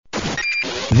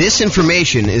This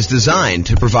information is designed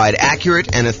to provide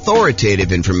accurate and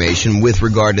authoritative information with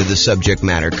regard to the subject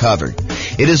matter covered.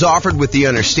 It is offered with the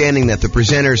understanding that the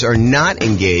presenters are not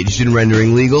engaged in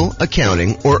rendering legal,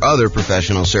 accounting, or other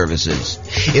professional services.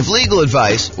 If legal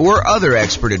advice or other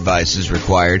expert advice is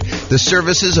required, the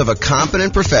services of a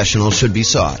competent professional should be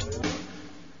sought.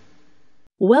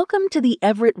 Welcome to the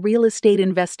Everett Real Estate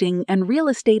Investing and Real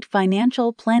Estate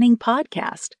Financial Planning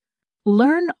Podcast.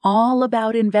 Learn all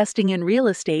about investing in real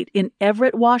estate in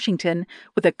Everett, Washington,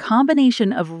 with a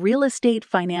combination of real estate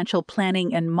financial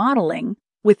planning and modeling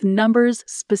with numbers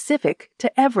specific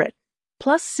to Everett,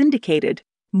 plus syndicated,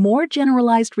 more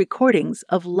generalized recordings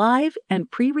of live and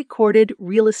pre-recorded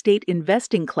real estate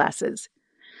investing classes.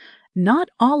 Not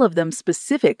all of them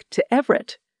specific to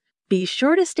Everett. Be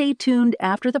sure to stay tuned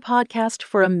after the podcast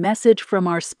for a message from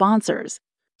our sponsors.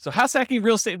 So, house hacking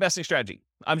real estate investing strategy.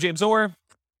 I'm James Orr.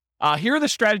 Here are the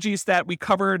strategies that we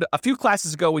covered a few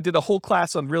classes ago. We did a whole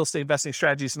class on real estate investing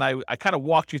strategies, and I kind of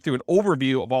walked you through an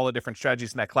overview of all the different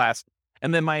strategies in that class.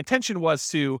 And then my intention was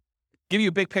to give you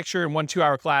a big picture in 1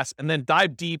 2-hour class and then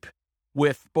dive deep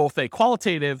with both a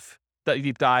qualitative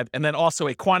deep dive and then also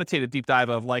a quantitative deep dive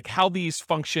of like how these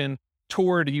function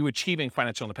toward you achieving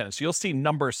financial independence. So you'll see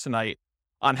numbers tonight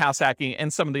on house hacking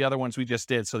and some of the other ones we just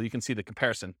did so you can see the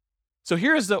comparison. So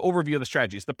here's the overview of the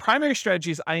strategies. The primary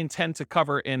strategies I intend to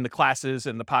cover in the classes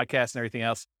and the podcast and everything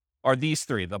else are these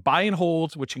three: the buy and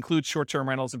hold, which includes short-term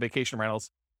rentals and vacation rentals,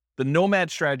 the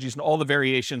nomad strategies and all the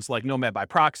variations like nomad by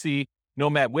proxy,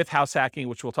 nomad with house hacking,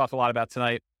 which we'll talk a lot about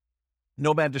tonight,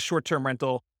 nomad to short-term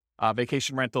rental,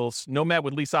 vacation rentals, nomad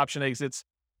with lease option exits,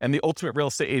 and the ultimate real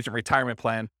estate agent retirement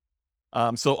plan.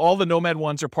 So all the nomad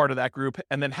ones are part of that group,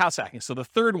 and then house hacking. So the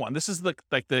third one, this is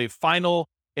the final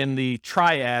in the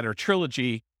triad or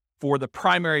trilogy for the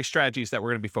primary strategies that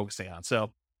we're going to be focusing on.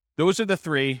 So those are the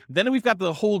three. Then we've got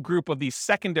the whole group of these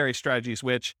secondary strategies,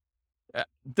 which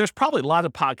there's probably a lot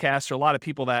of podcasts or a lot of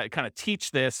people that kind of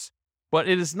teach this, but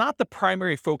it is not the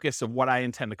primary focus of what I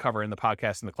intend to cover in the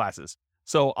podcast and the classes.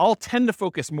 So I'll tend to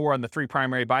focus more on the three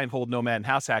primary: buy and hold, nomad, and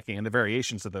house hacking, and the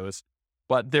variations of those.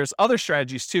 But there's other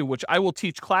strategies too, which I will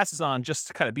teach classes on just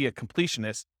to kind of be a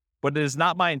completionist. But it is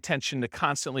not my intention to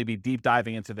constantly be deep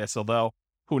diving into this, although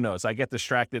who knows, I get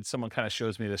distracted. Someone kind of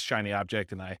shows me this shiny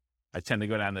object and I tend to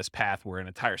go down this path where an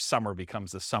entire summer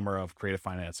becomes the summer of creative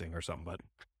financing or something. But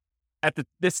at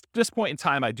this point in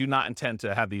time, I do not intend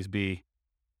to have these be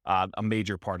a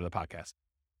major part of the podcast.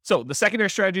 So the secondary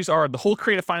strategies are the whole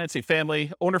creative financing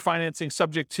family, owner financing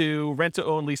subject to rent to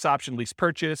own, lease option, lease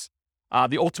purchase,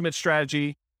 the ultimate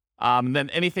strategy, and then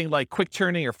anything like quick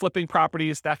turning or flipping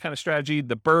properties, that kind of strategy,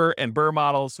 the BRRRR and BRRRR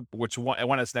models, which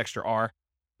one has an extra R,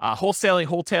 wholesaling,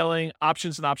 wholetailing,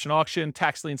 options and option auction,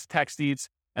 tax liens, tax deeds,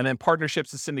 and then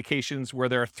partnerships and syndications, where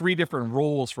there are 3 different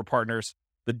roles for partners: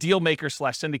 the deal maker /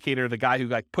 syndicator, the guy who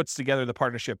puts together the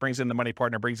partnership, brings in the money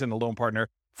partner, brings in the loan partner,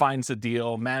 finds the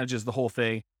deal, manages the whole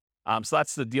thing. So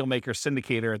that's the deal maker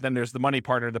syndicator. Then there's the money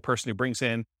partner, the person who brings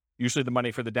in usually the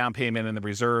money for the down payment and the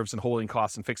reserves and holding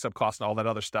costs and fixed up costs and all that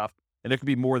other stuff. And there could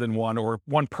be more than one, or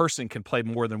one person can play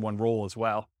more than one role as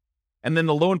well. And then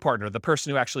the loan partner, the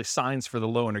person who actually signs for the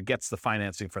loan or gets the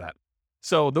financing for that.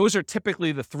 So those are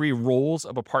typically the 3 roles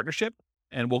of a partnership.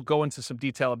 And we'll go into some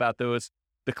detail about those.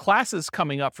 The classes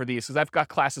coming up for these, because I've got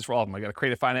classes for all of them. I got a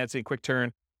creative financing, quick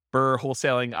turn, BRRRR,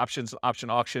 wholesaling, options,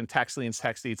 option auction, tax liens,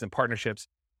 tax deeds, and partnerships.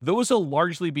 Those will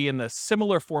largely be in the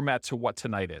similar format to what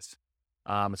tonight is.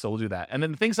 So we'll do that. And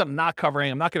then the things I'm not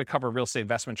covering, I'm not going to cover real estate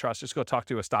investment trust. Just go talk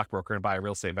to a stockbroker and buy a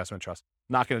real estate investment trust.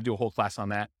 Not going to do a whole class on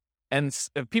that. And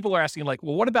if people are asking like,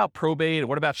 well, what about probate?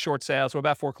 What about short sales? What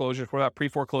about foreclosures? What about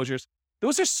pre-foreclosures?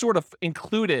 Those are sort of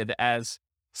included as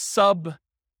sub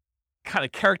kind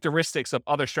of characteristics of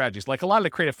other strategies. Like a lot of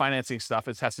the creative financing stuff,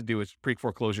 it has to do with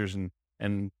pre-foreclosures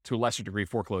and to a lesser degree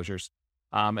foreclosures.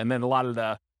 And then a lot of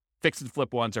the fix and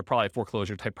flip ones are probably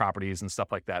foreclosure type properties and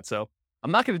stuff like that. So I'm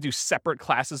not going to do separate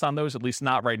classes on those, at least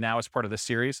not right now as part of this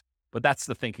series, but that's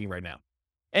the thinking right now.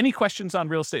 Any questions on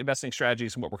real estate investing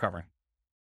strategies and what we're covering?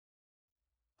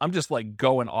 I'm just like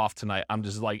going off tonight. I'm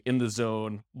just like in the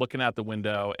zone, looking out the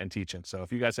window and teaching. So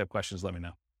if you guys have questions, let me know.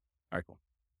 All right, cool.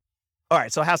 All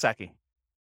right, so house hacking.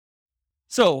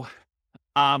 So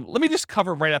let me just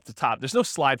cover right off the top. There's no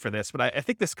slide for this, but I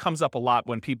think this comes up a lot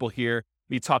when people hear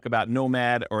me talk about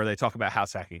nomad or they talk about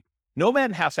house hacking. Nomad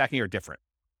and house hacking are different.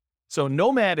 So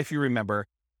nomad, if you remember,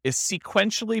 is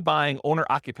sequentially buying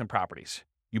owner-occupant properties.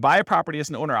 You buy a property as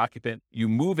an owner-occupant, you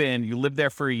move in, you live there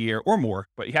for a year or more,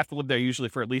 but you have to live there usually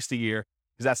for at least a year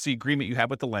because that's the agreement you have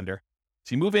with the lender.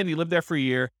 So you move in, you live there for a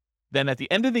year. Then at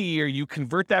the end of the year, you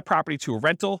convert that property to a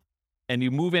rental and you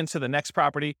move into the next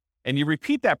property. And you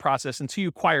repeat that process until you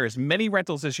acquire as many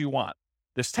rentals as you want.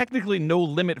 There's technically no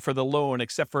limit for the loan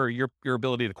except for your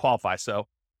ability to qualify. So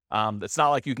it's not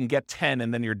like you can get 10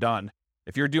 and then you're done.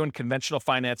 If you're doing conventional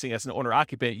financing as an owner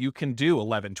occupant, you can do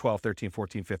 11, 12, 13,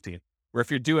 14, 15. Where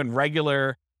if you're doing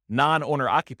regular non-owner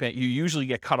occupant, you usually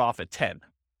get cut off at 10.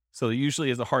 So there usually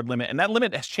is a hard limit. And that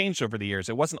limit has changed over the years.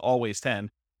 It wasn't always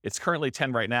 10. It's currently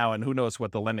 10 right now. And who knows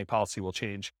what the lending policy will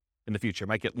change in the future. It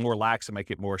might get more lax. It might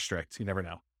get more strict. You never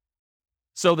know.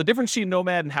 So the difference between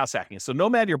nomad and house hacking. So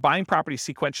nomad, you're buying property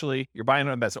sequentially. You're buying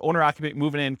them as an owner occupant,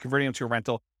 moving in, converting them to a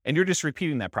rental, and you're just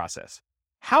repeating that process.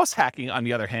 House hacking, on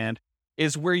the other hand,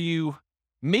 is where you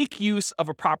make use of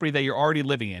a property that you're already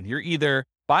living in. You're either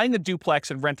buying a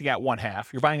duplex and renting out one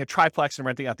half, you're buying a triplex and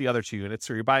renting out the other 2 units,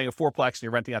 or you're buying a fourplex and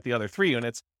you're renting out the other 3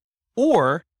 units,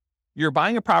 or you're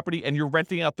buying a property and you're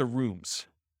renting out the rooms,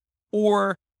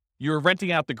 or you're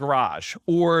renting out the garage,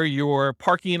 or you're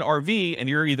parking an RV and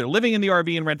you're either living in the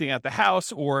RV and renting out the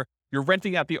house, or you're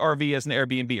renting out the RV as an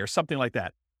Airbnb or something like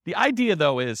that. The idea,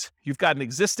 though, is you've got an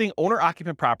existing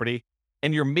owner-occupant property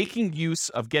and you're making use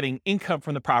of getting income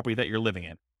from the property that you're living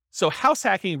in. So house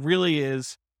hacking really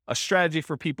is a strategy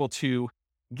for people to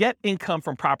get income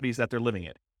from properties that they're living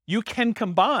in. You can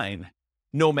combine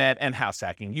nomad and house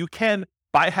hacking. You can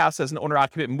buy a house as an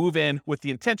owner-occupant, move in with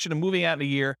the intention of moving out in a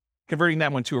year, converting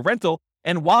that one to a rental.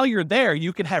 And while you're there,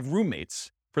 you can have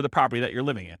roommates for the property that you're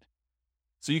living in.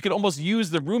 So you can almost use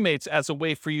the roommates as a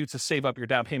way for you to save up your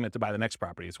down payment to buy the next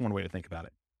property. It's one way to think about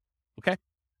it. Okay.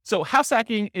 So house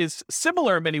hacking is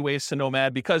similar in many ways to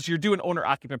nomad because you're doing owner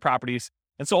occupant properties.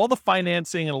 And so all the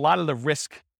financing and a lot of the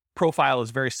risk profile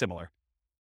is very similar.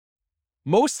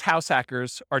 Most house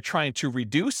hackers are trying to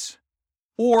reduce,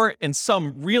 or in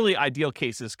some really ideal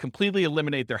cases, completely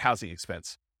eliminate their housing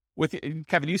expense. With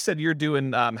Kevin, you said you're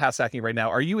doing house hacking right now.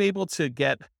 Are you able to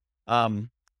get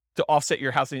to offset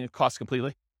your housing costs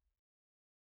completely?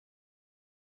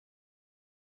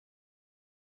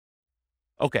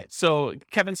 Okay, so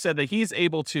Kevin said that he's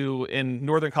able to, in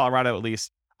Northern Colorado at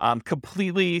least,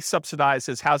 completely subsidize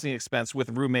his housing expense with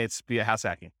roommates via house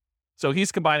hacking. So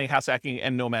he's combining house hacking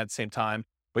and nomad at the same time,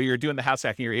 but you're doing the house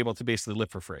hacking, you're able to basically live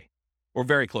for free, or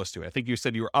very close to it. I think you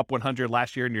said you were up 100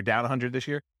 last year and you're down 100 this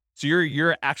year. So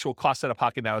your actual cost out of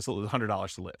pocket now is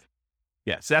 $100 to live.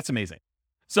 Yeah, so that's amazing.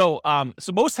 So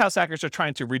most house hackers are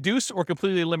trying to reduce or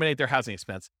completely eliminate their housing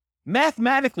expense.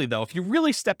 Mathematically, though, if you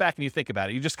really step back and you think about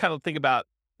it, you just kind of think about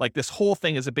like this whole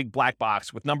thing is a big black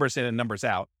box with numbers in and numbers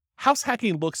out. House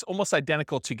hacking looks almost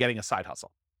identical to getting a side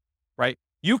hustle, right?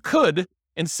 You could,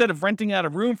 instead of renting out a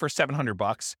room for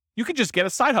 $700, you could just get a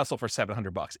side hustle for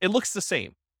 $700. It looks the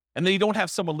same. And then you don't have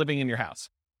someone living in your house.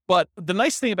 But the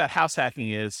nice thing about house hacking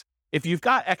is if you've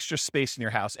got extra space in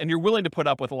your house and you're willing to put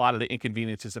up with a lot of the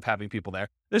inconveniences of having people there,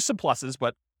 there's some pluses,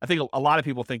 but I think a lot of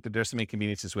people think that there's some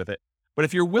inconveniences with it. But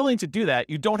if you're willing to do that,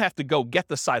 you don't have to go get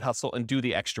the side hustle and do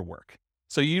the extra work.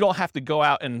 So you don't have to go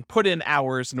out and put in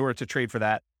hours in order to trade for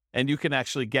that. And you can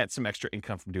actually get some extra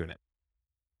income from doing it.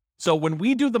 So when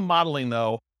we do the modeling,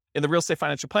 though, in the Real Estate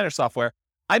Financial Planner software,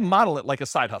 I model it like a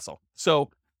side hustle. So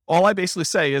all I basically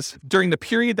say is during the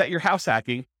period that you're house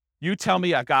hacking, you tell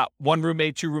me I got 1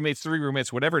 roommate, 2 roommates, 3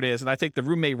 roommates, whatever it is. And I take the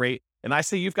roommate rate and I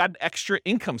say you've got an extra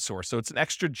income source. So it's an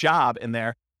extra job in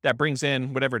there that brings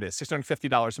in whatever it is,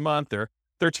 $650 a month or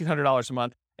 $1,300 a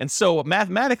month. And so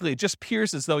mathematically, it just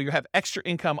appears as though you have extra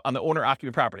income on the owner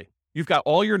occupant property. You've got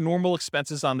all your normal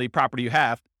expenses on the property you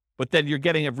have, but then you're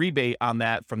getting a rebate on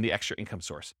that from the extra income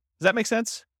source. Does that make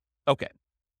sense? Okay.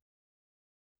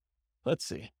 Let's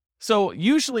see. So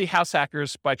usually house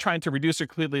hackers, by trying to reduce or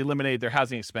completely eliminate their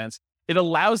housing expense, it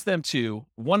allows them to,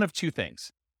 one of two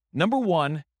things. Number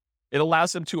one, it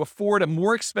allows them to afford a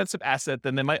more expensive asset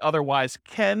than they might otherwise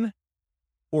can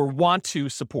or want to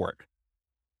support.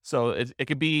 So it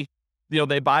could be,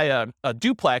 they buy a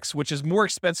duplex, which is more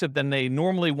expensive than they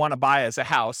normally want to buy as a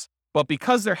house. But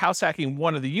because they're house hacking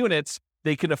one of the units,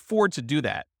 they can afford to do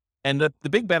that. And the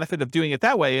big benefit of doing it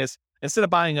that way is instead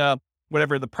of buying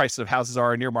whatever the price of houses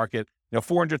are in your market,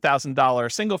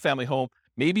 $400,000 single family home,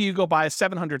 maybe you go buy a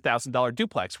 $700,000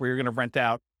 duplex where you're going to rent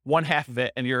out one half of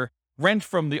it and your rent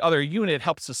from the other unit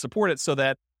helps to support it so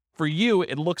that for you,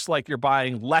 it looks like you're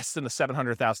buying less than a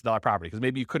 $700,000 property because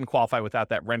maybe you couldn't qualify without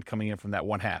that rent coming in from that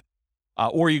one half.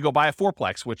 Or you go buy a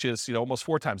fourplex, which is almost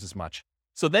 4 times as much.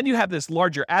 So then you have this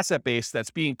larger asset base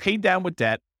that's being paid down with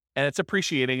debt and it's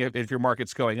appreciating if your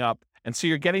market's going up. And so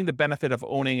you're getting the benefit of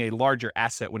owning a larger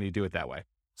asset when you do it that way.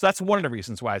 So that's one of the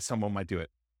reasons why someone might do it.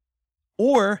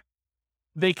 Or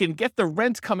they can get the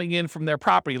rent coming in from their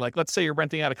property. Like let's say you're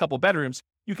renting out a couple bedrooms,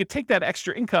 you could take that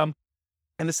extra income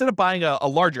and instead of buying a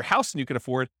larger house than you can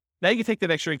afford, Now you can take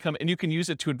that extra income and you can use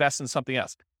it to invest in something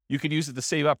else. You could use it to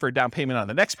save up for a down payment on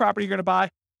the next property you're going to buy,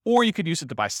 or you could use it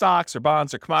to buy stocks or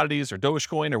bonds or commodities or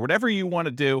Dogecoin or whatever you want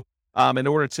to do in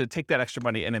order to take that extra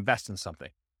money and invest in something.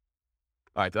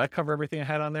 All right, did I cover everything I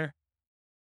had on there?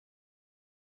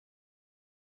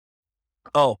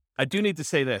 Oh, I do need to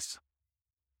say this.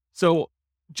 So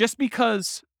just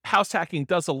because house hacking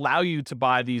does allow you to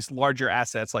buy these larger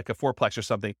assets like a fourplex or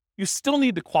something, you still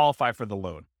need to qualify for the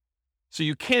loan. So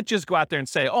you can't just go out there and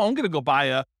say, oh, I'm going to go buy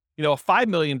a $5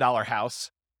 million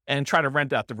house and try to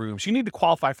rent out the rooms. You need to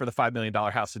qualify for the $5 million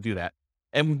house to do that.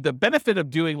 And the benefit of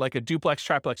doing like a duplex,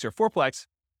 triplex, or fourplex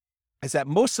is that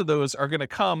most of those are going to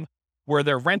come where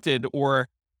they're rented, or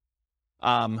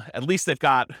at least they've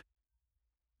got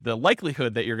the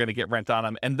likelihood that you're going to get rent on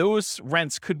them. And those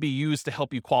rents could be used to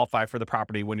help you qualify for the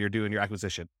property when you're doing your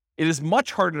acquisition. It is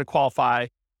much harder to qualify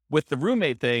with the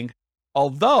roommate thing.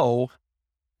 Although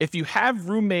if you have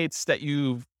roommates that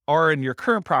you are in your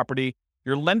current property,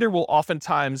 your lender will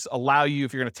oftentimes allow you,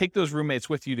 if you're going to take those roommates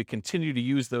with you, to continue to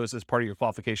use those as part of your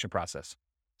qualification process.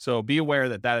 So be aware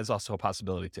that that is also a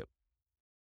possibility too.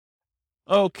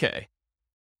 Okay.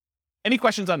 Any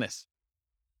questions on this?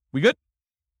 We good?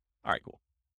 All right, cool.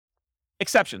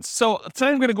 Exceptions. So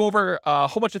tonight I'm going to go over a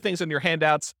whole bunch of things on your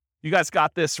handouts. You guys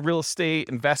got this real estate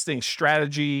investing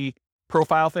strategy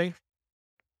profile thing.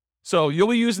 So you'll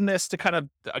be using this to kind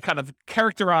of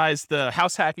characterize the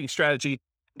house hacking strategy.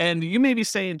 And you may be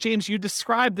saying, James, you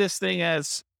described this thing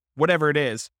as whatever it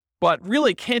is, but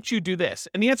really, can't you do this?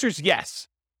 And the answer is yes.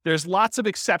 There's lots of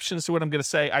exceptions to what I'm going to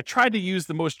say. I tried to use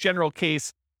the most general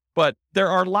case, but there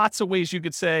are lots of ways you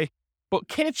could say, but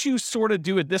can't you sort of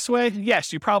do it this way?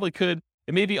 Yes, you probably could.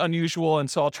 It may be unusual, and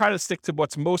so I'll try to stick to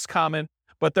what's most common,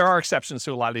 but there are exceptions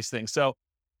to a lot of these things. So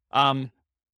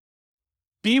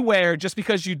beware, just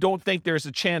because you don't think there's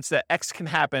a chance that X can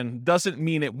happen doesn't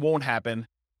mean it won't happen.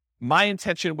 My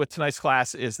intention with tonight's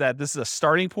class is that this is a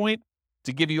starting point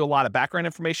to give you a lot of background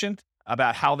information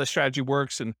about how the strategy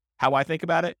works and how I think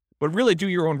about it, but really do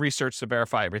your own research to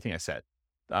verify everything I said.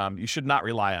 You should not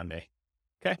rely on me.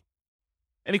 Okay?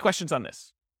 Any questions on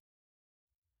this?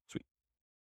 Sweet.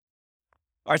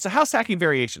 All right, so house hacking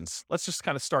variations. Let's just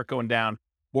kind of start going down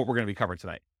what we're going to be covering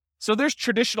tonight. So there's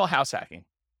traditional house hacking.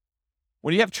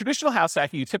 When you have traditional house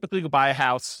hacking, you typically go buy a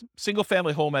house, single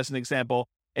family home as an example,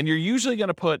 and you're usually going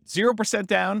to put 0%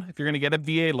 down if you're going to get a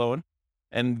VA loan.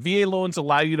 And VA loans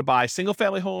allow you to buy single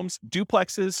family homes,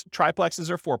 duplexes, triplexes,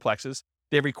 or fourplexes.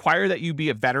 They require that you be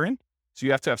a veteran. So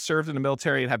you have to have served in the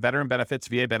military and have veteran benefits,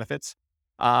 VA benefits.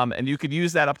 And you could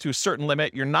use that up to a certain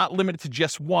limit. You're not limited to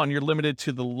just one. You're limited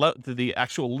to the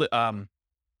actual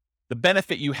the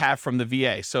benefit you have from the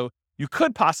VA. So you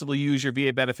could possibly use your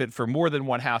VA benefit for more than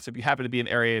one house if you happen to be in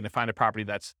an area and to find a property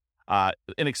that's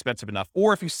inexpensive enough.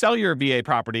 Or if you sell your VA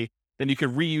property, then you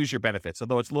can reuse your benefits,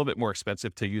 although it's a little bit more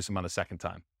expensive to use them on a second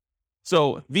time.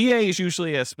 So VA is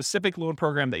usually a specific loan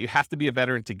program that you have to be a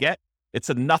veteran to get. It's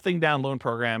a nothing down loan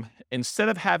program. Instead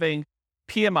of having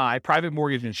PMI, private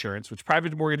mortgage insurance, which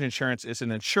private mortgage insurance is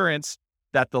an insurance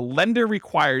that the lender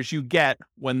requires you get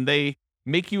when they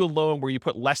make you a loan where you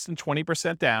put less than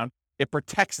 20% down, it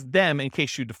protects them in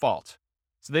case you default.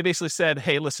 So they basically said,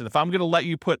 hey, listen, if I'm going to let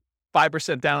you put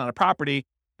 5% down on a property,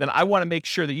 then I want to make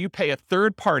sure that you pay a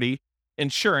third party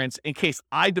insurance in case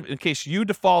you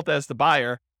default as the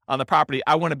buyer on the property.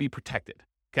 I want to be protected.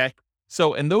 Okay.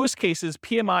 So in those cases,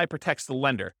 PMI protects the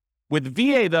lender. With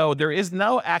VA though, there is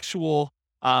no actual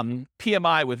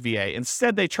PMI with VA.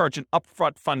 Instead, they charge an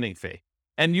upfront funding fee.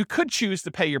 And you could choose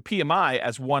to pay your PMI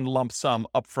as one lump sum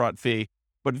upfront fee,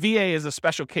 but VA is a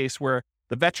special case where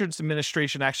the Veterans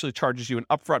Administration actually charges you an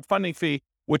upfront funding fee,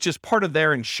 which is part of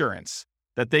their insurance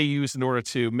that they use in order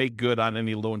to make good on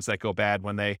any loans that go bad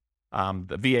when the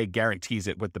VA guarantees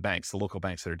it with the banks, the local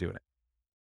banks that are doing it.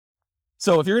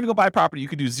 So if you're going to go buy property, you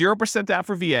could do 0% down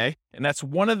for VA, and that's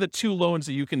one of the two loans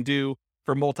that you can do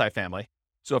for multifamily.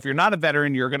 So if you're not a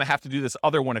veteran, you're going to have to do this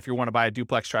other one if you want to buy a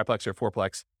duplex, triplex, or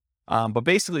fourplex. But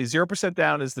basically 0%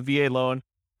 down is the VA loan,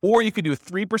 or you could do a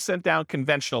 3% down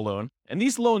conventional loan. And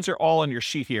these loans are all on your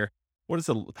sheet here. What does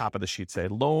the top of the sheet say?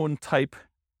 Loan type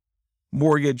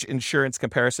mortgage insurance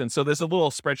comparison. So there's a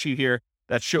little spreadsheet here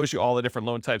that shows you all the different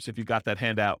loan types if you got that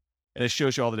handout, and it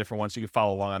shows you all the different ones. So you can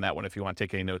follow along on that one if you want to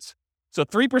take any notes. So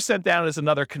 3% down is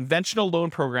another conventional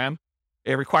loan program.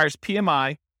 It requires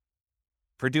PMI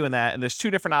for doing that. And there's two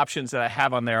different options that I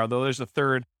have on there, although there's a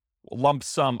third lump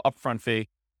sum upfront fee.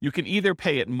 You can either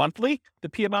pay it monthly, the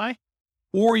PMI,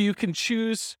 or you can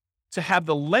choose to have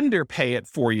the lender pay it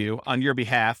for you on your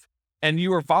behalf, and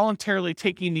you are voluntarily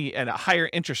taking at a higher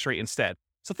interest rate instead.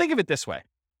 So think of it this way.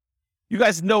 You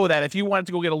guys know that if you wanted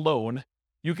to go get a loan,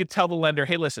 you could tell the lender,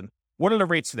 hey, listen, what are the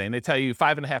rates today? And they tell you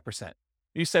 5.5%.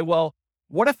 You say, well,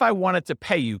 what if I wanted to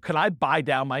pay you? Could I buy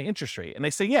down my interest rate? And they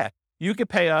say, yeah, you could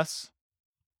pay us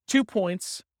 2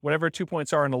 points, whatever 2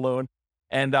 points are in the loan,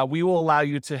 and we will allow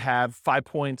you to have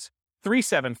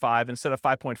 5.375 instead of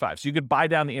 5.5. So you could buy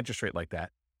down the interest rate like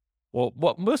that. Well,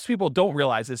 what most people don't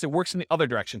realize is it works in the other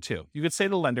direction too. You could say to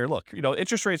the lender, look,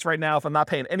 interest rates right now, if I'm not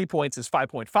paying any points, is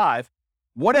 5.5.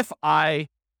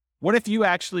 What if you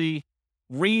actually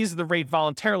raise the rate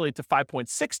voluntarily to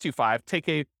 5.625, take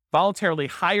a voluntarily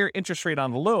higher interest rate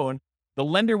on the loan? The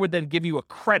lender would then give you a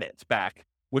credit back,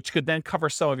 which could then cover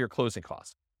some of your closing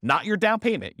costs, not your down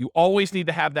payment. You always need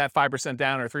to have that 5%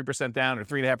 down or 3% down or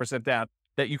 3.5% down,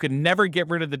 that you can never get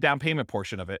rid of the down payment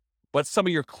portion of it. But some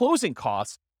of your closing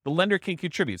costs, the lender can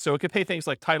contribute. So it could pay things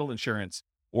like title insurance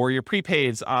or your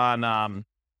prepaids on,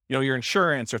 your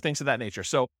insurance or things of that nature.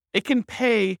 So it can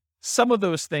pay some of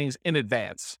those things in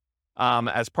advance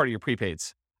as part of your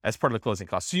prepaids, as part of the closing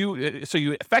costs. So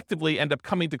you effectively end up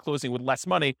coming to closing with less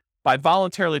money by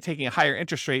voluntarily taking a higher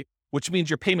interest rate, which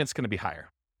means your payment's going to be higher.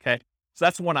 Okay, so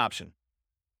that's one option.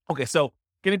 Okay, so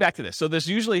getting back to this, so there's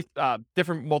usually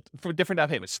different down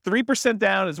payments. 3%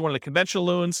 down is one of the conventional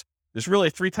loans. There's really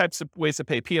 3 types of ways to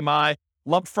pay PMI: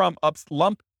 lump sum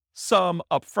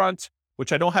upfront,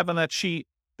 which I don't have on that sheet.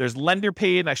 There's lender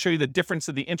paid, and I show you the difference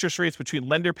of the interest rates between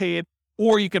lender paid,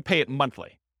 or you can pay it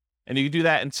monthly. And you can do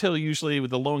that until usually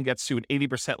the loan gets to an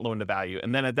 80% loan to value.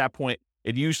 And then at that point,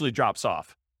 it usually drops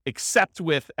off, except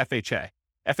with FHA.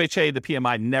 FHA, the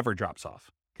PMI never drops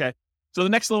off. Okay. So the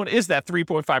next loan is that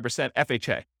 3.5%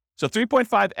 FHA. So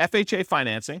 3.5 FHA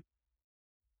financing.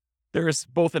 There is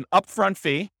both an upfront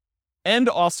fee and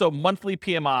also monthly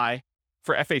PMI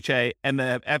for FHA, and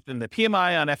the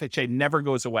PMI on FHA never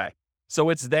goes away. So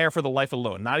it's there for the life of the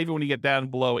loan. Not even when you get down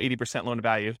below 80% loan to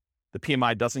value, the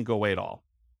PMI doesn't go away at all.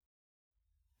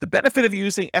 The benefit of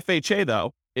using FHA,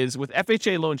 though, is with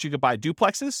FHA loans, you could buy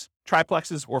duplexes,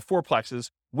 triplexes, or fourplexes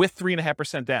with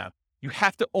 3.5% down. You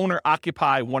have to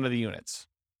owner-occupy one of the units.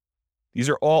 These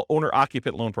are all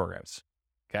owner-occupant loan programs,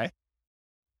 okay?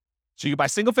 So you can buy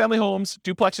single-family homes,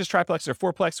 duplexes, triplexes, or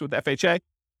fourplex with FHA,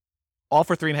 all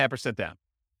for 3.5% down,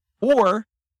 or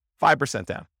 5%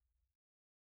 down.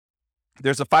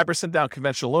 There's a 5% down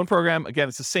conventional loan program. Again,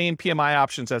 it's the same PMI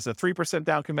options as a 3%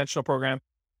 down conventional program.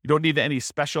 You don't need any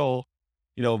special,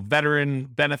 veteran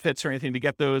benefits or anything to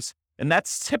get those. And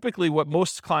that's typically what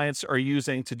most clients are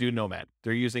using to do Nomad.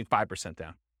 They're using 5%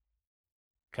 down.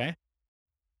 Okay.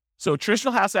 So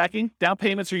traditional house hacking, down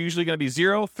payments are usually going to be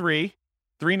 0, 3,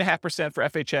 3.5% for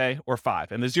FHA, or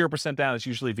 5. And the 0% down is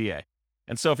usually VA.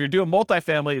 And so if you're doing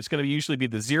multifamily, it's going to usually be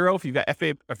the 0 if you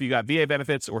got VA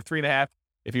benefits, or 3.5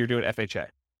 if you're doing FHA.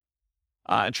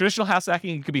 In traditional house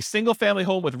hacking, it could be single family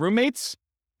home with roommates,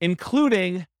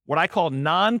 including what I call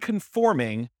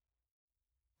non-conforming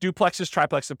duplexes,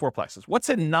 triplexes, and fourplexes. What's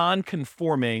a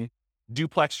non-conforming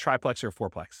duplex, triplex, or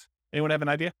fourplex? Anyone have an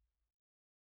idea?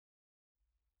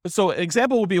 So an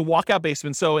example would be a walkout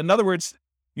basement. So in other words,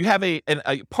 you have a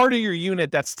part of your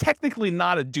unit that's technically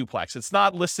not a duplex. It's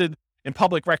not listed in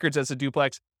public records as a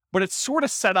duplex, but it's sort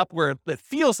of set up where it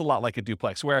feels a lot like a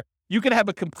duplex, where you can have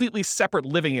a completely separate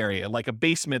living area, like a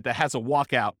basement that has a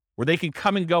walkout where they can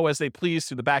come and go as they please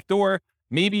through the back door.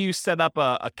 Maybe you set up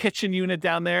a kitchen unit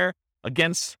down there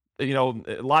against, a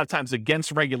lot of times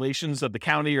against regulations of the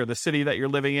county or the city that you're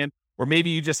living in. Or maybe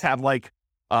you just have like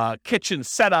a kitchen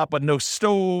set up, but no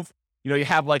stove. You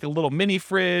have like a little mini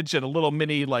fridge and a little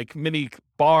mini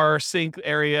bar sink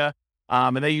area.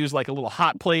 And they use like a little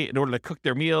hot plate in order to cook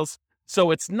their meals.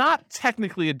 So it's not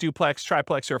technically a duplex,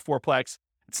 triplex, or fourplex.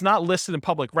 It's not listed in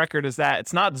public record as that.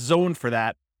 It's not zoned for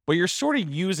that, but you're sort of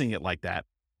using it like that.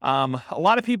 A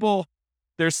lot of people,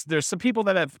 there's some people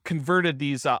that have converted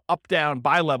these up-down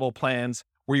bi-level plans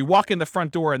where you walk in the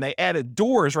front door and they added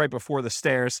doors right before the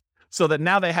stairs so that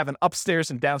now they have an upstairs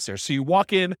and downstairs. So you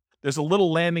walk in, there's a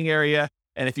little landing area,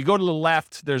 and if you go to the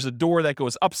left, there's a door that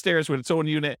goes upstairs with its own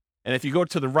unit. And if you go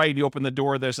to the right, you open the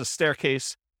door, there's a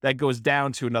staircase that goes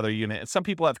down to another unit. And some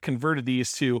people have converted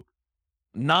these to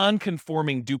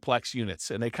non-conforming duplex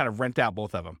units, and they kind of rent out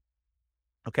both of them.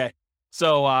 Okay.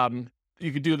 So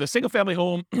you could do the single family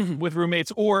home with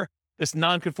roommates, or this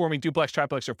non-conforming duplex,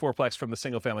 triplex, or fourplex from the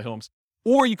single family homes.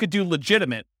 Or you could do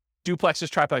legitimate duplexes,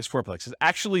 triplexes, fourplexes,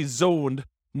 actually zoned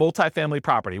multifamily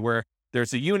property where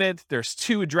there's a unit, there's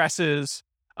 2 addresses,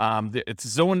 it's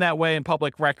zoned that way in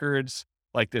public records.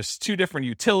 Like there's 2 different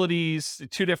utilities,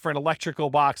 2 different electrical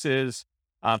boxes,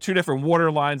 2 different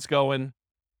water lines going,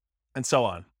 and so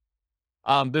on.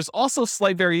 There's also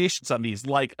slight variations on these,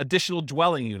 like additional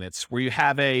dwelling units, where you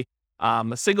have a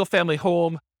single family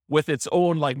home with its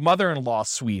own like mother-in-law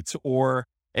suite or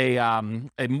a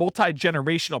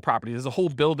multi-generational property. There's a whole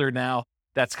builder now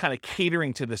that's kind of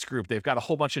catering to this group. They've got a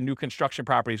whole bunch of new construction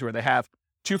properties where they have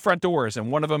 2 front doors,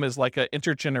 and one of them is like an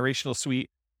intergenerational suite.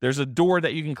 There's a door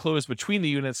that you can close between the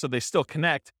units so they still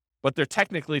connect, but they're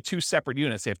technically 2 separate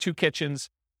units. They have 2 kitchens,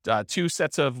 2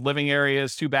 sets of living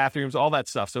areas, 2 bathrooms, all that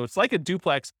stuff. So it's like a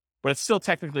duplex, but it's still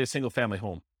technically a single family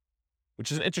home, which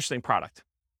is an interesting product.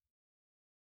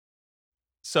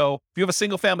 So if you have a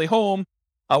single family home,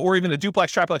 or even a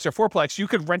duplex, triplex, or fourplex, you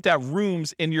could rent out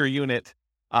rooms in your unit,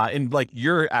 in like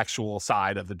your actual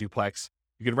side of the duplex.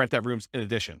 You could rent out rooms in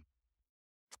addition.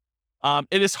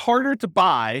 It is harder to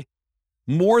buy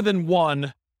more than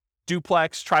one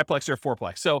duplex, triplex, or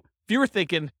fourplex. So if you were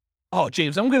thinking, oh,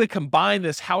 James, I'm going to combine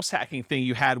this house hacking thing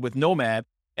you had with Nomad,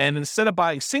 and instead of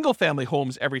buying single family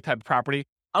homes, every type of property,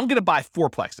 I'm going to buy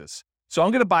fourplexes. So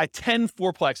I'm going to buy 10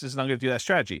 fourplexes, and I'm going to do that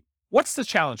strategy. What's the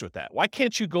challenge with that? Why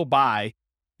can't you go buy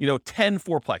 10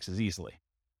 fourplexes easily?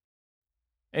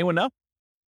 Anyone know?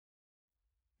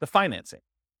 The financing.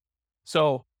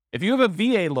 So if you have a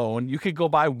VA loan, you could go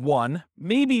buy 1,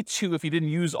 maybe 2 if you didn't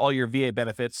use all your VA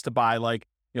benefits to buy 2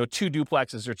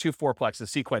 duplexes or 2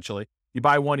 fourplexes sequentially. You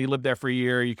buy 1, you live there for a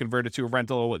year, you convert it to a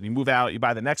rental, you move out, you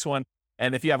buy the next one.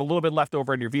 And if you have a little bit left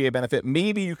over in your VA benefit,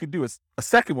 maybe you could do a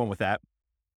second one with that.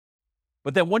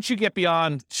 But then once you get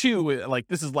beyond 2,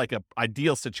 this is like an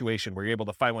ideal situation where you're able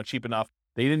to find one cheap enough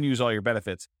that you didn't use all your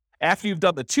benefits. After you've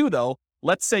done the 2 though,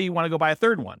 let's say you want to go buy a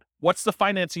third one. What's the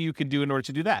financing you can do in order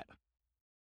to do that?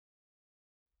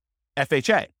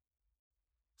 FHA.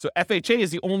 So FHA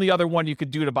is the only other one you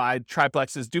could do to buy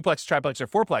triplexes, duplexes, triplexes, or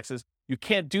fourplexes. You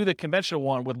can't do the conventional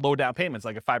one with low down payments,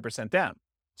 like a 5% down.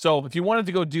 So if you wanted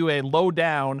to go do a low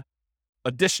down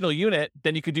additional unit,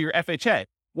 then you could do your FHA.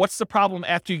 What's the problem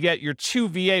after you get your 2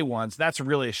 VA ones? That's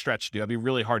really a stretch to do. That'd be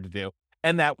really hard to do.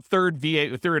 And that third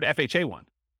FHA one.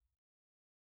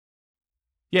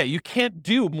 Yeah, you can't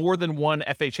do more than 1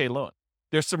 FHA loan.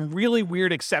 There's some really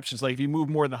weird exceptions, like if you move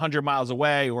more than 100 miles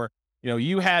away, or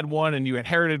you had one and you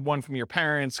inherited one from your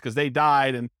parents because they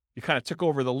died and you kind of took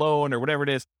over the loan or whatever it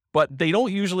is. But they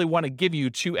don't usually want to give you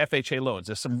 2 FHA loans.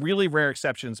 There's some really rare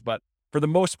exceptions, but for the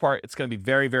most part, it's going to be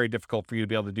very, very difficult for you to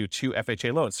be able to do 2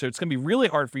 FHA loans. So it's going to be really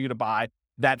hard for you to buy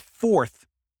that 4th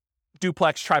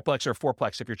duplex, triplex, or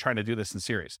fourplex if you're trying to do this in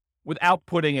series without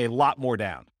putting a lot more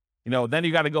down. Then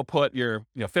you got to go put your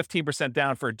 15%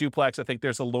 down for a duplex. I think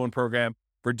there's a loan program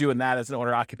for doing that as an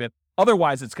owner occupant.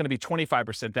 Otherwise, it's going to be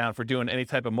 25% down for doing any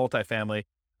type of multifamily.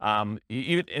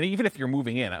 Even if you're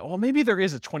moving in, well, maybe there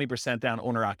is a 20% down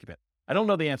owner occupant. I don't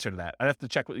know the answer to that. I'd have to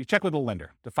check with a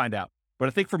lender to find out. But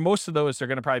I think for most of those, they're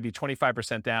going to probably be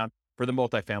 25% down for the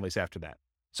multifamilies after that.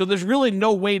 So there's really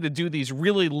no way to do these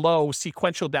really low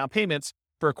sequential down payments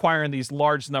for acquiring these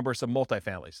large numbers of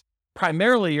multifamilies.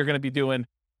 Primarily, you're going to be doing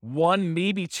 1,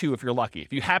 maybe 2 if you're lucky.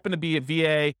 If you happen to be a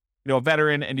VA, a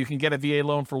veteran, and you can get a VA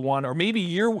loan for 1, or maybe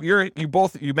you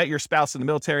met your spouse in the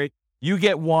military, you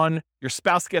get 1, your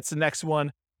spouse gets the next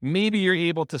one. Maybe you're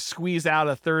able to squeeze out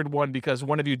a third one because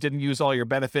one of you didn't use all your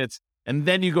benefits. And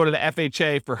then you go to the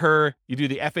FHA for her, you do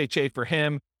the FHA for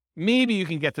him. Maybe you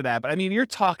can get to that. But you're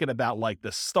talking about like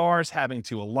the stars having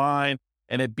to align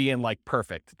and it being like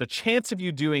perfect. The chance of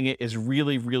you doing it is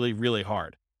really, really, really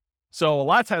hard. So a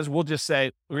lot of times we'll just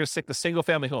say, we're going to stick to single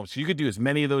family homes. So you could do as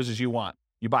many of those as you want.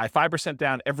 You buy 5%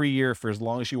 down every year for as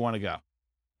long as you want to go.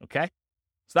 Okay.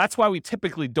 So that's why we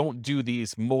typically don't do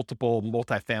these multiple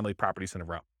multifamily properties in a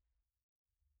row.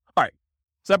 All right.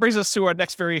 So that brings us to our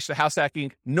next variation of house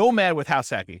hacking, Nomad with house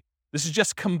hacking. This is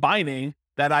just combining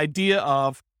that idea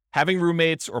of having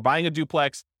roommates or buying a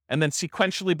duplex and then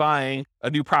sequentially buying a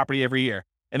new property every year.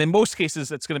 And in most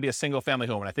cases, it's going to be a single family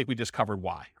home. And I think we just covered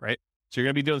why, right? So you're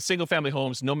going to be doing single family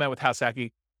homes, Nomad with house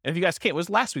hacking. And if you guys can't, it was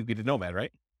last week we did Nomad,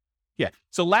 right? Yeah.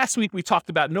 So last week we talked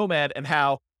about Nomad and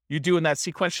how you're doing that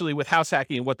sequentially with house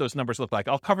hacking and what those numbers look like.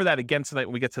 I'll cover that again tonight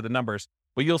when we get to the numbers,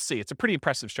 but you'll see it's a pretty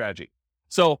impressive strategy.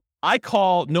 So I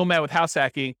call Nomad with house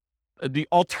hacking, the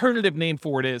alternative name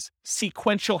for it is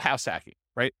sequential house hacking,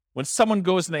 right? When someone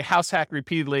goes and they house hack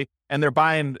repeatedly and they're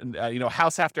buying,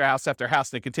 house after house after house,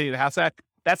 they continue to house hack.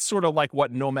 That's sort of like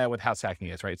what Nomad with house hacking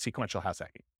is, right? Sequential house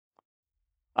hacking.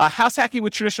 House hacking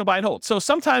with traditional buy and hold. So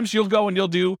sometimes you'll go and you'll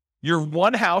do your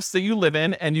one house that you live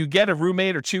in and you get a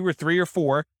roommate or 2 or 3 or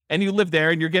 4 and you live there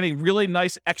and you're getting really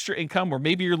nice extra income, or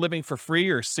maybe you're living for free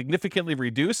or significantly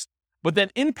reduced. But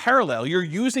then in parallel, you're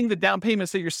using the down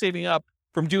payments that you're saving up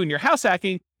from doing your house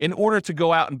hacking in order to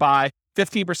go out and buy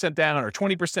 15% down or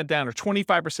 20% down or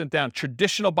 25% down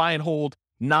traditional buy and hold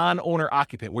non-owner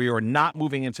occupant where you're not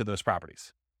moving into those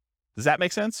properties. Does that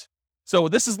make sense? So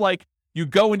this is like you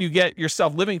go and you get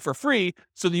yourself living for free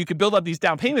so that you can build up these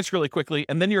down payments really quickly.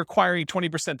 And then you're acquiring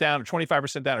 20% down or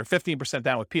 25% down or 15%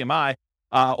 down with PMI,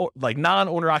 like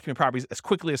non-owner occupant properties as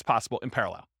quickly as possible in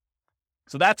parallel.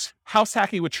 So that's house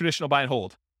hacking with traditional buy and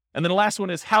hold. And then the last one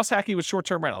is house hacking with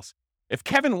short-term rentals. If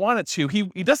Kevin wanted to, he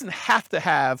doesn't have to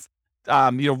have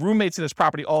roommates in his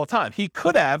property all the time. He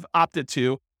could have opted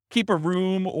to keep a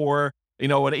room or an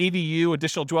ADU,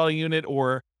 additional dwelling unit,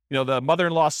 or the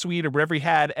mother-in-law suite or whatever he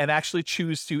had, and actually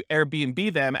choose to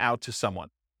Airbnb them out to someone.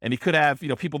 And he could have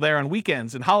people there on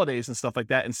weekends and holidays and stuff like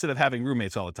that instead of having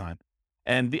roommates all the time.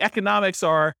 And the economics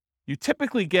are you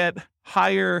typically get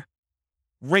higher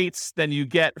rates than you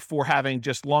get for having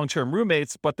just long-term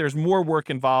roommates, but there's more work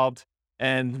involved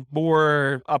and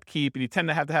more upkeep, and you tend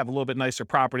to have a little bit nicer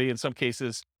property in some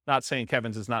cases. Not saying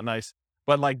Kevin's is not nice,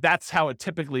 but like that's how it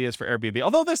typically is for Airbnb.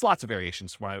 Although there's lots of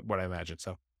variations from what I imagine.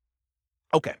 So,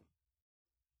 okay.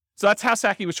 So that's house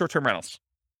hacking with short-term rentals.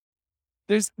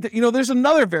 There's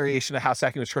another variation of house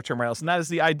hacking with short-term rentals, and that is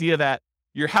the idea that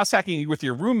you're house hacking with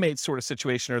your roommate sort of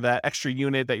situation or that extra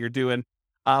unit that you're doing.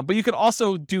 But you could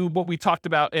also do what we talked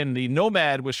about in the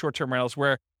nomad with short-term rentals,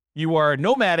 where you are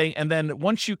nomading, and then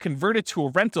once you convert it to a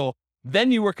rental,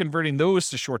 then you are converting those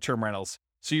to short-term rentals.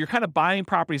 So you're kind of buying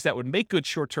properties that would make good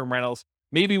short-term rentals.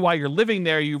 Maybe while you're living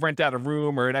there, you rent out a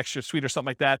room or an extra suite or something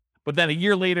like that. But then a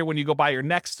year later, when you go buy your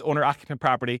next owner-occupant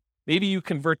property, maybe you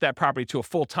convert that property to a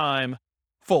full-time,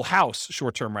 full house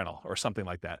short-term rental or something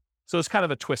like that. So it's kind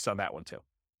of a twist on that one too.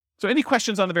 So any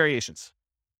questions on the variations?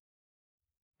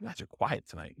 You guys are quiet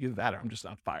tonight. Either that or I'm just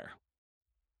on fire.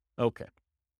 Okay.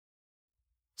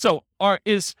 So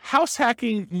is house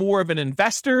hacking more of an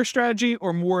investor strategy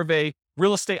or more of a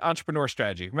real estate entrepreneur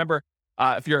strategy? Remember,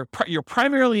 if you're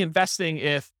primarily investing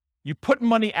if you put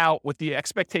money out with the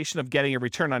expectation of getting a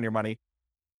return on your money,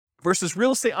 versus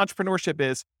real estate entrepreneurship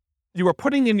is you are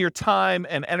putting in your time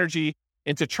and energy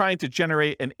into trying to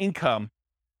generate an income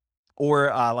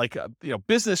or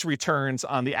business returns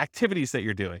on the activities that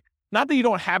you're doing. Not that you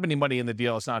don't have any money in the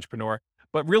deal as an entrepreneur,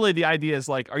 but really the idea is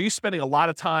like, are you spending a lot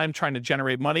of time trying to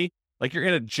generate money? Like you're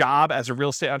in a job as a real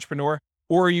estate entrepreneur,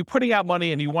 or are you putting out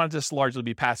money and you want it to just largely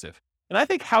be passive? And I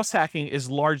think house hacking is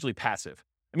largely passive.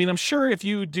 I mean, I'm sure if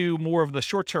you do more of the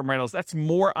short-term rentals, that's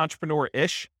more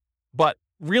entrepreneur-ish, but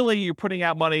really you're putting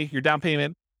out money, your down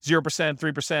payment, 0%, 3%,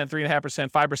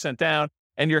 3.5%, 5% down,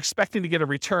 and you're expecting to get a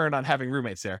return on having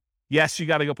roommates there. Yes, you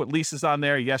got to go put leases on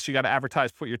there. Yes, you got to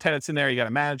advertise, put your tenants in there. You got to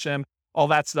manage them, all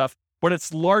that stuff. But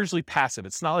it's largely passive.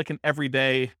 It's not like an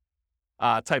everyday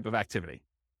type of activity.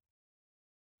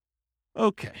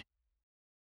 Okay.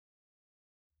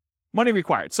 Money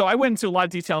required. So I went into a lot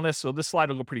of detail on this, so this slide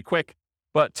will go pretty quick.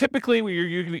 But typically,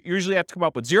 you usually have to come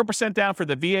up with 0% down for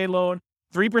the VA loan,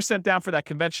 3% down for that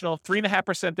conventional,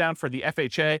 3.5% down for the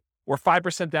FHA, or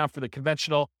 5% down for the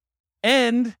conventional,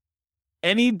 and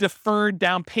any deferred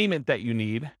down payment that you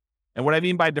need. And what I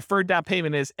mean by deferred down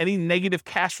payment is any negative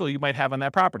cash flow you might have on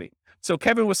that property. So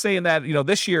Kevin was saying that,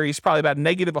 this year he's probably about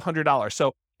negative $100.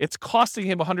 So it's costing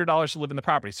him $100 to live in the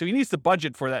property. So he needs to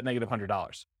budget for that negative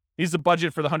 $100. He needs to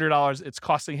budget for the $100 it's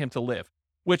costing him to live,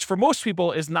 which for most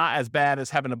people is not as bad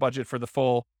as having a budget for the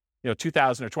full,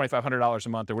 $2,000 or $2,500 a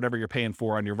month or whatever you're paying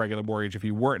for on your regular mortgage if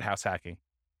you weren't house hacking.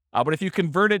 But if you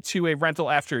convert it to a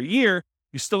rental after a year,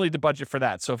 you still need to budget for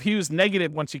that. So if he was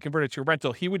negative once he converted to a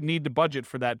rental, he would need to budget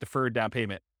for that deferred down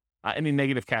payment, any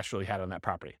negative cash flow he had on that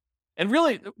property. And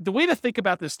really, the way to think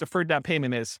about this deferred down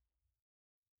payment is,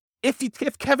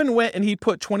 if Kevin went and he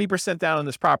put 20% down on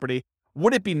this property,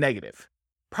 would it be negative?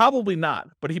 Probably not.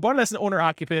 But he bought it as an owner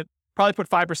occupant, probably put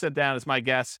 5% down is my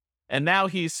guess. And now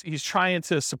he's trying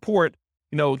to support,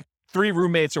 3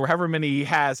 roommates or however many he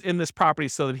has in this property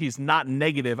so that he's not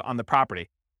negative on the property.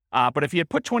 But if he had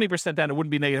put 20% down, it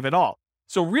wouldn't be negative at all.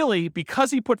 So really,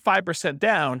 because he put 5%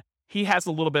 down, he has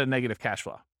a little bit of negative cash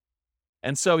flow.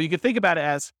 And so you could think about it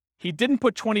as he didn't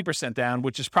put 20% down,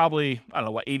 which is probably,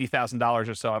 $80,000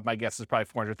 or so. My guess is probably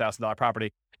 $400,000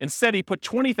 property. Instead, he put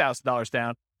 $20,000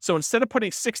 down. So instead of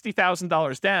putting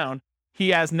 $60,000 down, he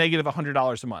has negative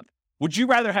 $100 a month. Would you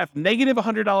rather have negative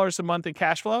 $100 a month in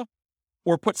cash flow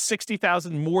or put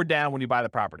 $60,000 more down when you buy the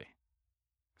property?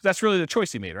 Because that's really the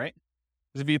choice he made, right?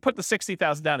 Because if you put the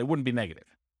 $60,000 down, it wouldn't be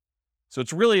negative. So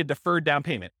it's really a deferred down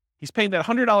payment. He's paying that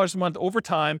 $100 a month over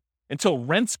time until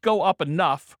rents go up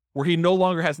enough where he no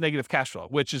longer has negative cash flow,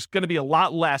 which is going to be a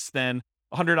lot less than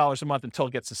 $100 a month until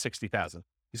it gets to $60,000.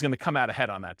 He's going to come out ahead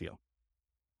on that deal.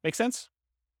 Make sense?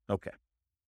 Okay.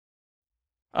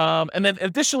 And then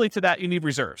additionally to that, you need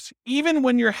reserves. Even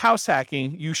when you're house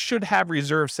hacking, you should have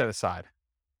reserves set aside.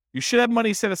 You should have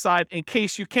money set aside in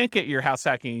case you can't get your house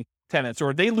hacking tenants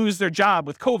or they lose their job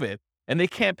with COVID and they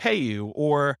can't pay you,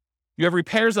 or you have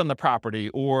repairs on the property,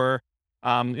 or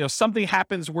something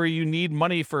happens where you need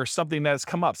money for something that has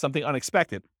come up, something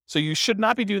unexpected. So you should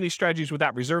not be doing these strategies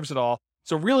without reserves at all.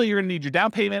 So really, you're going to need your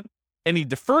down payment, any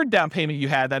deferred down payment you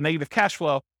had, that negative cash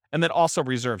flow, and then also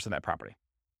reserves in that property.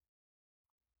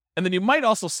 And then you might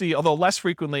also see, although less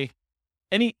frequently,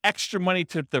 any extra money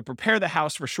to prepare the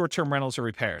house for short-term rentals or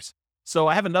repairs. So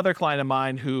I have another client of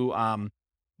mine who,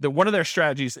 one of their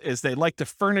strategies is they like to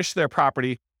furnish their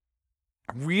property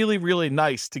really, really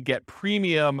nice to get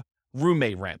premium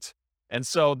roommate rent. And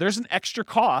so there's an extra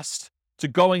cost to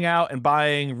going out and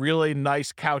buying really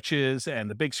nice couches and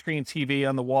the big screen TV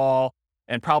on the wall,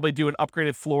 and probably doing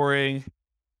upgraded flooring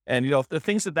and, the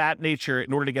things of that nature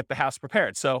in order to get the house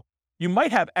prepared. So you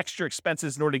might have extra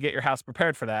expenses in order to get your house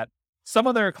prepared for that. Some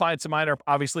of their clients of mine are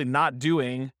obviously not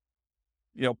doing,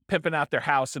 pimping out their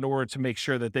house in order to make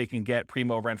sure that they can get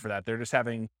primo rent for that. They're just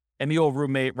having any old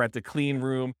roommate rent a clean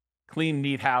room, clean,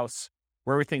 neat house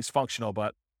where everything's functional,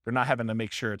 but they're not having to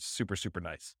make sure it's super, super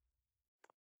nice.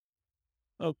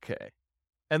 Okay.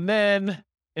 And then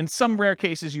in some rare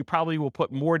cases, you probably will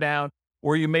put more down,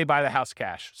 or you may buy the house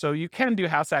cash. So you can do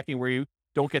house hacking where you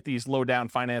don't get these low down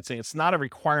financing. It's not a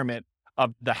requirement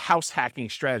of the house hacking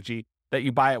strategy that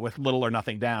you buy it with little or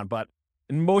nothing down. But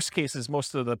in most cases,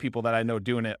 most of the people that I know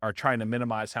doing it are trying to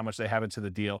minimize how much they have into the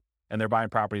deal, and they're buying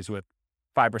properties with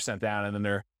 5% down, and then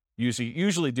they're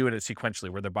usually doing it sequentially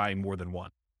where they're buying more than one.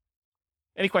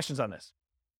 Any questions on this?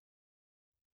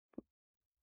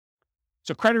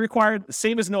 So credit required, the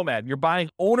same as Nomad. You're buying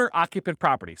owner-occupant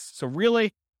properties. So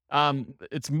really,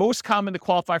 it's most common to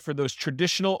qualify for those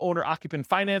traditional owner-occupant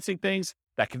financing things,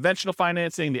 that conventional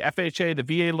financing, the FHA, the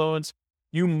VA loans.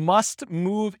 You must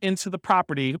move into the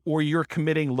property or you're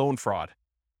committing loan fraud.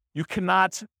 You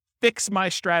cannot fix my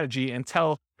strategy and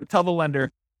tell the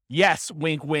lender, yes,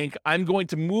 wink, wink, I'm going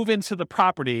to move into the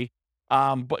property,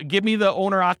 but give me the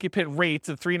owner-occupant rate,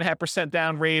 the 3.5%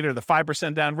 down rate or the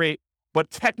 5% down rate, but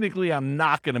technically I'm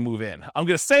not going to move in. I'm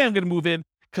going to say I'm going to move in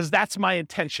because that's my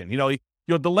intention.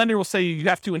 The lender will say you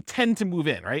have to intend to move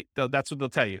in, right? That's what they'll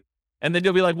tell you. And then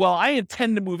you'll be like, well, I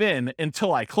intend to move in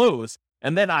until I close,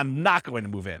 and then I'm not going to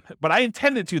move in. But I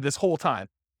intended to this whole time.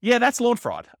 Yeah, that's loan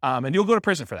fraud. And you'll go to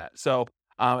prison for that. So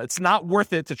it's not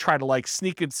worth it to try to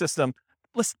sneak in system.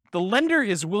 Listen, the lender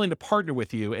is willing to partner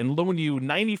with you and loan you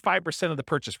 95% of the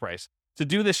purchase price to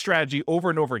do this strategy over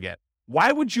and over again.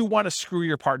 Why would you want to screw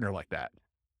your partner like that?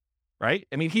 Right?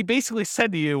 I mean, he basically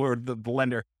said to you, or the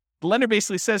lender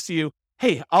basically says to you,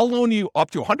 hey, I'll loan you up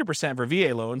to 100% for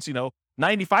VA loans,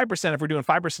 95% if we're doing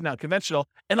 5% now conventional,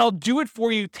 and I'll do it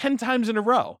for you 10 times in a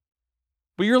row.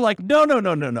 But you're like,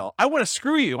 no. I want to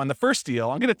screw you on the first deal.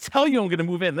 I'm going to tell you I'm going to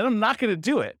move in, then I'm not going to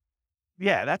do it.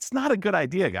 Yeah, that's not a good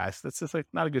idea, guys. That's just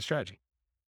not a good strategy.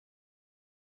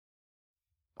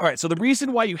 All right, so the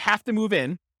reason why you have to move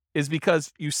in is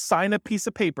because you sign a piece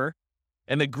of paper,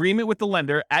 an agreement with the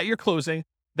lender at your closing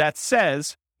that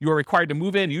says you are required to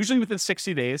move in, usually within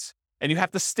 60 days, and you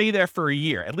have to stay there for a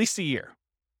year, at least a year.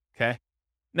 Okay.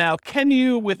 Now, can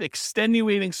you, with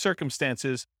extenuating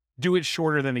circumstances, do it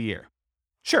shorter than a year?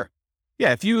 Sure.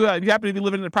 Yeah. If you happen to be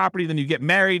living in a property, then you get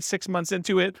married 6 months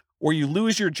into it, or you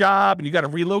lose your job and you got to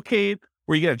relocate,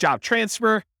 or you get a job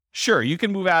transfer. Sure. You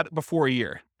can move out before a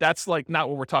year. That's not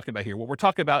what we're talking about here. What we're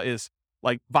talking about is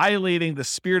violating the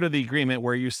spirit of the agreement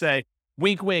where you say,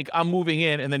 wink, wink, I'm moving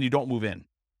in, and then you don't move in.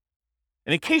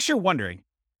 And in case you're wondering,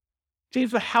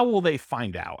 James, but how will they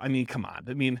find out? I mean, come on.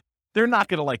 I mean, they're not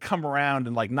going to come around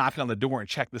and knock on the door and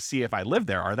check to see if I live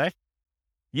there, are they?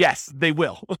 Yes, they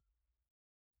will.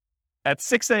 At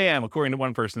 6 a.m., according to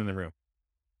one person in the room.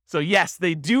 So yes,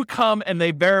 they do come and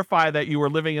they verify that you are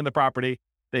living in the property.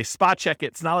 They spot check it.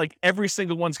 It's not like every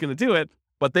single one's going to do it,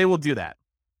 but they will do that.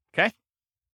 Okay.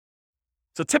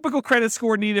 So typical credit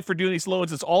score needed for doing these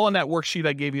loans. It's all on that worksheet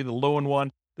I gave you, the loan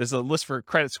one. There's a list for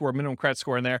credit score, minimum credit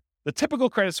score in there. The typical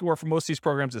credit score for most of these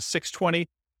programs is 620.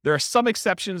 There are some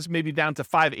exceptions, maybe down to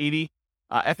 580,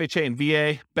 FHA and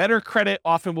VA. Better credit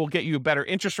often will get you a better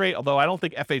interest rate, although I don't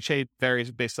think FHA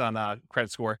varies based on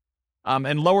credit score,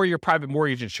 and lower your private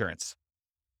mortgage insurance.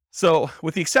 So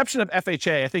with the exception of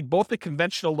FHA, I think both the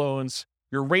conventional loans,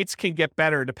 your rates can get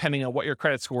better depending on what your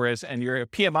credit score is, and your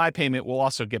PMI payment will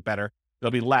also get better.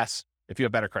 It'll be less if you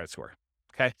have better credit score.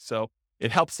 Okay, so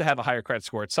it helps to have a higher credit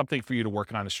score. It's something for you to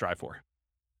work on and strive for.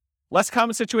 Less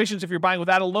common situations, if you're buying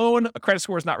without a loan, a credit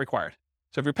score is not required.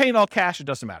 So if you're paying all cash, it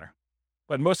doesn't matter.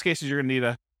 But in most cases, you're going to need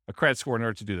a credit score in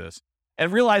order to do this.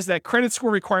 And realize that credit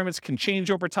score requirements can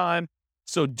change over time.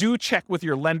 So do check with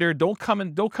your lender. Don't come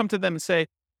to them and say,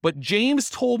 but James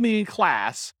told me in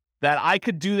class that I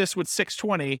could do this with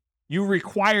 620. you're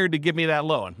required to give me that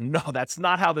loan. No, that's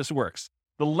not how this works.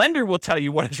 The lender will tell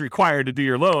you what is required to do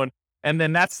your loan, and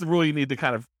then that's the rule you need to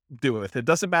kind of do it with. It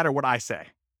doesn't matter what I say.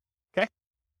 Okay?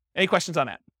 Any questions on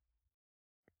that?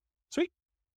 Sweet.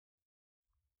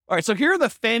 All right, so here are the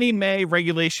Fannie Mae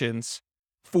regulations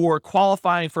for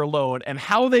qualifying for a loan and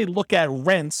how they look at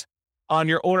rents on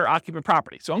your owner-occupant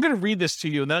property. So I'm going to read this to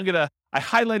you, and then I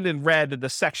highlighted in red the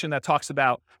section that talks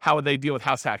about how they deal with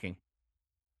house hacking.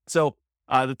 So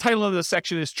the title of the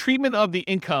section is Treatment of the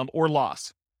Income or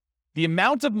Loss. The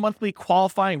amount of monthly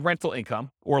qualifying rental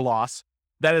income or loss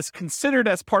that is considered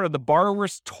as part of the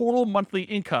borrower's total monthly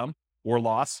income or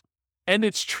loss, and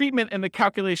its treatment in the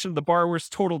calculation of the borrower's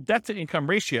total debt-to-income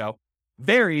ratio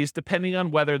varies depending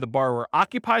on whether the borrower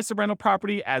occupies the rental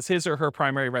property as his or her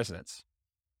primary residence.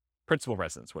 Principal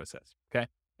residence, what it says, okay?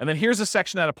 And then here's a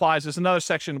section that applies. There's another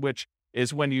section which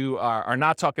is when you are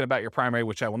not talking about your primary,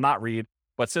 which I will not read.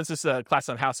 But since it's a class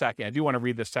on house hacking, I do want to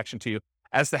read this section to you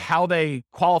as to how they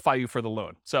qualify you for the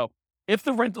loan. So if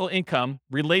the rental income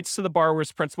relates to the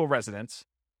borrower's principal residence,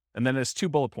 and then there's 2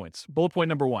 bullet points. Bullet point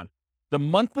number 1, the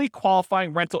monthly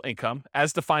qualifying rental income,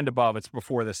 as defined above, it's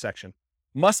before this section,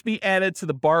 must be added to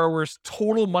the borrower's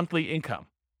total monthly income.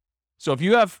 So if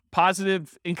you have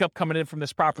positive income coming in from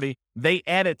this property, they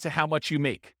add it to how much you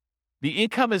make. The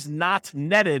income is not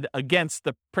netted against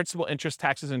the principal, interest,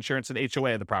 taxes, insurance, and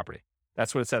HOA of the property.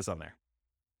 That's what it says on there.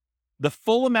 The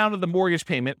full amount of the mortgage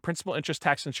payment, principal, interest,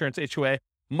 tax, insurance, HOA,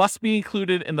 must be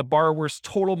included in the borrower's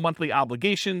total monthly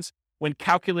obligations when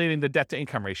calculating the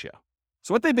debt-to-income ratio.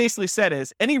 So what they basically said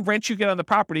is any rent you get on the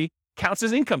property counts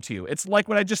as income to you. It's like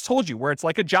what I just told you, where it's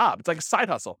like a job. It's like a side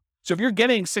hustle. So if you're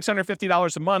getting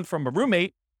 $650 a month from a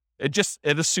roommate, it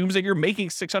assumes that you're making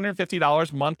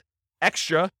 $650 a month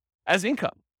extra as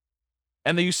income.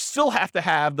 And then you still have to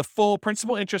have the full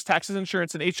principal, interest, taxes,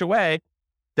 insurance, and HOA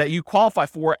that you qualify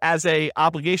for as a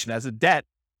obligation, as a debt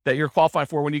that you're qualifying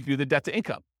for when you do the debt to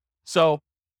income. So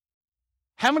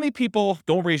how many people,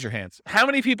 don't raise your hands, how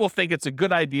many people think it's a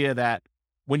good idea that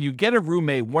when you get a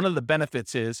roommate, one of the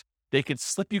benefits is they can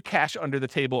slip you cash under the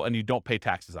table and you don't pay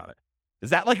taxes on it? Is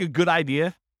that like a good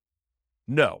idea?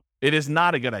 No, it is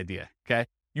not a good idea, okay?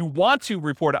 You want to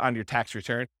report it on your tax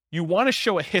return. You want to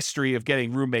show a history of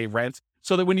getting roommate rent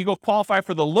so that when you go qualify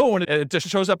for the loan, it just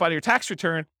shows up on your tax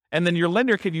return and then your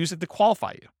lender can use it to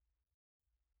qualify you.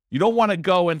 You don't want to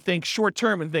go and think short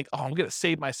term and think, oh, I'm going to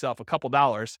save myself a couple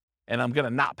dollars and I'm going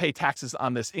to not pay taxes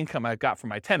on this income I got from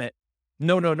my tenant.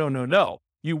 No.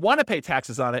 You want to pay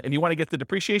taxes on it and you want to get the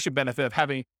depreciation benefit of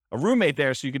having a roommate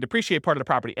there so you can depreciate part of the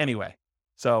property anyway.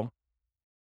 So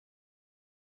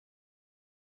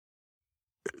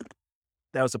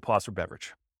that was a pause for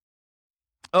beverage.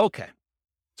 Okay.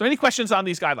 So any questions on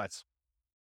these guidelines?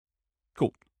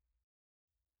 Cool.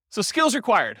 So skills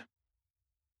required.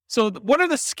 So what are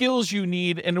the skills you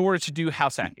need in order to do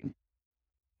house hacking?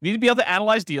 You need to be able to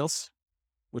analyze deals,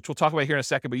 which we'll talk about here in a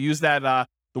second, but use that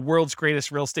the world's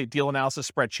greatest real estate deal analysis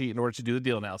spreadsheet in order to do the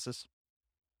deal analysis.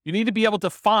 You need to be able to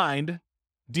find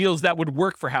deals that would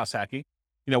work for house hacking.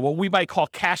 You know, what we might call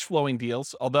cash flowing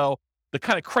deals, although the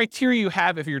kind of criteria you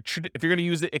have if you're going to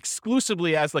use it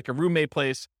exclusively as like a roommate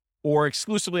place or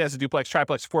exclusively as a duplex,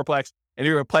 triplex, fourplex, and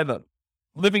you're planning on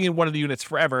living in one of the units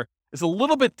forever is a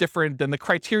little bit different than the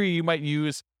criteria you might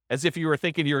use as if you were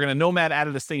thinking you're going to nomad out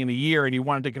of this thing in a year and you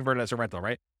wanted to convert it as a rental,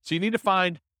 right? So you need to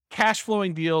find cash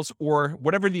flowing deals or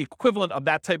whatever the equivalent of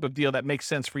that type of deal that makes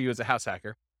sense for you as a house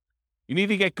hacker. You need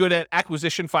to get good at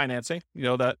acquisition financing,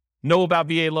 know about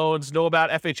VA loans, know about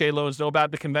FHA loans, know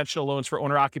about the conventional loans for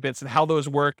owner occupants and how those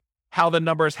work, how the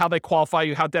numbers, how they qualify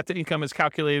you, how debt to income is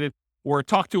calculated, or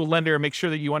talk to a lender and make sure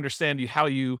that you understand how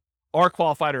you are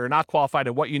qualified or not qualified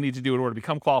and what you need to do in order to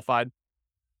become qualified.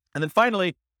 And then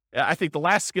finally, I think the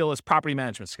last skill is property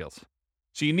management skills.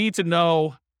 So you need to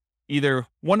know either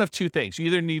one of two things. You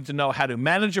either need to know how to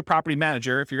manage your property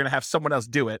manager if you're going to have someone else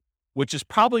do it, which is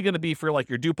probably going to be for like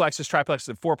your duplexes, triplexes,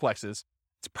 and fourplexes.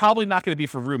 It's probably not going to be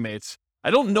for roommates.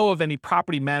 I don't know of any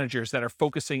property managers that are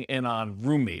focusing in on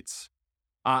roommates.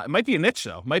 It might be a niche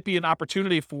though. It might be an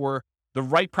opportunity for the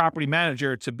right property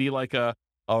manager to be like a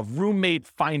roommate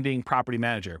finding property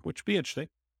manager, which would be interesting.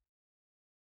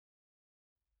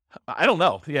 I don't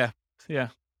know. Yeah.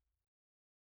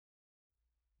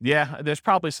 There's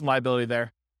probably some liability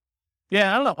there.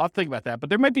 Yeah, I don't know. I'll think about that, but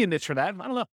there might be a niche for that. I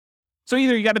don't know. So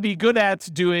either you got to be good at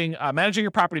doing managing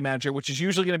your property manager, which is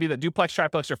usually going to be the duplex,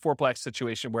 triplex, or fourplex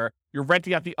situation where you're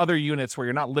renting out the other units where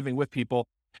you're not living with people,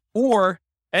 or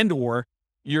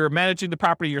you're managing the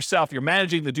property yourself. You're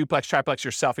managing the duplex, triplex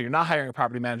yourself, and you're not hiring a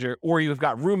property manager, or you've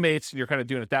got roommates and you're kind of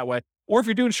doing it that way. Or if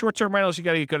you're doing short-term rentals, you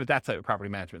got to get good at that type of property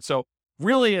management. So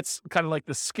really it's kind of like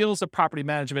the skills of property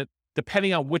management,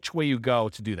 depending on which way you go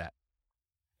to do that.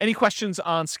 Any questions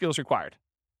on skills required?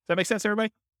 Does that make sense,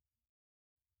 everybody?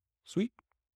 Sweet.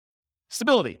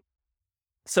 Stability.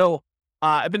 So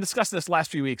I've been discussing this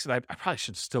last few weeks, and I probably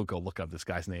should still go look up this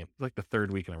guy's name. It's like the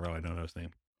third week in a row I don't know his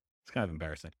name. It's kind of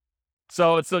embarrassing.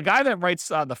 So it's the guy that writes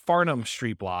the Farnham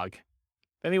Street blog.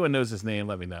 If anyone knows his name,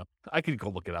 let me know. I could go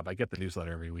look it up. I get the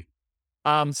newsletter every week.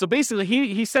 So basically,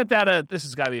 he sent out this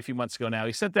has got to be a few months ago now.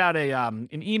 He sent out an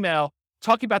email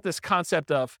talking about this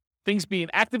concept of things being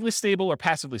actively stable or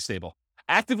passively stable.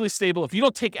 Actively stable, if you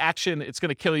don't take action, it's going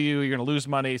to kill you. You're going to lose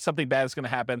money. Something bad is going to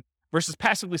happen. Versus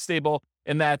passively stable,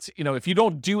 in that, if you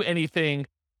don't do anything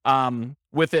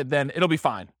with it, then it'll be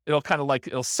fine. It'll kind of like,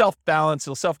 it'll self-balance,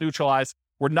 it'll self-neutralize,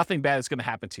 where nothing bad is going to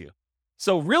happen to you.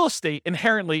 So real estate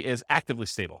inherently is actively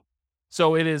stable.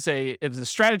 So it's a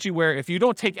strategy where if you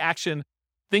don't take action,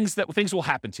 things will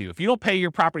happen to you. If you don't pay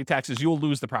your property taxes, you'll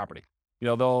lose the property.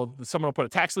 Someone will put a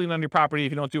tax lien on your property.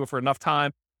 If you don't do it for enough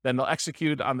time, then they'll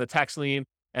execute on the tax lien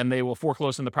and they will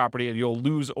foreclose on the property and you'll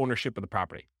lose ownership of the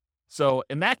property. So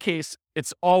in that case,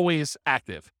 it's always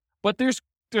active. But there's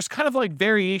kind of like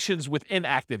variations within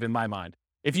active in my mind.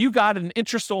 If you got an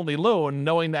interest-only loan,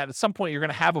 knowing that at some point you're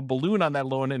going to have a balloon on that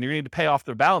loan and you need to pay off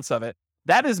the balance of it,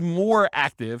 that is more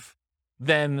active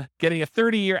than getting a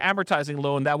 30-year amortizing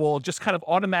loan that will just kind of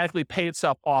automatically pay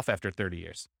itself off after 30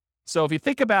 years. So if you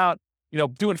think about,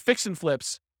 doing fix and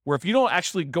flips, where if you don't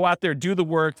actually go out there, do the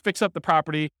work, fix up the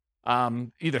property,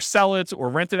 either sell it or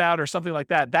rent it out or something like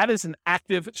that, that is an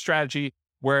active strategy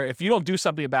where if you don't do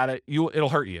something about it, it'll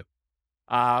hurt you.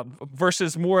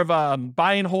 Versus more of a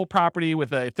buy and hold property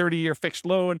with a 30-year fixed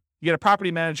loan, you get a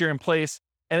property manager in place,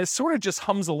 and it sort of just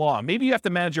hums along. Maybe you have to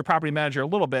manage your property manager a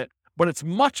little bit, but it's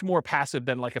much more passive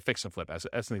than like a fix and flip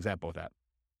as an example of that.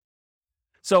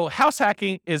 So house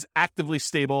hacking is actively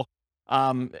stable.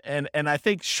 And I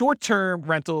think short-term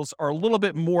rentals are a little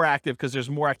bit more active because there's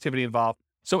more activity involved.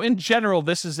 So in general,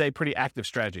 this is a pretty active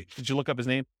strategy. Did you look up his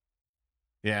name?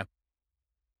 Yeah,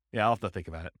 I'll have to think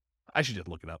about it. I should just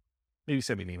look it up. Maybe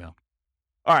send me an email.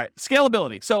 All right,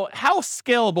 scalability. So how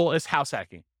scalable is house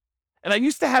hacking? And I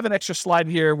used to have an extra slide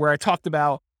here where I talked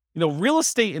about, real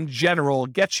estate in general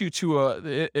gets you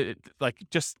to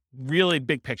just really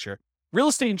big picture. Real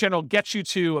estate in general gets you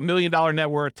to $1 million net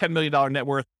worth, $10 million net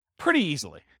worth pretty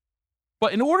easily.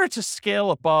 But in order to scale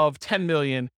above 10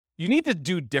 million, you need to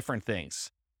do different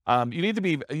things. You need to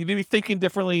be thinking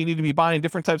differently. You need to be buying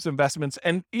different types of investments.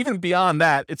 And even beyond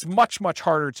that, it's much, much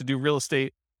harder to do real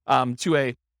estate to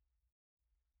a,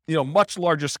 much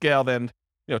larger scale than,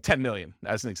 10 million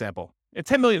as an example. And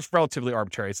 10 million is relatively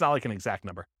arbitrary. It's not like an exact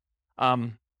number.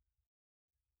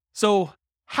 So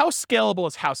how scalable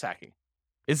is house hacking?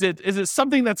 Is it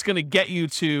something that's going to get you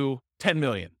to 10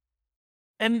 million?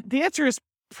 And the answer is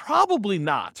probably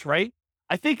not, right?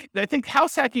 I think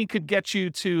house hacking could get you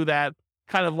to that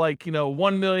kind of like,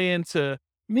 1 million to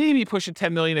maybe pushing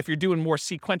 10 million if you're doing more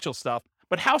sequential stuff.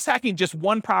 But house hacking just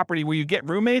one property where you get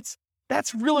roommates,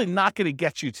 that's really not going to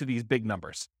get you to these big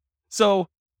numbers. So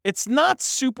it's not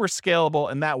super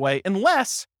scalable in that way,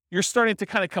 unless you're starting to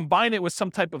kind of combine it with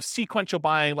some type of sequential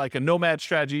buying, like a nomad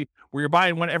strategy where you're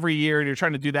buying one every year and you're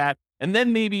trying to do that. And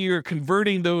then maybe you're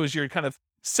converting those, you're kind of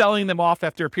selling them off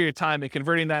after a period of time and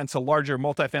converting that into larger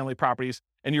multifamily properties.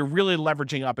 And you're really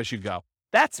leveraging up as you go.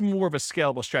 That's more of a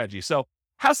scalable strategy. So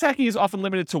house hacking is often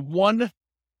limited to one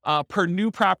per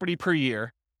new property per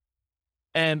year.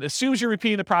 And as soon as you're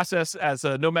repeating the process as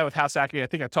a nomad with house hacking, I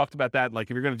think I talked about that, like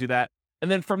if you're going to do that. And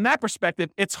then from that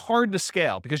perspective, it's hard to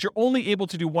scale because you're only able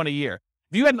to do one a year.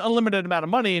 If you had an unlimited amount of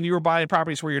money and you were buying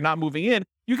properties where you're not moving in,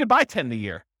 you could buy 10 a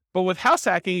year. But with house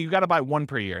hacking, you got to buy one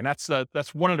per year. And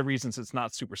that's one of the reasons it's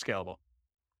not super scalable.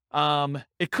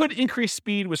 It could increase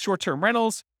speed with short-term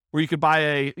rentals where you could buy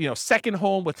a second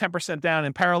home with 10% down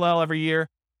in parallel every year.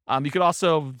 You could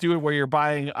also do it where you're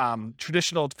buying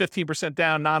traditional 15%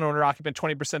 down, non-owner occupant,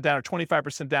 20% down, or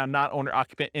 25% down, non-owner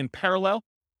occupant in parallel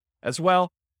as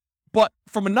well. But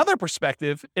from another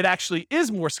perspective, it actually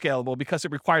is more scalable because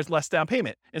it requires less down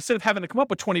payment. Instead of having to come up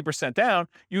with 20% down,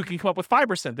 you can come up with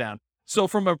 5% down. So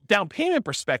from a down payment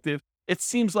perspective, it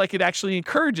seems like it actually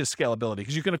encourages scalability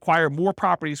because you can acquire more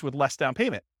properties with less down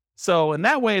payment. So in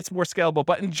that way, it's more scalable.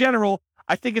 But in general,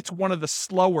 I think it's one of the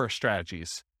slower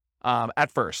strategies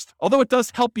at first, although it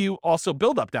does help you also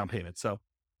build up down payment. So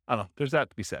I don't know, there's that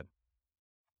to be said.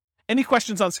 Any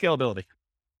questions on scalability?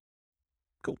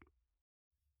 Cool.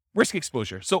 Risk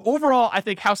exposure. So overall, I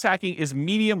think house hacking is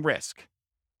medium risk,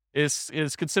 is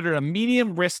considered a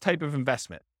medium risk type of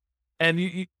investment.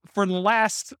 And for the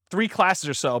last 3 classes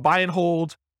or so, buy and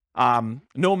hold,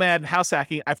 Nomad, and house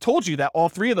hacking, I've told you that all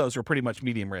three of those are pretty much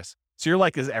medium risk. So you're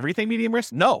like, is everything medium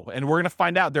risk? No. And we're going to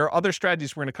find out. There are other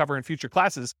strategies we're going to cover in future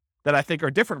classes that I think are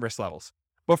different risk levels.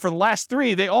 But for the last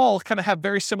three, they all kind of have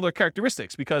very similar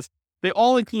characteristics because they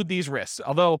all include these risks.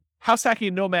 Although house hacking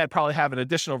and Nomad probably have an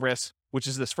additional risk, which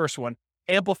is this first one,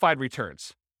 amplified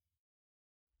returns.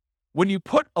 When you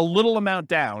put a little amount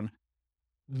down,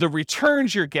 the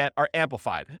returns you get are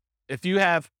amplified. If you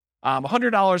have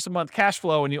 $100 a month cash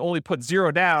flow and you only put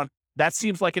 $0 down, that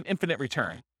seems like an infinite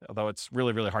return, although it's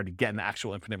really, really hard to get an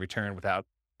actual infinite return without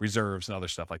reserves and other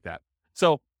stuff like that.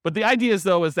 But the idea is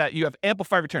that you have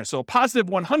amplified returns. So a positive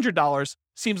 $100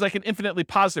 seems like an infinitely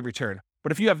positive return.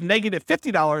 But if you have negative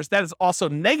 $50, that is also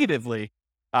negatively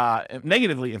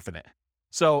infinite.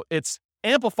 So it's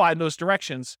amplified in those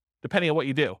directions depending on what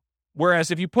you do.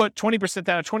 Whereas if you put 20%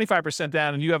 down or 25%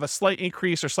 down and you have a slight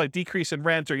increase or slight decrease in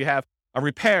rent, or you have a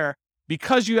repair,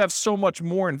 because you have so much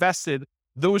more invested,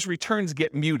 those returns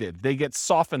get muted. They get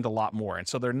softened a lot more. And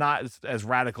so they're not as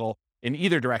radical in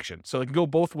either direction. So it can go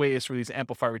both ways for these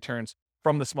amplified returns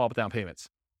from the small down payments.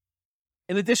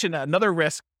 In addition, another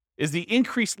risk is the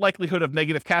increased likelihood of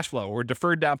negative cash flow or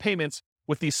deferred down payments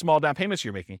with these small down payments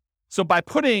you're making. So by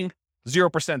putting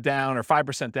 0% down or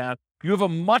 5% down, you have a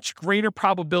much greater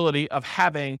probability of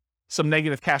having some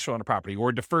negative cash flow on a property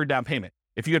or deferred down payment.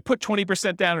 If you had put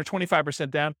 20% down or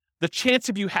 25% down, the chance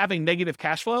of you having negative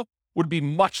cash flow would be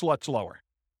much, much lower.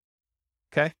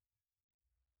 Okay.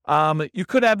 You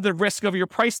could have the risk of your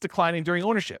price declining during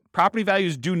ownership. Property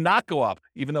values do not go up,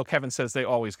 even though Kevin says they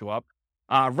always go up.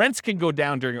 Rents can go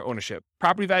down during your ownership.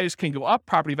 Property values can go up,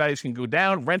 property values can go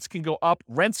down, rents can go up,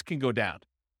 rents can go down.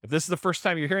 If this is the first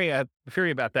time you're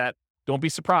hearing about that, don't be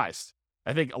surprised.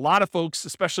 I think a lot of folks,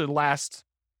 especially the last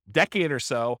decade or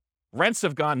so, rents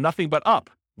have gone nothing but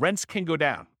up. Rents can go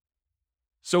down.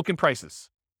 So can prices.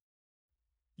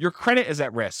 Your credit is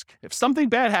at risk. If something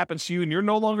bad happens to you and you're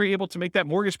no longer able to make that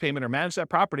mortgage payment or manage that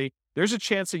property, there's a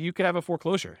chance that you could have a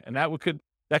foreclosure, and that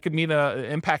could mean an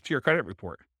impact to your credit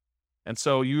report. And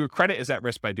so your credit is at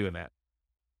risk by doing that.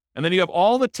 And then you have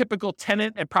all the typical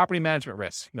tenant and property management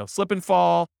risks, slip and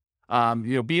fall,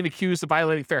 being accused of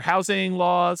violating fair housing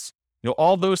laws,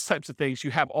 all those types of things.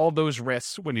 You have all those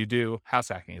risks when you do house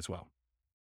hacking as well.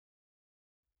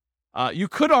 You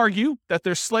could argue that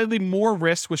there's slightly more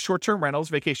risk with short-term rentals,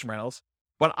 vacation rentals,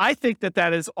 but I think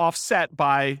that is offset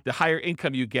by the higher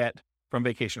income you get from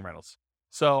vacation rentals.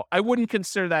 So I wouldn't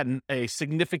consider that a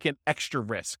significant extra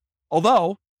risk.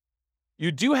 Although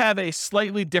you do have a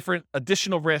slightly different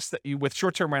additional risk that you with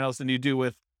short-term rentals than you do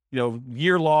with,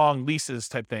 year-long leases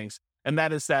type things. And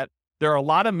that is that there are a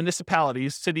lot of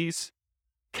municipalities, cities,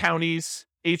 counties,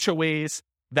 HOAs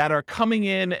that are coming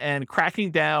in and cracking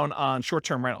down on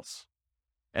short-term rentals.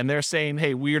 And they're saying,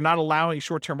 hey, we are not allowing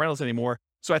short-term rentals anymore.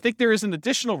 So I think there is an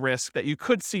additional risk that you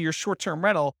could see your short-term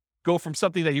rental go from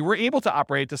something that you were able to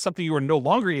operate to something you are no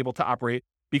longer able to operate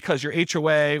because your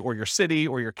HOA or your city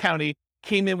or your county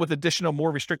came in with additional,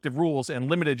 more restrictive rules and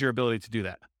limited your ability to do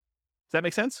that. Does that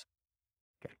make sense?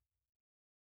 Okay.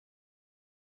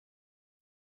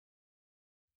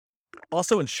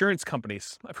 Also, insurance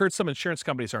companies. I've heard some insurance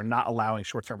companies are not allowing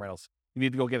short-term rentals. You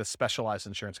need to go get a specialized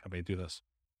insurance company to do this.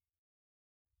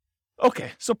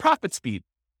 Okay, so profit speed.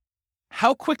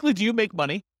 How quickly do you make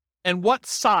money? And what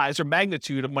size or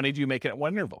magnitude of money do you make at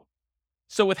one interval?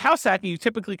 So with house hacking, you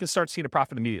typically can start seeing a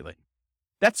profit immediately.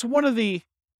 That's one of the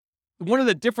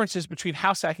differences between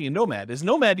house hacking and nomad. Is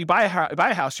nomad, you buy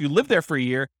a house, you live there for a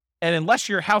year, and unless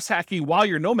you're house hacking while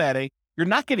you're nomading, you're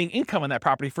not getting income on that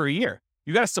property for a year.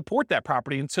 You got to support that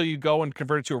property until you go and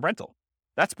convert it to a rental.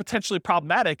 That's potentially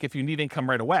problematic if you need income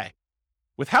right away.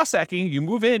 With house hacking, you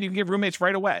move in, you can get roommates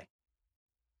right away.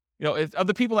 Of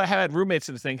the people that had roommates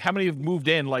in this thing, how many have moved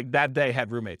in like that day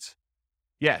had roommates?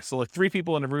 Yeah, so like 3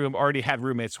 people in the room already had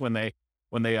roommates when they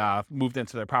moved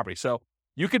into their property. So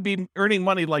you could be earning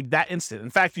money like that instant.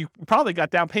 In fact, you probably got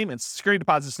down payments, security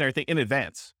deposits and everything in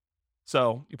advance.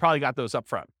 So you probably got those up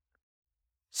front.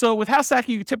 So with house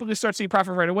hacking, you typically start seeing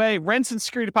profit right away. Rents and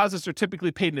security deposits are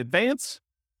typically paid in advance.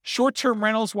 Short-term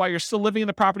rentals while you're still living in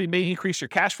the property may increase your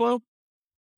cash flow.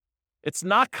 It's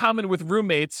not common with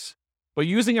roommates, but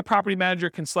using a property manager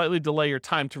can slightly delay your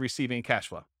time to receiving cash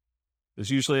flow.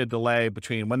 There's usually a delay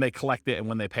between when they collect it and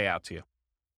when they pay out to you.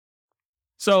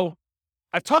 So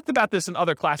I've talked about this in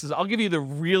other classes. I'll give you the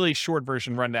really short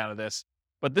version rundown of this,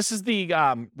 but this is the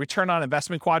return on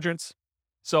investment quadrants.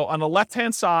 So on the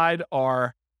left-hand side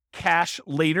are cash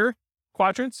later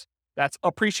quadrants. That's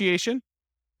appreciation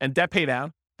and debt pay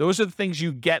down. Those are the things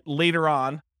you get later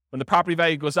on when the property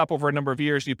value goes up over a number of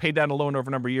years. You pay down a loan over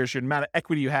a number of years. Your amount of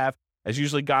equity you have has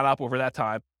usually gone up over that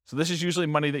time. So this is usually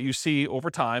money that you see over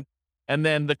time. And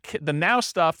then the now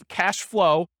stuff, cash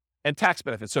flow and tax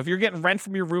benefits. So if you're getting rent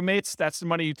from your roommates, that's the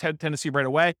money you tend to see right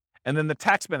away. And then the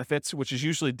tax benefits, which is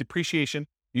usually depreciation,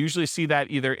 you usually see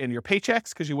that either in your paychecks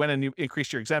because you went and you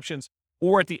increased your exemptions,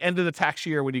 or at the end of the tax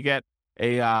year when you get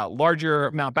a larger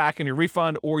amount back in your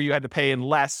refund, or you had to pay in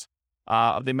less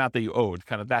of the amount that you owed.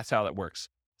 Kind of that's how that works.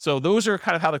 So those are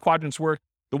kind of how the quadrants work.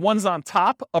 The ones on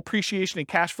top, appreciation and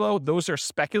cash flow, those are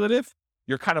speculative.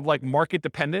 You're kind of like market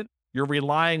dependent. You're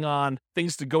relying on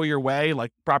things to go your way,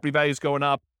 like property values going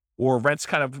up or rents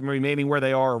kind of remaining where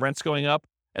they are or rents going up.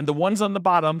 And the ones on the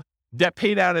bottom, debt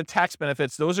pay down and tax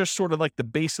benefits, those are sort of like the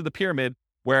base of the pyramid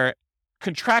where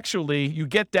contractually you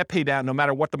get debt pay down no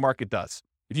matter what the market does.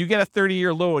 If you get a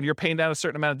 30-year loan, you're paying down a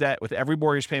certain amount of debt with every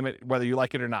mortgage payment, whether you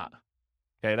like it or not.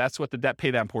 Okay, that's what the debt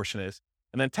pay down portion is.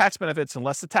 And then tax benefits,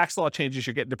 unless the tax law changes,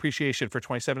 you're getting depreciation for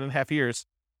 27 and a half years,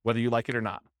 whether you like it or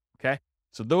not. Okay,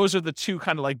 so those are the two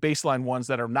kind of like baseline ones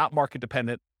that are not market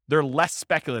dependent. They're less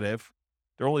speculative.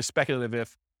 They're only speculative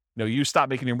if you stop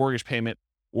making your mortgage payment,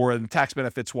 or in tax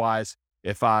benefits wise,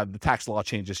 if the tax law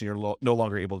changes and you're no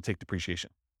longer able to take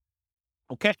depreciation.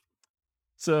 Okay,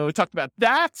 so we talked about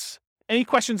that. Any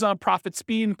questions on profit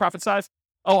speed and profit size?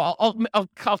 Oh,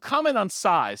 I'll comment on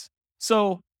size.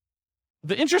 So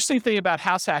the interesting thing about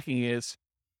house hacking is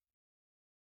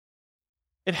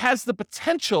it has the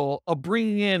potential of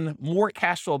bringing in more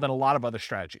cash flow than a lot of other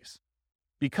strategies.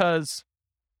 Because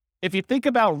if you think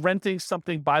about renting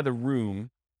something by the room,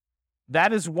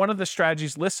 that is one of the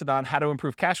strategies listed on how to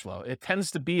improve cash flow. It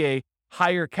tends to be a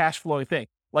higher cash flowing thing.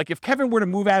 Like if Kevin were to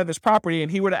move out of his property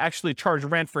and he were to actually charge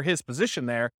rent for his position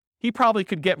there, he probably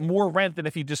could get more rent than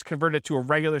if he just converted it to a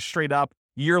regular straight up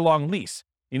year-long lease.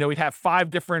 He'd have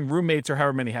 5 different roommates or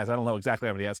however many he has. I don't know exactly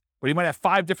how many he has, but he might have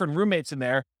 5 different roommates in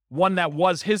there. One that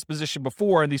was his position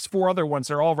before, and these 4 other ones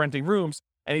are all renting rooms,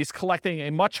 and he's collecting a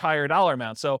much higher dollar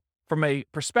amount. So from a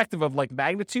perspective of like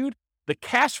magnitude, the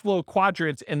cash flow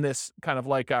quadrant in this kind of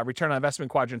like return on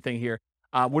investment quadrant thing here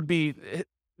would be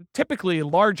typically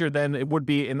larger than it would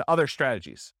be in other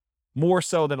strategies, more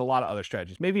so than a lot of other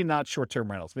strategies. Maybe not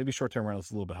short-term rentals. Maybe short-term rentals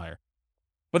is a little bit higher.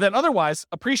 But then otherwise,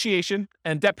 appreciation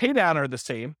and debt pay down are the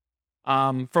same.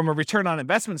 From a return on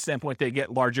investment standpoint, they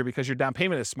get larger because your down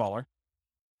payment is smaller.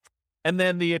 And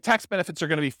then the tax benefits are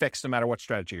going to be fixed no matter what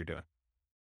strategy you're doing.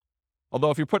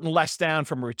 Although if you're putting less down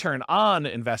from a return on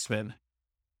investment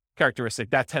characteristic,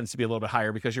 that tends to be a little bit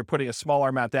higher because you're putting a smaller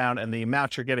amount down and the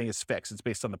amount you're getting is fixed. It's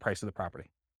based on the price of the property.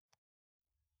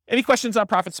 Any questions on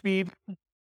profit speed? All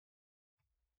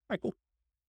right, cool.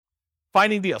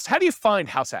 Finding deals. How do you find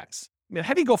house hacks?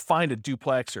 How do you go find a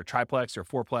duplex or triplex or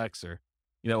fourplex or,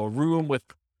 a room with,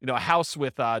 a house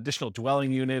with additional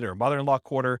dwelling unit or mother-in-law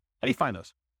quarter? How do you find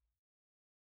those?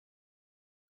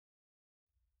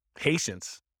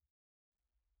 Patience.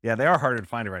 Yeah, they are harder to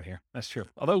find around here. That's true.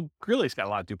 Although Greeley's got a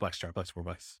lot of duplex, triplex,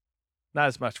 fourplex. Not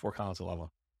as much Fort Collins, a lot of them.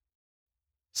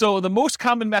 So the most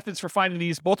common methods for finding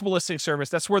these, multiple listing service,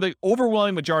 that's where the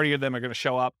overwhelming majority of them are going to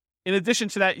show up. In addition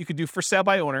to that, you could do for sale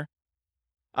by owner.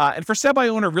 And for sale by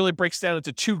owner really breaks down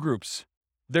into 2 groups.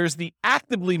 There's the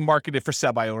actively marketed for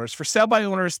sale by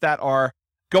owners that are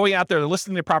going out there, they're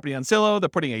listing their property on Zillow, they're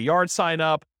putting a yard sign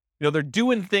up, they're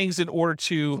doing things in order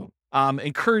to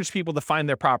encourage people to find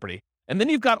their property. And then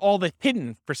you've got all the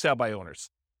hidden for sale by owners.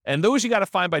 And those you got to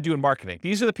find by doing marketing.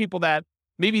 These are the people that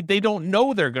maybe they don't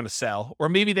know they're going to sell, or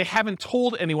maybe they haven't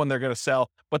told anyone they're going to sell,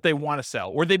 but they want to sell,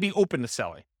 or they'd be open to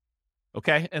selling.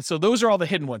 Okay. And so those are all the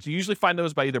hidden ones. You usually find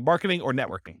those by either marketing or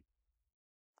networking.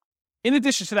 In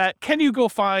addition to that, can you go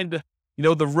find,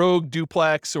 the rogue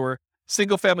duplex or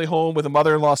single family home with a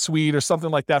mother-in-law suite or something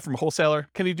like that from a wholesaler?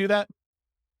 Can you do that?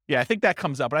 Yeah, I think that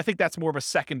comes up, but I think that's more of a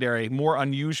secondary, more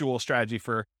unusual strategy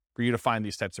for you to find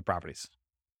these types of properties.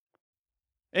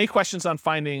 Any questions on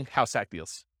finding house hack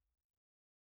deals?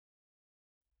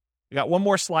 We got one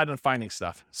more slide on finding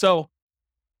stuff. So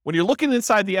when you're looking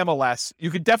inside the MLS,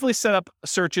 you could definitely set up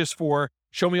searches for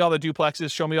show me all the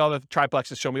duplexes, show me all the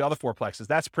triplexes, show me all the fourplexes.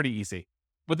 That's pretty easy.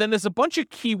 But then there's a bunch of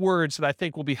keywords that I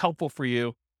think will be helpful for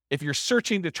you if you're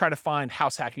searching to try to find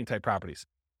house hacking type properties.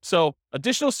 So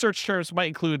additional search terms might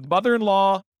include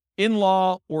mother-in-law,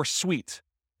 in-law, or suite.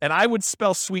 And I would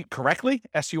spell suite correctly,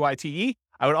 S-U-I-T-E.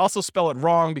 I would also spell it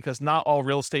wrong because not all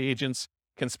real estate agents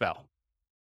can spell.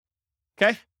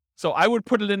 Okay? So I would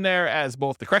put it in there as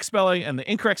both the correct spelling and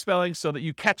the incorrect spelling so that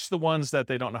you catch the ones that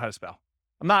they don't know how to spell.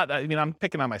 I'm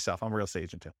picking on myself. I'm a real estate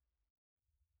agent too.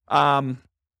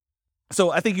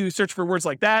 So I think you search for words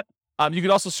like that. You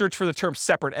could also search for the term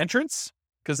separate entrance,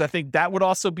 because I think that would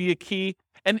also be a key.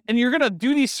 And you're going to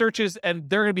do these searches and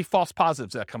there are going to be false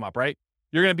positives that come up, right?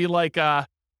 You're going to be like,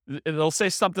 It'll say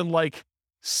something like,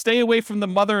 stay away from the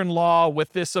mother-in-law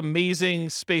with this amazing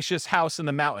spacious house in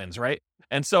the mountains, right?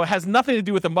 And so it has nothing to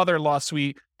do with the mother-in-law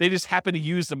suite. They just happen to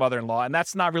use the mother-in-law, and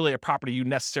that's not really a property you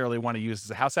necessarily want to use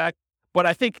as a house hack. But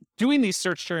I think doing these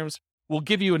search terms will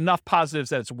give you enough positives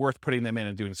that it's worth putting them in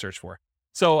and doing a search for.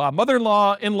 So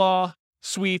mother-in-law, in-law,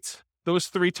 suite, those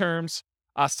three terms.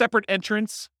 Separate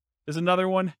entrance is another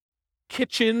one.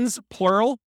 Kitchens,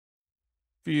 plural.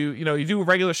 If you do a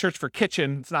regular search for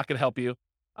kitchen, it's not going to help you.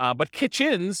 But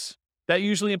kitchens, that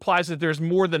usually implies that there's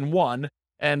more than one,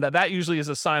 and that usually is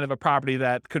a sign of a property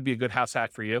that could be a good house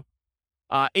hack for you.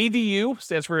 ADU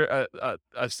stands for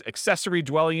accessory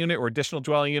dwelling unit or additional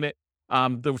dwelling unit.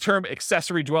 The term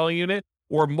accessory dwelling unit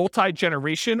or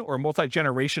multi-generation or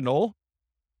multi-generational,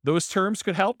 those terms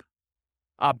could help.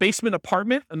 Basement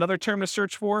apartment, another term to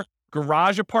search for.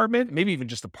 Garage apartment, maybe even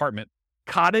just apartment.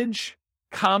 Cottage,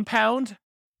 compound,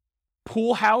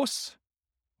 pool house,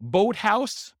 boat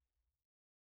house,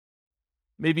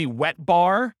 maybe wet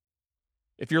bar.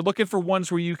 If you're looking for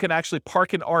ones where you can actually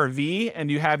park an RV and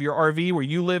you have your RV where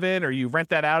you live in, or you rent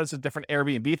that out as a different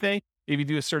Airbnb thing, maybe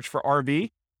do a search for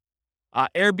RV.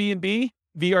 Airbnb,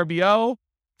 VRBO,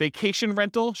 vacation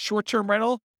rental, short-term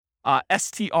rental,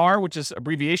 STR, which is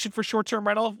abbreviation for short-term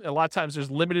rental. A lot of times there's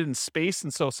limited in space,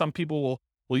 and so some people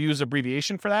will use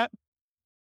abbreviation for that.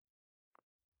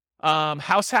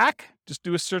 House hack, just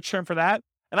do a search term for that.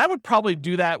 And I would probably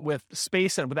do that with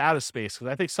space and without a space,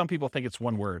 because I think some people think it's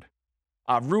one word.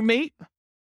 Roommate,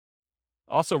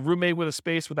 also roommate with a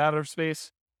space, without a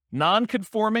space.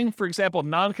 Non-conforming, for example,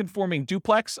 non-conforming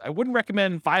duplex. I wouldn't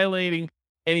recommend violating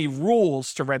any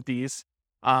rules to rent these,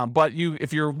 but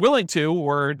if you're willing to,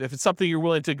 or if it's something you're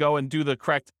willing to go and do the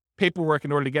correct paperwork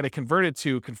in order to get it converted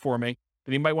to conforming,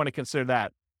 then you might want to consider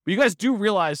that. But you guys do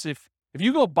realize if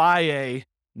you go buy a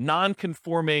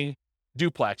non-conforming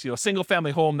duplex, a single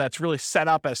family home that's really set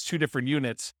up as two different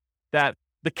units, that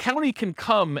the county can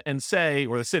come and say,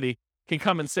 or the city can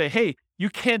come and say, hey, you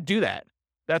can't do that.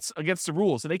 That's against the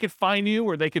rules. And they could fine you,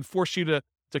 or they could force you to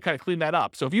kind of clean that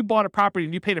up. So if you bought a property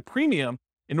and you paid a premium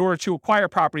in order to acquire a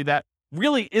property that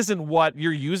really isn't what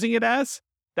you're using it as,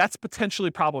 that's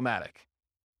potentially problematic,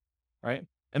 right?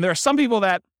 And there are some people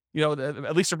that,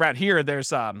 at least around here,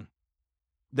 there's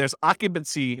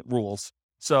occupancy rules.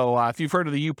 So if you've heard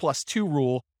of the U+2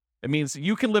 rule, it means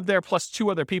you can live there plus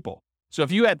two other people. So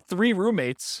if you had 3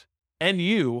 roommates and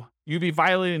you'd be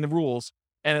violating the rules.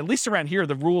 And at least around here,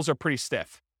 the rules are pretty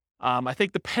stiff. I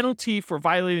think the penalty for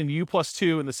violating the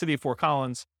U+2 in the city of Fort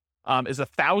Collins is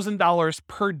 $1,000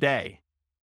 per day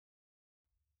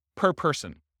per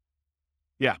person.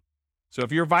 Yeah. So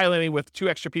if you're violating with 2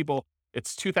 extra people,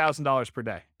 it's $2,000 per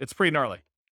day. It's pretty gnarly.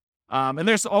 And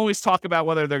there's always talk about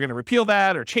whether they're going to repeal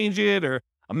that or change it or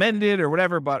amend it or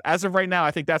whatever. But as of right now,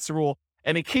 I think that's the rule.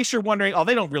 And in case you're wondering,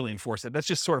 they don't really enforce it. That's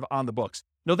just sort of on the books.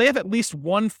 No, they have at least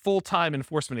one full-time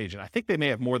enforcement agent. I think they may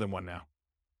have more than one now,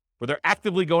 where they're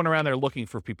actively going around there looking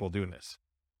for people doing this.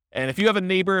 And if you have a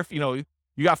neighbor, if you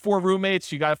got 4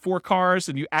 roommates, you got 4 cars,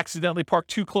 and you accidentally park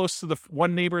too close to the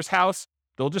one neighbor's house,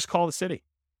 they'll just call the city.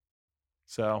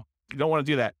 So you don't want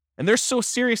to do that. And they're so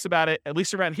serious about it, at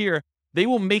least around here, they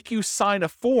will make you sign a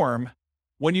form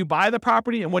when you buy the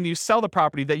property and when you sell the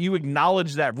property that you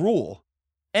acknowledge that rule.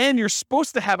 And you're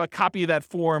supposed to have a copy of that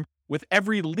form with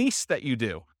every lease that you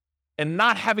do. And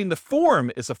not having the form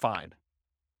is a fine.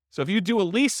 So if you do a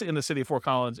lease in the city of Fort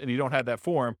Collins and you don't have that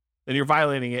form, then you're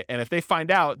violating it. And if they find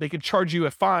out, they could charge you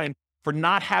a fine for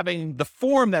not having the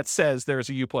form that says there's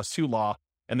a U+2 law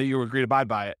and that you agree to abide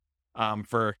by it,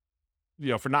 for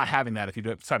not having that if you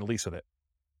don't sign a lease with it.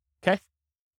 Okay?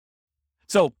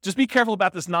 So just be careful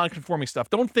about this non-conforming stuff.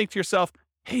 Don't think to yourself,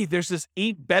 hey, there's this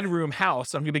 8-bedroom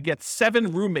house. I'm going to get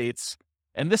 7 roommates,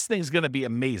 and this thing's going to be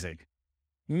amazing.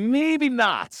 Maybe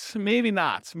not.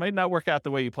 Might not work out the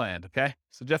way you planned, okay?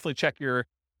 So definitely check your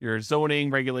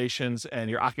zoning regulations and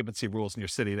your occupancy rules in your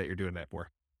city that you're doing that for.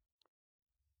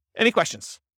 Any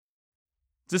questions?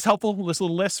 Is this helpful, this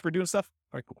little list for doing stuff?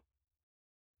 All right, cool.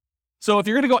 So if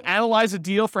you're going to go analyze a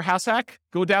deal for House Hack,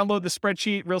 go download the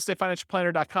spreadsheet,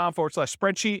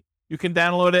 realestatefinancialplanner.com/spreadsheet. You can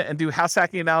download it and do house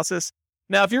hacking analysis.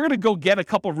 Now, if you're going to go get a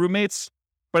couple roommates,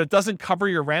 but it doesn't cover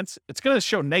your rent, it's going to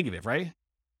show negative, right?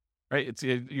 Right?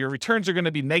 Your returns are going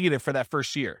to be negative for that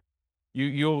first year.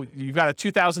 You've got a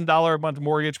 $2,000 a month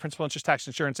mortgage, principal, interest, tax,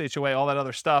 insurance, HOA, all that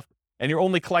other stuff, and you're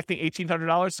only collecting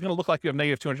 $1,800. It's going to look like you have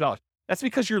negative $200. That's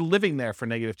because you're living there for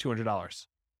negative $200.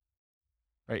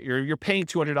 Right? You're paying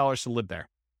 $200 to live there.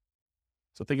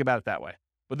 So think about it that way.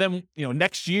 But then,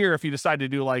 next year, if you decide to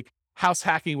do like house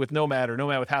hacking with Nomad or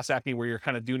Nomad with house hacking, where you're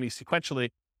kind of doing these sequentially,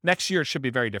 next year it should be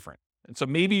very different. And so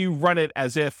maybe you run it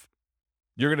as if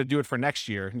you're going to do it for next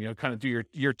year, kind of do your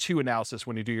year 2 analysis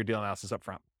when you do your deal analysis up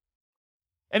front.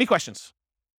 Any questions?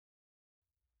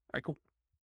 All right, cool.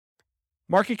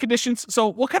 Market conditions. So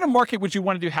what kind of market would you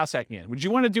want to do house hacking in? Would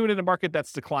you want to do it in a market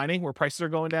that's declining, where prices are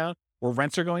going down, where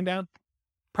rents are going down?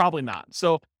 Probably not.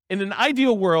 So in an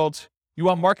ideal world, you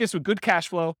want markets with good cash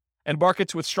flow and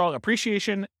markets with strong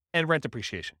appreciation and rent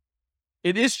appreciation.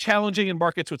 It is challenging in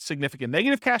markets with significant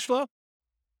negative cash flow,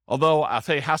 although I'll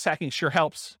tell you, house hacking sure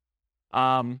helps.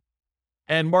 And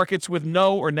markets with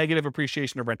no or negative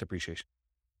appreciation or rent appreciation.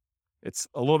 It's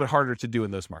a little bit harder to do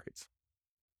in those markets.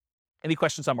 Any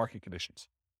questions on market conditions?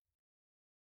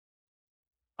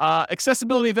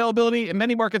 Accessibility, availability. In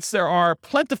many markets, there are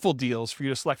plentiful deals for you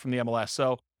to select from the MLS.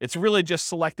 So it's really just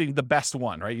selecting the best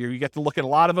one, right? You get to look at a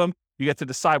lot of them. You get to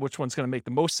decide which one's going to make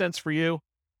the most sense for you.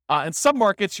 In some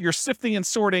markets, you're sifting and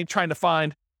sorting, trying to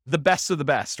find the best of the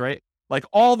best, right? Like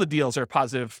all the deals are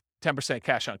positive 10%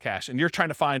 cash on cash, and you're trying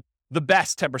to find the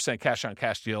best 10% cash on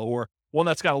cash deal, or one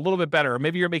that's got a little bit better. Or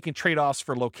maybe you're making trade-offs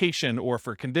for location or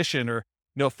for condition, or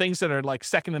things that are like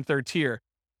second and third tier.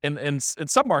 And in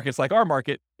some markets, like our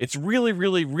market, it's really,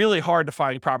 really, really hard to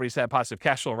find properties that have positive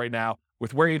cash flow right now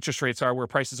with where interest rates are, where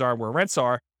prices are, where rents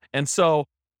are. And so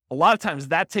a lot of times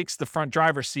that takes the front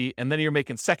driver's seat, and then you're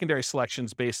making secondary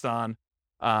selections based on,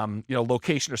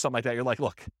 location or something like that. You're like,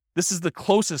 look, this is the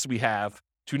closest we have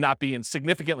to not being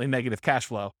significantly negative cash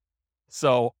flow.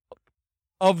 So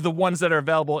of the ones that are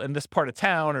available in this part of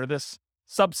town or this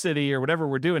sub-city or whatever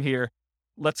we're doing here,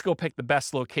 let's go pick the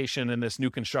best location in this new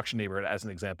construction neighborhood as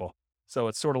an example. So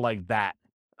it's sort of like that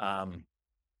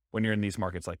when you're in these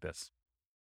markets like this.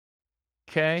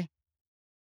 Okay.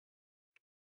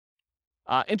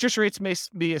 Interest rates may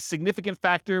be a significant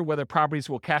factor whether properties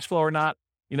will cash flow or not.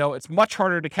 It's much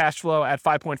harder to cash flow at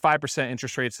 5.5%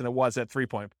 interest rates than it was at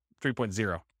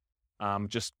 3.0.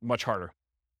 Just much harder.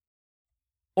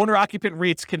 Owner-occupant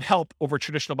REITs can help over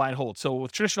traditional buy and hold. So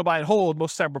with traditional buy and hold,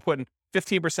 most of the time we're putting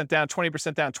 15% down,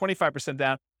 20% down, 25%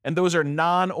 down, and those are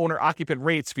non-owner-occupant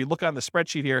rates. If you look on the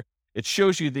spreadsheet here, it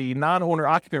shows you the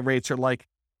non-owner-occupant rates are like,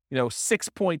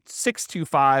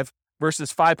 6.625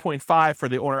 versus 5.5 for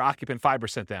the owner-occupant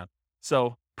 5% down.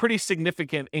 So pretty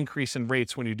significant increase in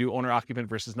rates when you do owner-occupant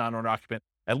versus non-owner-occupant,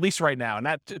 at least right now. And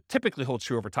that typically holds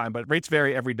true over time, but rates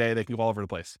vary every day. They can go all over the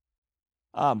place.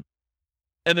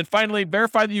 And then finally,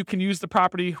 verify that you can use the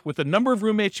property with the number of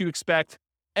roommates you expect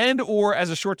and or as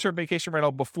a short-term vacation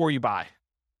rental before you buy.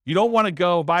 You don't want to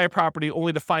go buy a property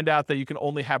only to find out that you can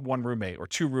only have one roommate or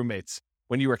two roommates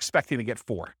when you were expecting to get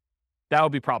four. That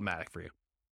would be problematic for you.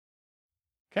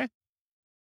 Okay?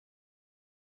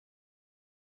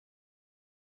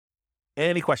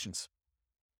 Any questions?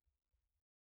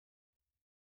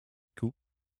 Cool.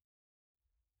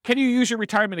 Can you use your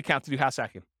retirement account to do house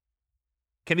hacking?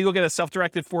 Can you go get a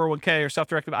self-directed 401k or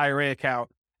self-directed IRA account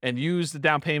and use the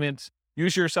down payment,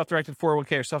 use your self-directed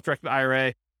 401k or self-directed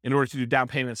IRA in order to do down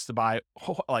payments to buy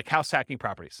like house hacking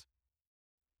properties?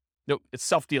 Nope, it's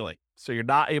self-dealing. So you're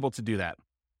not able to do that.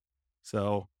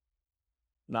 So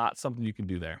not something you can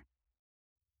do there.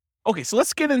 Okay, so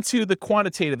let's get into the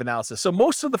quantitative analysis. So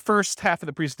most of the first half of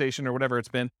the presentation or whatever it's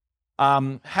been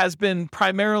has been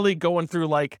primarily going through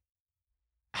like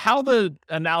how the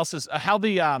analysis, how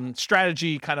the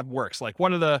strategy kind of works. Like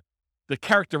what are the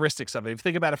characteristics of it? If you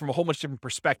think about it from a whole bunch of different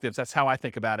perspectives, that's how I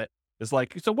think about it. Is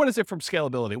like, so what is it from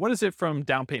scalability? What is it from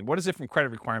down payment? What is it from credit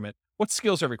requirement? What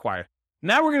skills are required?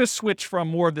 Now we're going to switch from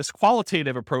more of this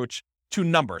qualitative approach to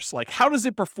numbers. Like how does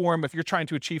it perform if you're trying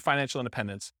to achieve financial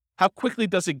independence? How quickly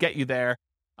does it get you there?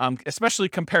 Especially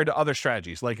compared to other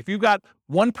strategies. Like if you've got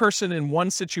one person in one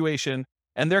situation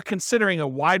and they're considering a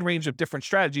wide range of different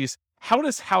strategies, how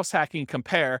does house hacking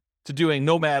compare to doing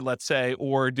Nomad, let's say,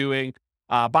 or doing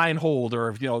buy and hold,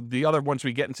 or the other ones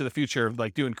we get into the future,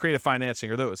 like doing creative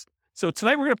financing or those? So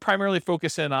tonight we're going to primarily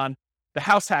focus in on the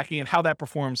house hacking and how that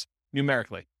performs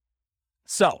numerically.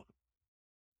 So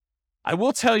I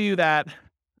will tell you that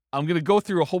I'm going to go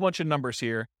through a whole bunch of numbers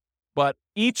here, but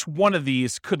each one of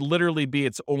these could literally be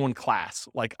its own class.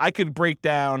 Like I could break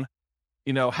down,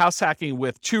 house hacking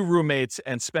with two roommates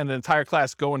and spend an entire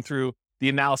class going through the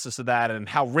analysis of that and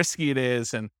how risky it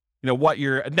is and, what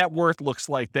your net worth looks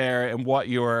like there and what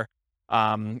your,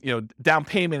 down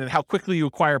payment and how quickly you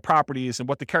acquire properties and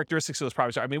what the characteristics of those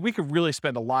properties are. I mean, we could really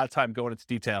spend a lot of time going into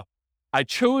detail. I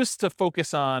chose to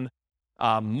focus on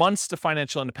months to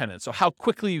financial independence. So how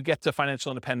quickly you get to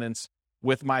financial independence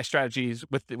with my strategies,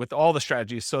 with all the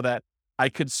strategies, so that I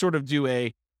could sort of do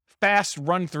a fast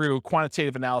run through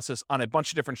quantitative analysis on a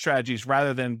bunch of different strategies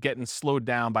rather than getting slowed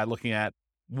down by looking at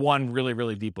one really,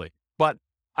 really deeply. But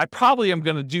I probably am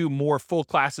going to do more full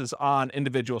classes on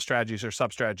individual strategies or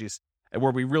sub-strategies and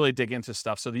where we really dig into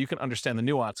stuff so that you can understand the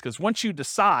nuance. Because once you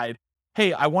decide,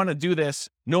 hey, I want to do this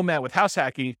nomad with house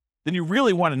hacking, then you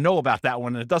really want to know about that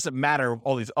one. And it doesn't matter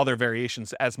all these other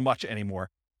variations as much anymore.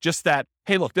 Just that,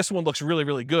 hey, look, this one looks really,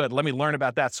 really good. Let me learn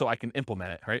about that so I can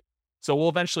implement it, right? So we'll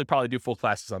eventually probably do full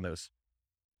classes on those.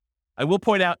 I will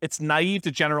point out it's naive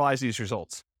to generalize these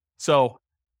results. So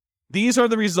these are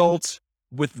the results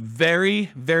with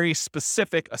very, very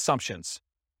specific assumptions.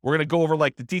 We're going to go over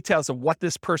like the details of what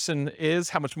this person is,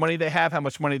 how much money they have, how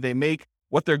much money they make,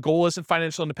 what their goal is in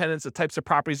financial independence, the types of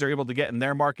properties they're able to get in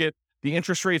their market, the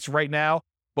interest rates right now.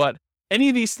 But any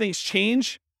of these things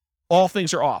change, all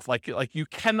things are off. Like you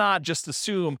cannot just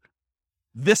assume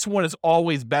this one is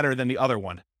always better than the other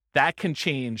one. That can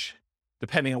change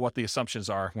depending on what the assumptions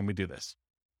are when we do this.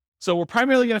 So we're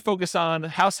primarily going to focus on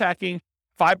house hacking,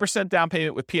 5% down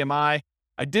payment with PMI.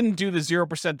 I didn't do the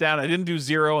 0% down. I didn't do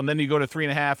 0. And then you go to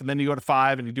 3.5 and then you go to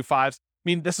 5 and you do 5s. I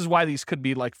mean, this is why these could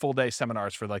be like full day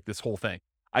seminars for like this whole thing.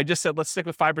 I just said, let's stick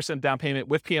with 5% down payment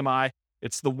with PMI.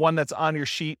 It's the one that's on your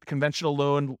sheet, conventional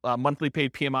loan, monthly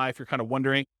paid PMI, if you're kind of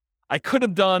wondering. I could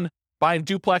have done buying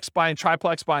duplex, buying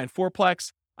triplex, buying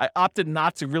fourplex. I opted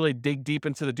not to really dig deep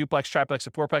into the duplex, triplex,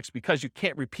 and fourplex because you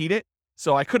can't repeat it.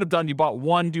 So I could have done, you bought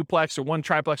one duplex or one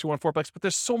triplex or one fourplex, but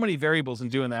there's so many variables in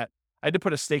doing that. I had to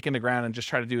put a stake in the ground and just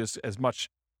try to do as much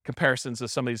comparisons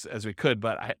of some of these as we could.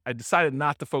 But I decided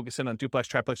not to focus in on duplex,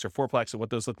 triplex, or fourplex and what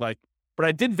those look like. But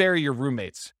I did vary your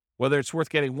roommates, whether it's worth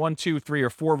getting 1, 2, 3, or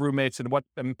 4 roommates and what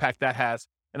impact that has.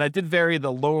 And I did vary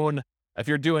the loan. If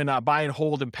you're doing buy and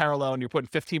hold in parallel and you're putting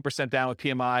 15% down with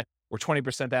PMI or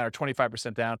 20% down or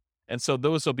 25% down. And so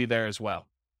those will be there as well.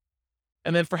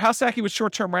 And then for house hacking with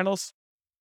short-term rentals,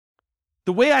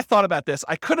 the way I thought about this,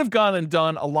 I could have gone and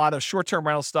done a lot of short-term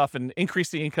rental stuff and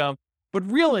increased the income. But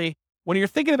really, when you're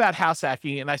thinking about house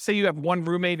hacking, and I say you have one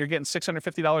roommate, you're getting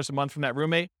 $650 a month from that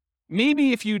roommate,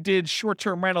 maybe if you did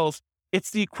short-term rentals,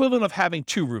 it's the equivalent of having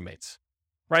 2 roommates,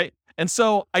 right? And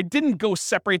so I didn't go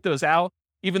separate those out,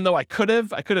 even though I could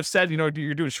have said, you're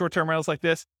doing short-term rentals like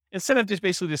this. Instead of just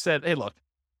basically just said, hey, look,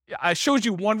 I showed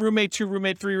you 1 roommate, 2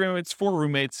 roommate, 3 roommates, 4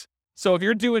 roommates. So if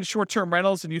you're doing short-term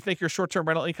rentals and you think your short-term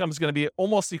rental income is going to be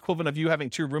almost the equivalent of you having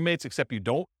 2 roommates, except you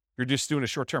don't, you're just doing a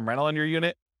short-term rental on your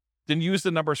unit, then use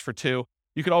the numbers for 2.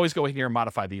 You can always go in here and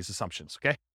modify these assumptions,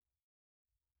 okay?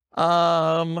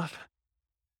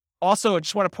 Also, I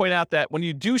just want to point out that when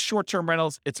you do short-term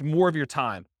rentals, it's more of your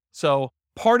time. So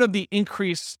part of the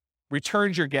increased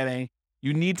returns you're getting,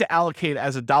 you need to allocate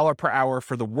as $1 per hour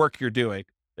for the work you're doing.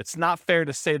 It's not fair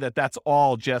to say that that's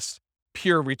all just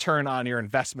pure return on your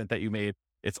investment that you made.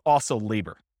 It's also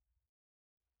labor.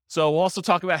 So we'll also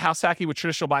talk about house hacking with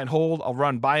traditional buy and hold. I'll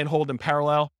run buy and hold in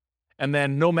parallel. And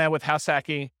then nomad with house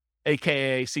hacking,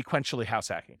 AKA sequentially house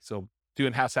hacking. So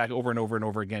doing house hack over and over and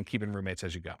over again, keeping roommates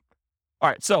as you go. All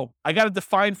right, so I got to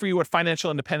define for you what financial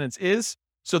independence is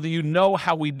so that you know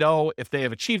how we know if they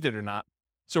have achieved it or not.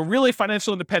 So really,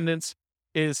 financial independence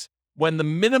is when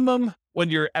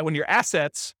your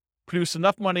assets produce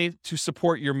enough money to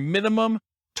support your minimum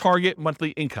target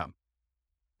monthly income.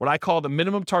 What I call the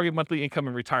minimum target monthly income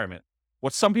in retirement.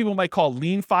 What some people might call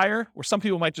lean fire, or some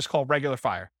people might just call regular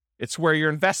fire. It's where your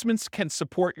investments can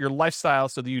support your lifestyle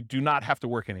so that you do not have to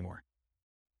work anymore.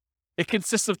 It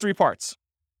consists of 3 parts.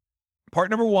 Part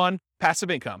number 1,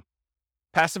 passive income.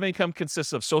 Passive income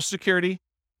consists of Social Security,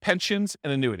 pensions,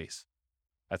 and annuities.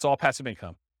 That's all passive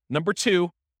income. Number 2,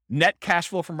 net cash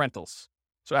flow from rentals.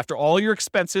 So after all your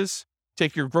expenses,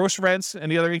 take your gross rents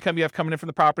and the other income you have coming in from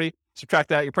the property,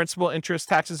 subtract out your principal, interest,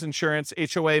 taxes, insurance,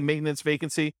 HOA, maintenance,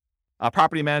 vacancy,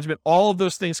 property management, all of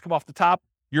those things come off the top.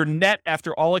 Your net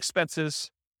after all expenses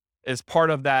is part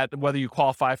of that, whether you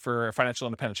qualify for financial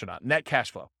independence or not, net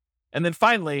cash flow. And then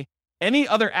finally, any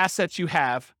other assets you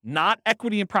have, not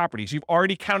equity in properties, you've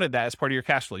already counted that as part of your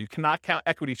cash flow. You cannot count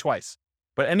equity twice.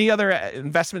 But any other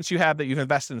investments you have that you've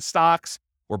invested in stocks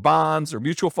or bonds or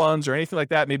mutual funds or anything like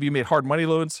that, maybe you made hard money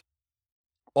loans,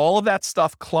 all of that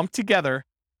stuff clumped together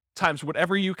times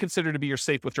whatever you consider to be your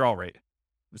safe withdrawal rate.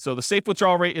 So the safe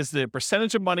withdrawal rate is the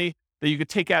percentage of money that you could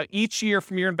take out each year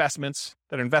from your investments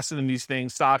that are invested in these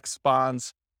things, stocks,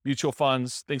 bonds, mutual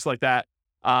funds, things like that,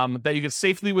 that you can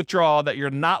safely withdraw that you're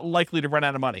not likely to run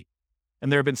out of money.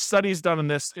 And there have been studies done on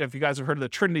this. If you guys have heard of the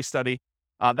Trinity study,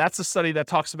 that's a study that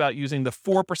talks about using the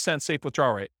 4% safe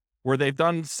withdrawal rate, where they've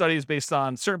done studies based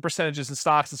on certain percentages in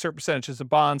stocks and certain percentages in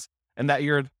bonds, and that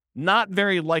you're not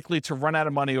very likely to run out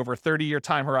of money over a 30-year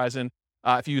time horizon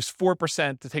if you use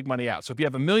 4% to take money out. So if you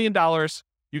have $1 million,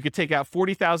 you could take out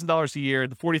 $40,000 a year.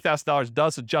 The $40,000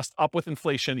 does adjust up with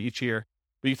inflation each year,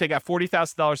 but you take out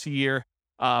 $40,000 a year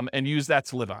and use that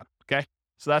to live on, okay?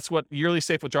 So that's what yearly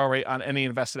safe withdrawal rate on any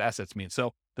invested assets means.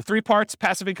 So the three parts: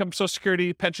 passive income, Social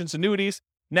Security, pensions, annuities,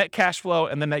 net cash flow,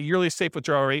 and then that yearly safe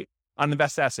withdrawal rate on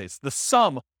invested assets. The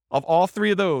sum of all three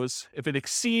of those, if it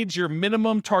exceeds your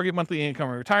minimum target monthly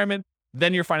income in retirement,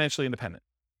 then you're financially independent.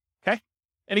 Okay?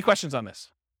 Any questions on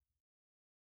this?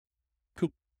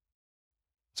 Cool.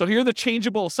 So here are the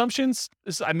changeable assumptions.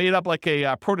 I made up like a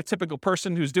prototypical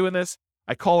person who's doing this.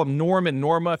 I call them Norm and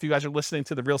Norma if you guys are listening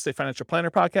to the Real Estate Financial Planner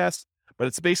podcast, but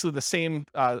it's basically the same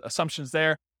assumptions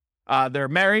there. They're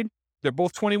married. They're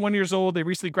both 21 years old. They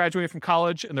recently graduated from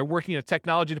college, and they're working in a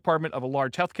technology department of a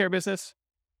large healthcare business.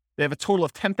 They have a total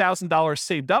of $10,000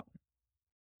 saved up.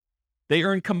 They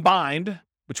earn combined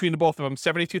between the both of them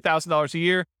 $72,000 a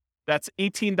year. That's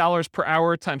 $18 per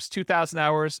hour times 2,000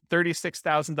 hours,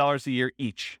 $36,000 a year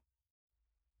each.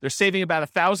 They're saving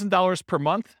about $1,000 per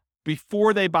month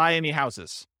before they buy any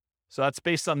houses. So that's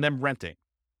based on them renting.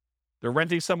 They're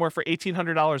renting somewhere for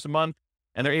 $1,800 a month,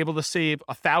 and they're able to save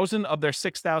 $1,000 of their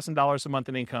 $6,000 a month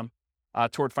in income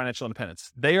toward financial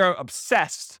independence. They are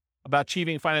obsessed about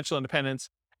achieving financial independence,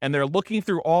 and they're looking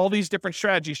through all these different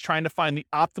strategies, trying to find the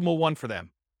optimal one for them,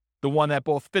 the one that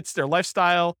both fits their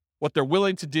lifestyle, what they're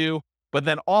willing to do, but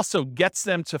then also gets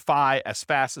them to FI as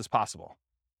fast as possible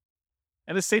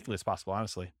and as safely as possible,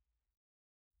 honestly.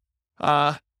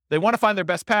 They want to find their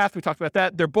best path. We talked about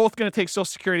that. They're both going to take Social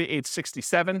Security at age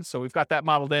 67. So we've got that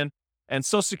modeled in. And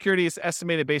Social Security is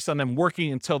estimated based on them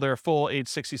working until they're full age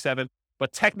 67.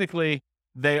 But technically,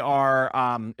 they are,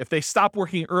 if they stop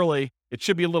working early, it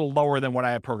should be a little lower than what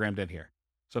I have programmed in here.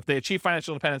 So if they achieve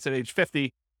financial independence at age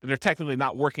 50, then they're technically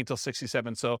not working until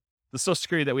 67. So the Social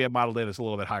Security that we have modeled in is a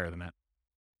little bit higher than that.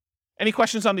 Any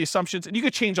questions on the assumptions? And you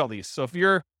could change all these. So if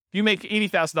you make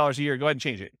 $80,000 a year, go ahead and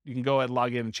change it. You can go ahead and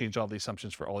log in and change all the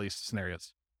assumptions for all these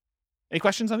scenarios. Any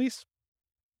questions on these?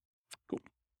 Cool.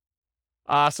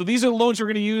 So these are the loans we're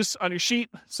going to use on your sheet.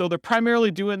 So they're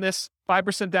primarily doing this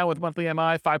 5% down with monthly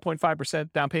MI,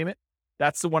 5.5% down payment.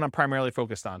 That's the one I'm primarily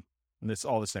focused on in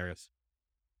all the scenarios.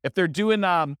 If they're doing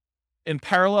in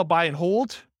parallel buy and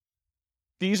hold,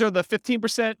 these are the 15%,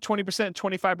 20%,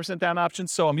 25% down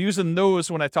options. So I'm using those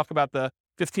when I talk about the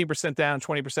 15% down,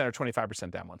 20% or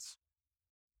 25% down ones.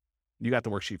 You got the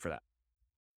worksheet for that.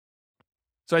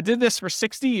 So I did this for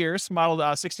 60 years, modeled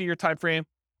 60-year time frame.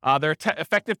 Their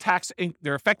effective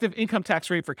income tax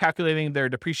rate for calculating their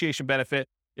depreciation benefit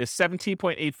is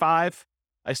 17.85.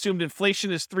 I assumed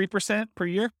inflation is 3% per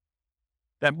year.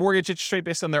 That mortgage interest rate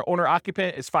based on their owner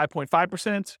occupant is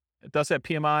 5.5%. It does have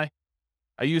PMI.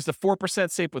 I used the 4%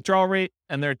 safe withdrawal rate,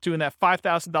 and they're doing that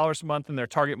 $5,000 a month in their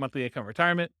target monthly income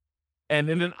retirement. And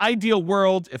in an ideal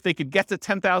world, if they could get to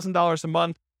 $10,000 a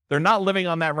month, they're not living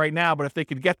on that right now, but if they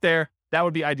could get there, that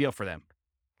would be ideal for them.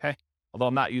 Okay. Although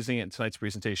I'm not using it in tonight's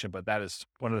presentation, but that is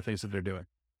one of the things that they're doing.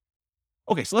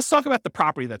 Okay. So let's talk about the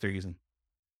property that they're using.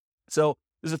 So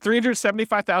there's a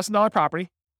 $375,000 property.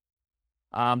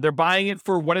 They're buying it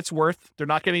for what it's worth. They're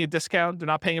not getting a discount. They're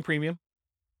not paying a premium.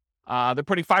 They're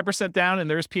putting 5% down, and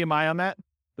there's PMI on that.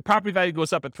 The property value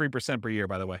goes up at 3% per year,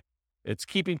 by the way. It's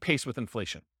keeping pace with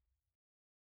inflation.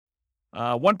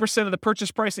 1% of the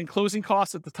purchase price and closing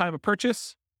costs at the time of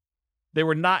purchase. They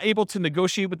were not able to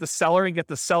negotiate with the seller and get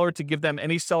the seller to give them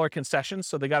any seller concessions,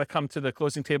 so they got to come to the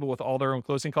closing table with all their own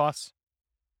closing costs.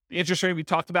 The interest rate we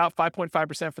talked about,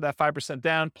 5.5% for that 5%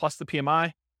 down, plus the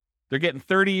PMI. They're getting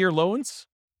 30-year loans.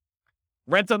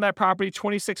 Rent on that property,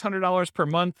 $2,600 per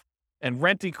month, and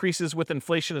rent increases with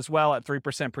inflation as well at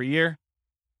 3% per year.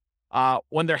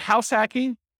 When they're house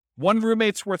hacking, one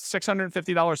roommate's worth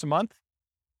 $650 a month.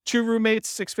 Two roommates,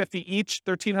 $650 each,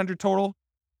 $1,300 total.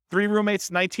 Three roommates,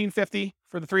 $1,950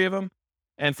 for the three of them.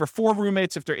 And for four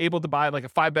roommates, if they're able to buy like a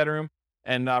 5-bedroom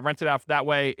and rent it out that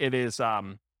way, it is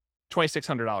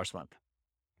 $2,600 a month.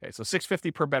 Okay, so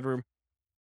 $650 per bedroom.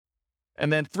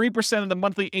 And then 3% of the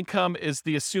monthly income is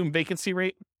the assumed vacancy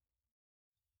rate.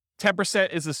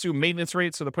 10% is assumed maintenance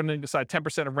rate, so they're putting aside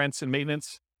 10% of rents and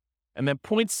maintenance. And then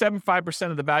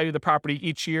 0.75% of the value of the property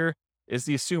each year is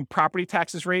the assumed property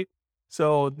taxes rate.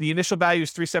 So the initial value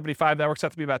is $375. That works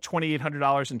out to be about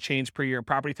 $2,800 and change per year in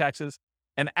property taxes.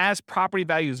 And as property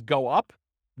values go up,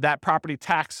 that property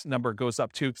tax number goes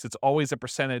up too, because it's always a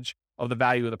percentage of the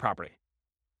value of the property.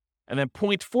 And then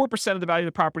 0.4% of the value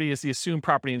of the property is the assumed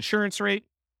property insurance rate.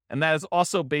 And that is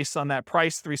also based on that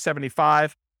price,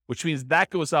 $375, which means that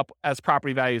goes up as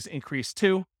property values increase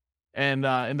too. And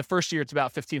in the first year, it's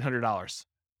about $1,500.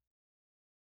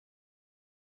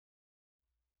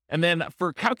 And then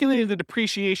for calculating the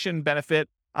depreciation benefit,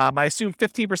 I assume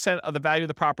 15% of the value of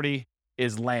the property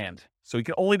is land. So you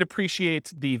can only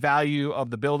depreciate the value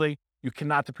of the building. You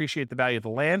cannot depreciate the value of the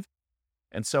land.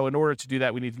 And so in order to do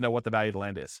that, we need to know what the value of the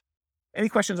land is. Any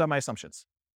questions on my assumptions?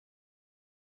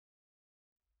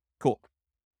 Cool.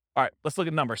 All right, let's look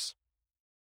at numbers.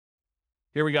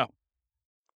 Here we go.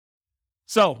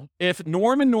 So if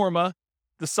Norm and Norma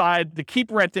decide to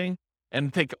keep renting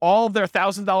and take all of their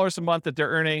 $1,000 a month that they're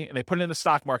earning and they put it in the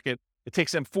stock market, it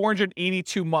takes them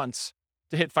 482 months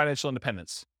to hit financial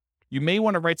independence. You may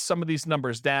want to write some of these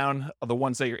numbers down, of the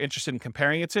ones that you're interested in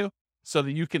comparing it to, so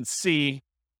that you can see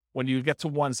when you get to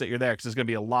ones that you're there, because there's going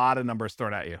to be a lot of numbers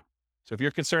thrown at you. So if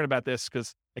you're concerned about this,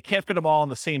 because I can't fit them all in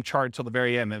the same chart until the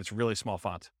very end, and it's really small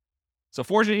font. So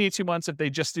 482 months if they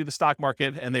just do the stock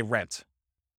market and they rent.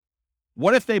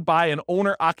 What if they buy an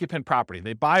owner-occupant property?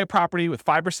 They buy a property with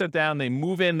 5% down, they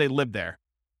move in, they live there.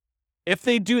 If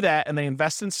they do that and they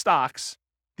invest in stocks,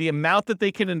 the amount that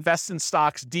they can invest in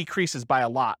stocks decreases by a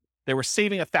lot. They were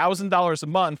saving $1,000 a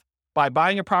month by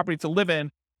buying a property to live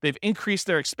in. They've increased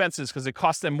their expenses because it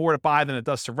costs them more to buy than it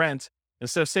does to rent.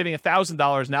 Instead of saving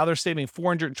 $1,000, now they're saving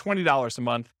 $420 a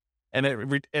month. And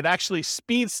it actually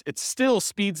still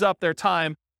speeds up their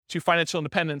time to financial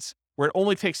independence, where it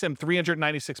only takes them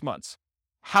 396 months.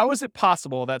 How is it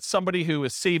possible that somebody who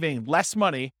is saving less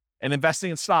money and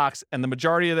investing in stocks, and the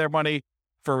majority of their money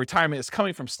for retirement is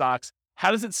coming from stocks,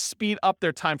 how does it speed up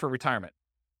their time for retirement?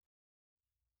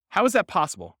 How is that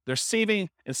possible? They're saving,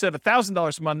 instead of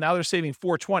 $1,000 a month, now they're saving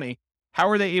 $420. How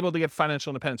are they able to get financial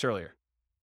independence earlier?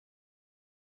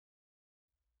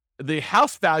 The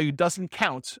house value doesn't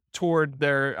count toward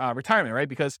their retirement, right?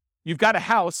 Because you've got a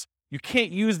house, you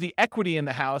can't use the equity in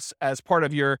the house as part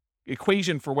of your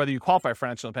equation for whether you qualify for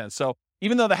financial independence. So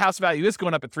even though the house value is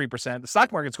going up at 3%, the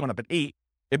stock market's going up at 8%,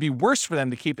 it'd be worse for them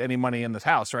to keep any money in this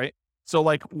house, right? So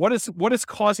like, what is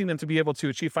causing them to be able to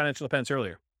achieve financial independence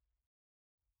earlier?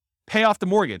 Pay off the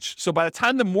mortgage. So by the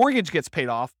time the mortgage gets paid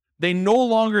off, they no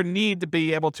longer need to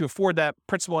be able to afford that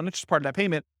principal and interest part of that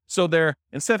payment. So they're,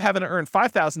 instead of having to earn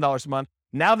 $5,000 a month,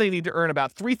 now they need to earn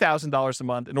about $3,000 a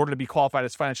month in order to be qualified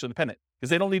as financially independent, because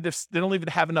they don't even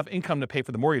have enough income to pay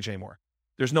for the mortgage anymore.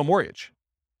 There's no mortgage,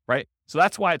 right? So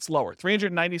that's why it's lower.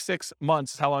 396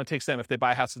 months is how long it takes them if they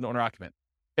buy a house as an owner occupant.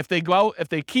 If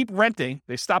they keep renting,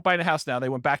 they stop buying a house now, they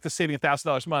went back to saving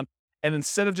 $1,000 a month, and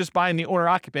instead of just buying the owner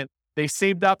occupant, they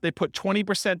saved up, they put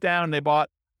 20% down, and they bought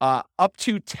up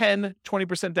to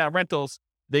 20% down rentals.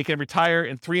 They can retire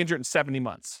in 370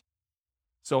 months.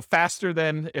 So faster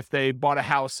than if they bought a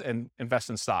house and invest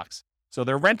in stocks. So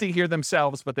they're renting here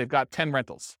themselves, but they've got 10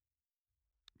 rentals,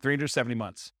 370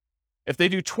 months. If they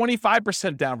do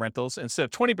 25% down rentals instead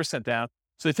of 20% down,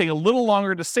 so they take a little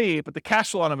longer to save, but the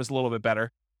cash flow on them is a little bit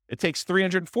better, it takes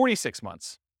 346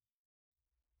 months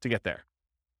to get there.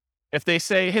 If they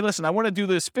say, hey, listen, I want to do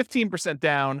this 15%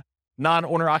 down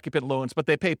non-owner occupant loans, but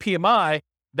they pay PMI,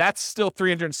 that's still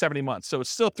 370 months. So it's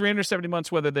still 370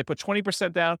 months whether they put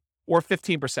 20% down or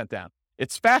 15% down.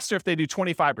 It's faster if they do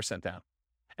 25% down.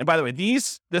 And by the way,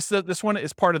 this one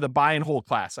is part of the buy and hold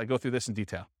class. I go through this in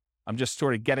detail. I'm just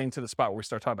sort of getting to the spot where we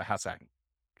start talking about house hacking.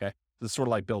 Okay. This is sort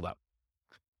of like build up.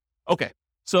 Okay.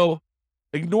 So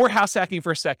ignore house hacking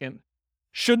for a second.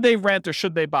 Should they rent or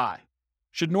should they buy?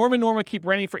 Should Norm and Norma keep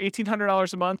renting for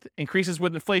 $1,800 a month, increases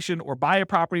with inflation, or buy a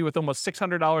property with almost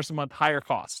 $600 a month higher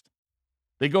cost?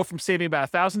 They go from saving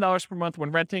about $1,000 per month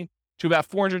when renting to about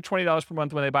 $420 per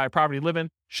month when they buy a property to live in.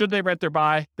 Should they rent or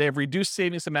buy? They have reduced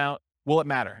savings amount. Will it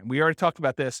matter? And we already talked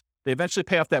about this. They eventually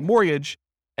pay off that mortgage.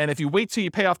 And if you wait till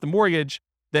you pay off the mortgage,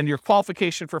 then your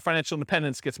qualification for financial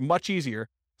independence gets much easier.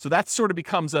 So that sort of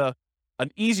becomes an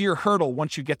easier hurdle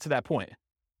once you get to that point.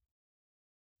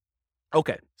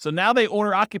 Okay, so now they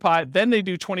owner occupy, then they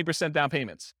do 20% down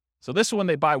payments. So this one,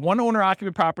 they buy one owner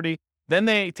occupant property, then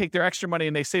they take their extra money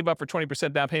and they save up for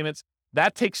 20% down payments.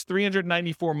 That takes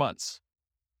 394 months.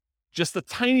 Just the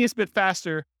tiniest bit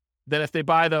faster than if they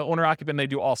buy the owner occupant and they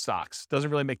do all stocks. Doesn't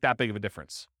really make that big of a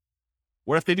difference.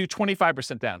 What if they do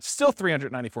 25% down? Still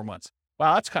 394 months.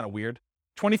 Wow, that's kind of weird.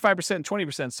 25% and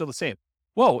 20% is still the same.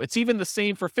 Whoa, it's even the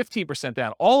same for 15%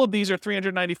 down. All of these are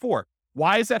 394.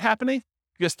 Why is that happening?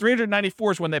 Because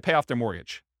 394 is when they pay off their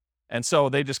mortgage. And so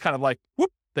they just kind of like,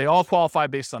 whoop, they all qualify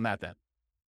based on that then.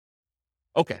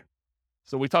 Okay,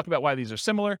 so we talked about why these are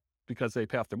similar, because they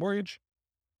pay off their mortgage.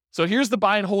 So here's the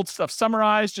buy and hold stuff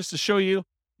summarized just to show you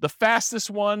the fastest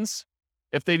ones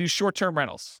if they do short-term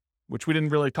rentals, which we didn't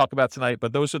really talk about tonight,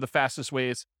 but those are the fastest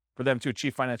ways for them to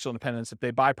achieve financial independence if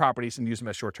they buy properties and use them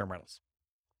as short-term rentals.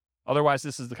 Otherwise,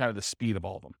 this is the kind of the speed of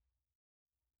all of them.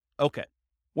 Okay,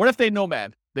 what if they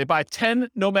nomad? They buy 10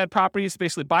 nomad properties,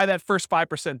 basically buy that first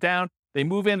 5% down. They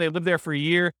move in, they live there for a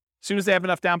year. As soon as they have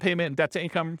enough down payment and debt to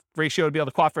income ratio to be able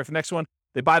to qualify for the next one,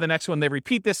 they buy the next one. They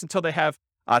repeat this until they have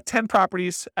 10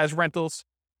 properties as rentals.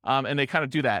 And they kind of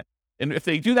do that. And if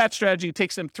they do that strategy, it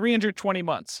takes them 320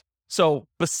 months. So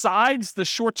besides the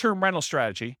short-term rental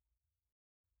strategy,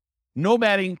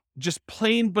 nomading, just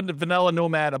plain vanilla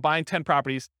nomad of buying 10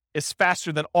 properties, is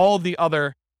faster than all the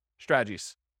other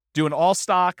strategies. Doing all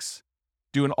stocks,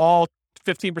 doing all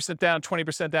 15% down,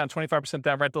 20% down, 25%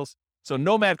 down rentals. So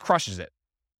nomad crushes it.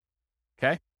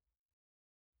 Okay?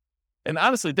 And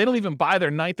honestly, they don't even buy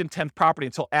their 9th and 10th property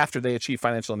until after they achieve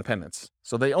financial independence.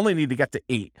 So they only need to get to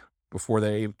 8 before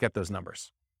they get those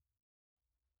numbers.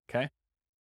 Okay?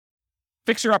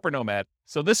 Fixer Upper Nomad.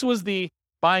 So this was the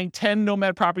buying 10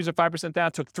 nomad properties at 5%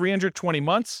 down, took 320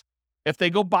 months. If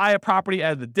they go buy a property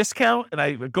at the discount, and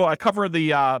I cover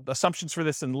the assumptions for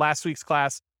this in last week's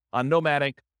class on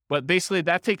nomading, but basically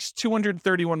that takes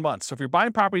 231 months. So if you're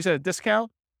buying properties at a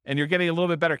discount and you're getting a little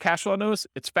bit better cash flow on those,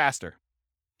 it's faster.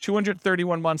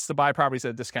 231 months to buy properties at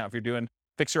a discount if you're doing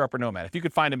Fixer Upper Nomad, if you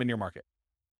could find them in your market.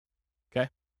 Okay.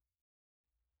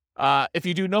 If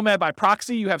you do nomad by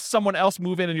proxy, you have someone else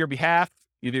move in on your behalf,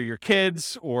 either your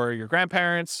kids or your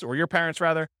grandparents, or your parents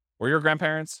rather, or your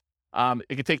grandparents.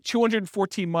 It could take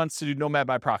 214 months to do nomad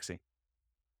by proxy.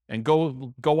 And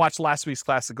go watch last week's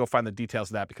class and go find the details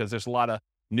of that, because there's a lot of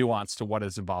nuance to what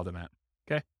is involved in that.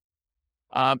 Okay.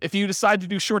 If you decide to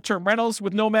do short-term rentals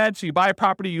with nomad, so you buy a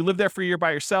property, you live there for a year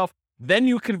by yourself, then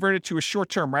you convert it to a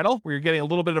short-term rental where you're getting a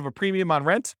little bit of a premium on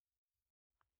rent.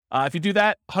 If you do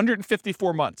that,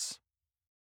 154 months.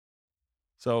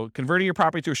 So converting your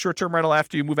property to a short-term rental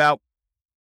after you move out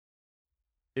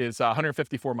is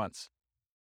 154 months.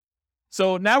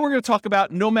 So now we're going to talk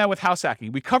about nomad with house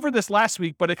hacking. We covered this last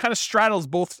week, but it kind of straddles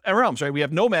both realms, right? We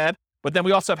have nomad, but then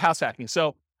we also have house hacking.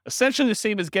 So essentially the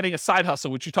same as getting a side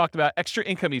hustle, which you talked about, extra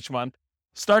income each month.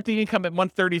 Start the income at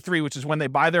month 33, which is when they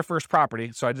buy their first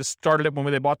property. So I just started it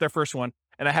when they bought their first one,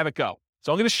 and I have it go.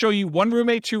 So I'm going to show you 1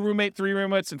 roommate, 2 roommate, 3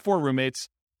 roommates, and 4 roommates,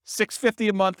 $650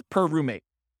 a month per roommate.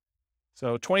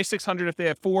 So $2,600 if they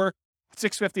have 4,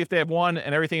 $650 if they have 1,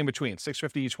 and everything in between,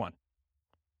 $650 each one.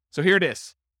 So here it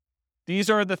is.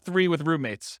 These are the 3 with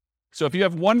roommates. So if you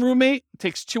have 1 roommate, it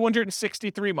takes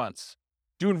 263 months.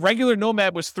 Doing regular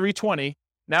nomad was 320.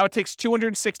 Now it takes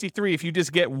 263 if you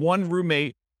just get 1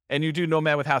 roommate and you do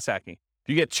nomad with house hacking. If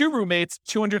you get 2 roommates,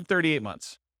 238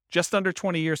 months, just under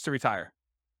 20 years to retire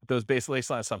with those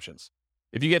baseline assumptions.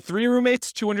 If you get 3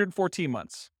 roommates, 214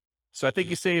 months. So I think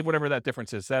you save whatever that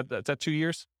difference is. That's 2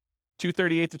 years,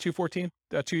 238 to 214,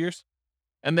 2 years.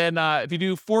 And then if you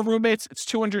do 4 roommates, it's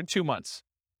 202 months.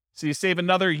 So you save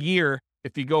another year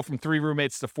if you go from 3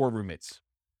 roommates to 4 roommates.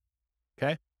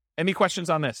 Okay. Any questions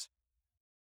on this?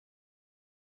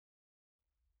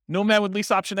 Nomad with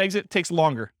lease option exit takes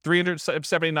longer,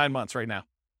 379 months right now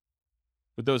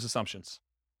with those assumptions.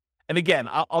 And again,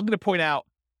 I'm going to point out,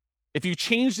 if you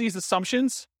change these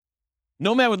assumptions,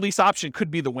 nomad with lease option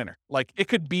could be the winner. Like, it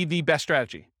could be the best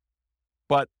strategy.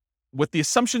 But with the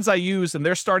assumptions I use and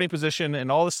their starting position and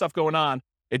all this stuff going on,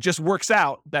 it just works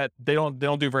out that they don't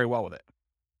do very well with it.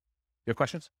 You have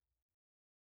questions?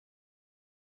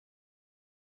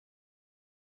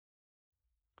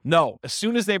 No. As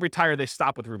soon as they retire, they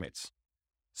stop with roommates.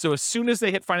 So as soon as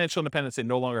they hit financial independence, they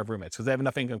no longer have roommates because they have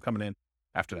enough income coming in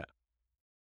after that.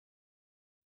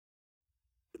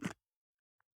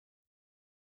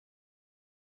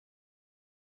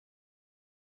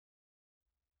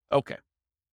 Okay.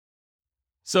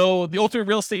 So the ultimate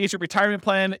real estate agent retirement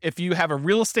plan, if you have a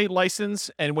real estate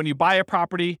license and when you buy a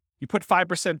property, you put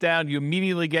 5% down, you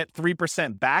immediately get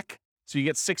 3% back. So you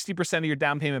get 60% of your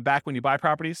down payment back when you buy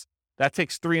properties. That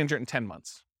takes 310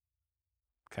 months.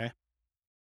 Okay.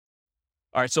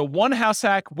 All right. So 1 house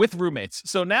hack with roommates.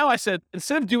 So now I said,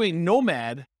 instead of doing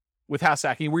nomad with house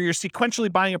hacking, where you're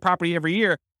sequentially buying a property every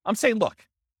year, I'm saying, look,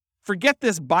 forget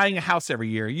this buying a house every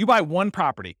year. You buy 1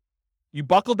 property. You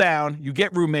buckle down, you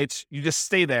get roommates, you just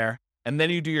stay there, and then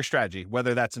you do your strategy,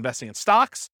 whether that's investing in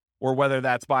stocks or whether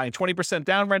that's buying 20%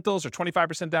 down rentals or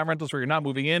 25% down rentals where you're not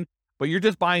moving in, but you're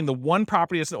just buying the 1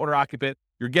 property as an owner occupant,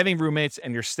 you're getting roommates,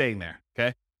 and you're staying there,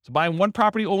 okay? So buying 1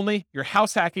 property only, you're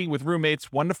house hacking with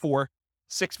roommates, 1 to 4,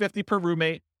 $650 per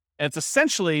roommate, and it's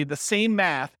essentially the same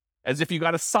math as if you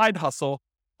got a side hustle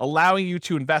allowing you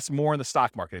to invest more in the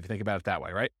stock market, if you think about it that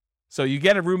way, right? So you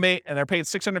get a roommate and they're paying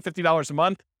 $650 a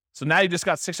month. So now you just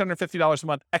got $650 a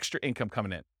month extra income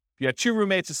coming in. If you had 2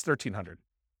 roommates, it's $1,300.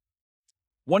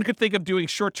 One could think of doing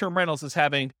short-term rentals as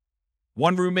having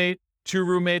 1 roommate, 2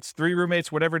 roommates, 3 roommates,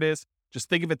 whatever it is. Just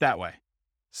think of it that way.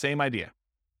 Same idea.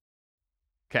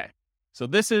 Okay. So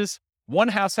this is 1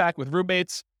 house hack with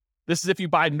roommates. This is if you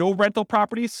buy no rental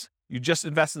properties, you just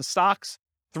invest in stocks,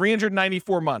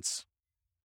 394 months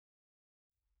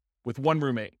with 1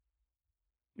 roommate.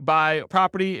 You buy a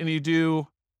property and you do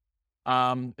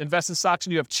Invest in stocks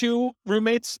and you have 2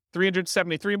 roommates,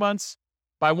 373 months.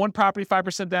 Buy 1 property,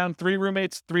 5% down, 3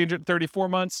 roommates, 334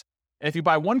 months. And if you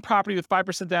buy 1 property with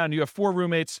 5% down, you have 4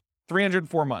 roommates,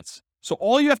 304 months. So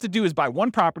all you have to do is buy 1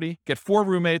 property, get 4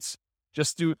 roommates,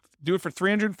 just do it for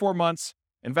 304 months,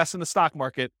 invest in the stock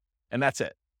market, and that's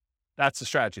it. That's the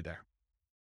strategy there.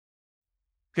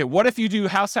 Okay, what if you do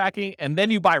house hacking and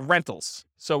then you buy rentals?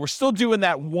 So we're still doing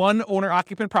that 1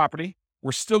 owner-occupant property.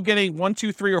 We're still getting 1,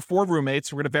 2, 3, or 4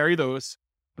 roommates. We're going to vary those.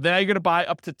 But then you're going to buy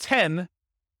up to 10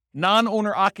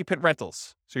 non-owner occupant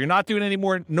rentals. So you're not doing any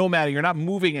more nomading. You're not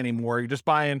moving anymore. You're just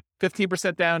buying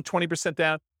 15% down, 20%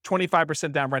 down,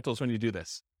 25% down rentals when you do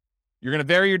this. You're going to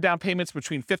vary your down payments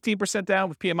between 15% down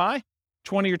with PMI,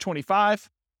 20 or 25.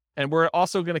 And we're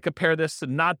also going to compare this to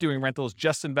not doing rentals,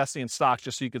 just investing in stocks,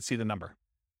 just so you can see the number.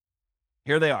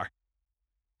 Here they are.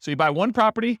 So you buy 1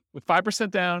 property with 5%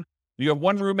 down. You have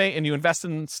 1 roommate and you invest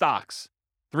in stocks,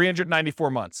 394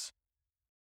 months.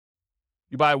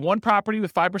 You buy 1 property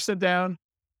with 5% down,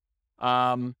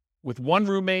 with 1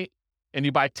 roommate, and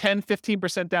you buy 10,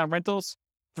 15% down rentals,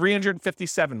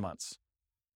 357 months.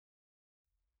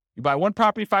 You buy 1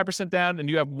 property, 5% down, and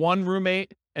you have 1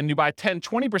 roommate, and you buy 10,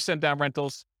 20% down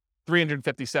rentals,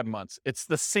 357 months. It's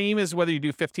the same as whether you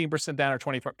do 15% down or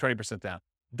 20% down.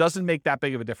 Doesn't make that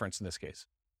big of a difference in this case.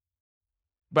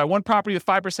 You buy 1 property with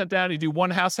 5% down, you do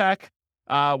 1 house hack,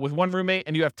 with 1 roommate,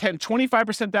 and you have 10,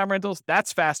 25% down rentals,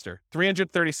 that's faster,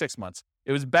 336 months.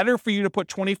 It was better for you to put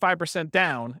 25%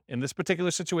 down in this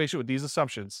particular situation with these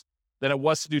assumptions than it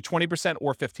was to do 20%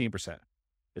 or 15%.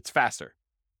 It's faster.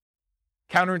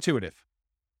 Counterintuitive.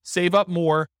 Save up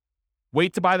more,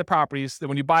 wait to buy the properties, then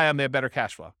when you buy them, they have better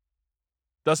cash flow.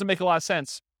 Doesn't make a lot of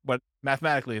sense, but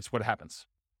mathematically, it's what happens.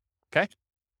 Okay?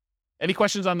 Any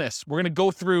questions on this? We're going to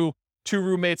go through 2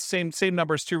 roommates, same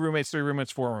numbers, 2 roommates, 3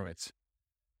 roommates, 4 roommates.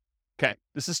 Okay,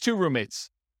 this is 2 roommates.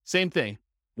 Same thing.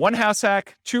 1 house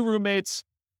hack, 2 roommates,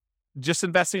 just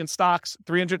investing in stocks,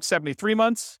 373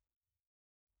 months.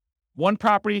 1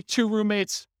 property, 2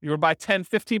 roommates, you would buy 10,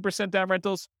 15% down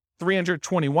rentals,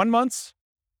 321 months.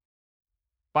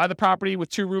 Buy the property with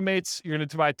 2 roommates, you're going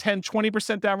to buy 10,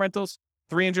 20% down rentals,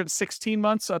 316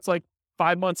 months. So that's like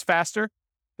 5 months faster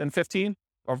than 15.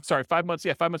 Or sorry, 5 months.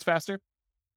 Yeah, 5 months faster.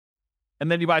 And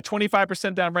then you buy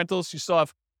 25% down rentals. You still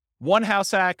have 1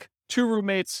 house hack, 2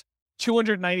 roommates,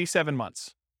 297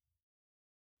 months.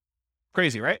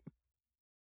 Crazy, right?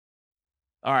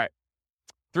 All right.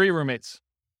 3 roommates.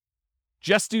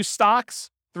 Just do stocks,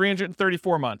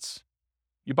 334 months.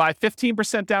 You buy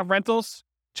 15% down rentals,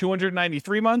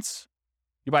 293 months.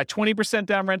 You buy 20%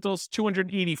 down rentals,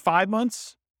 285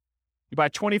 months. You buy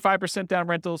 25% down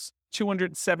rentals,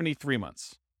 273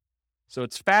 months. So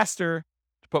it's faster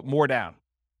to put more down.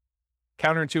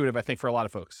 Counterintuitive, I think, for a lot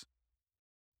of folks.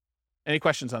 Any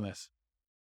questions on this?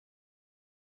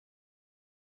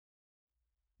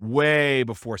 Way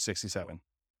before 67.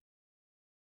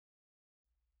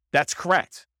 That's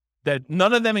correct. That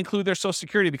none of them include their Social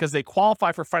Security because they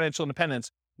qualify for financial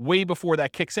independence way before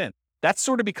that kicks in. That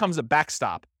sort of becomes a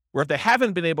backstop, where if they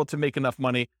haven't been able to make enough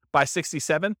money by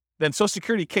 67, then Social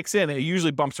Security kicks in and it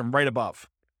usually bumps them right above.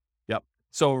 Yep.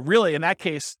 So really, in that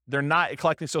case, they're not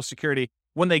collecting Social Security.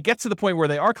 When they get to the point where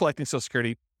they are collecting Social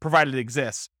Security, provided it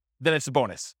exists, then it's a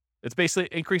bonus. It's basically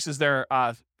increases their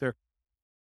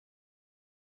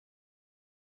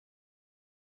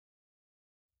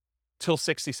till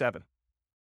 67.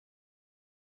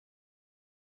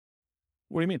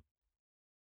 What do you mean?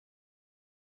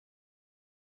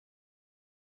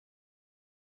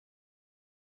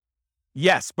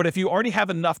 Yes, but if you already have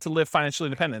enough to live financial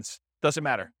independence, doesn't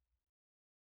matter.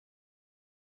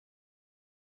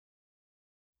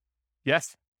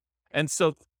 Yes. And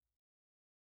so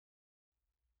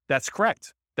that's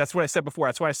correct. That's what I said before.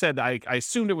 That's why I said I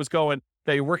assumed it was going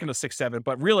that you're working to 6-7,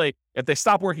 but really, if they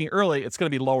stop working early, it's going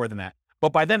to be lower than that.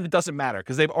 But by then, it doesn't matter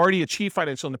because they've already achieved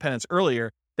financial independence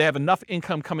earlier. They have enough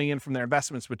income coming in from their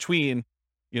investments between,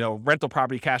 rental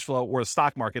property cash flow or the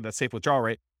stock market, that safe withdrawal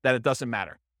rate, that it doesn't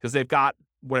matter because they've got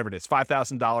whatever it is,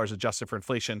 $5,000 adjusted for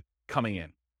inflation coming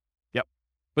in. Yep.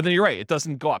 But then you're right. It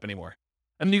doesn't go up anymore.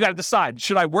 And then you got to decide,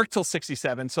 should I work till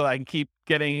 67 so that I can keep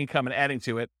getting income and adding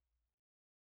to it?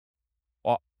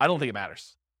 Well, I don't think it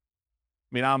matters.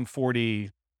 I mean, I'm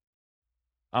 47.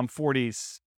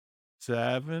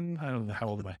 I don't know. How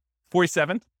old am I?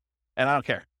 47. And I don't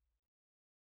care.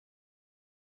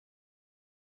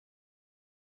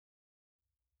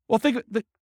 Well,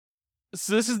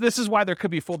 so this is why there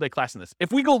could be a full day class in this.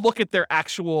 If we go look at their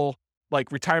actual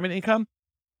retirement income,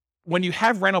 when you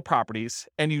have rental properties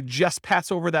and you just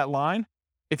pass over that line,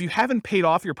 if you haven't paid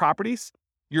off your properties,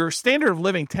 your standard of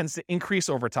living tends to increase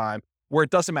over time where it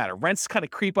doesn't matter. Rents kind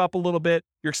of creep up a little bit.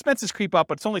 Your expenses creep up,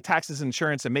 but it's only taxes,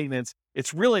 insurance, and maintenance.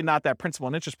 It's really not that principal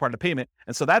and interest part of the payment.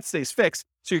 And so that stays fixed.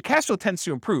 So your cash flow tends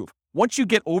to improve. Once you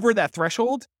get over that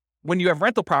threshold, when you have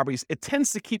rental properties, it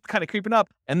tends to keep kind of creeping up.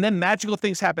 And then magical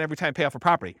things happen every time you pay off a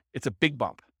property. It's a big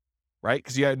bump, right?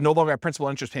 Because you no longer have principal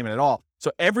and interest payment at all. So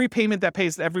every payment that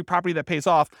pays, every property that pays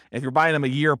off, if you're buying them a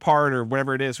year apart or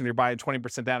whatever it is, when you're buying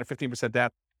 20% down or 15%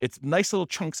 down, it's nice little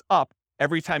chunks up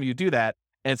every time you do that.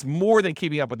 And it's more than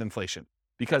keeping up with inflation.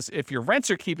 Because if your rents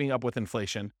are keeping up with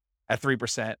inflation at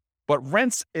 3%, but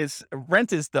rent is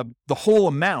the whole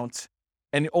amount,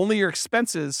 and only your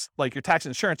expenses, like your tax and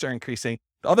insurance, are increasing,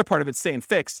 the other part of it's staying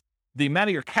fixed, the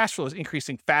amount of your cash flow is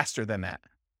increasing faster than that.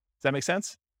 Does that make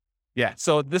sense? Yeah.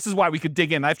 So this is why we could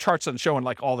dig in. I have charts on showing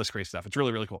like all this great stuff. It's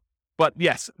really, really cool. But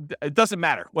yes, it doesn't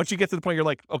matter. Once you get to the point, you're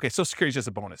like, okay, Social Security is just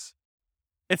a bonus.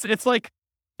 It's like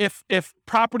if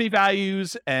property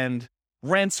values and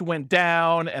rents went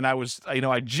down and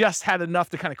I just had enough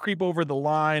to kind of creep over the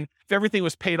line. If everything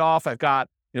was paid off, I've got,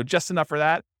 just enough for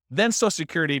that. Then Social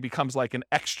Security becomes like an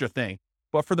extra thing.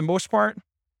 But for the most part,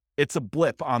 it's a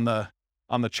blip on the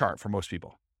chart for most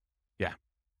people. Yeah.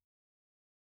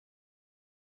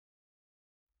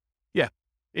 Yeah.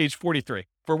 Age 43.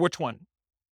 For which one?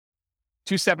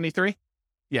 273?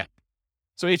 Yeah.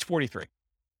 So age 43.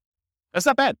 That's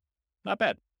not bad. Not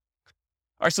bad.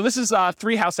 All right. So this is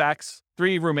 3 house hacks,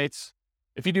 3 roommates.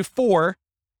 If you do 4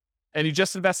 and you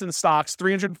just invest in stocks,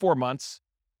 304 months.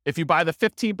 If you buy the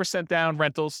 15% down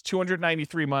rentals,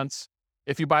 293 months.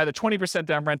 If you buy the 20%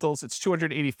 down rentals, it's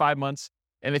 285 months.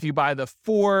 And if you buy the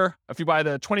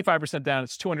 25% down,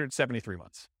 it's 273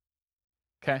 months.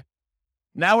 Okay.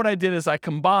 Now what I did is I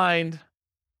combined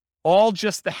all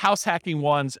just the house hacking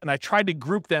ones, and I tried to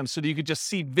group them so that you could just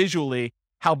see visually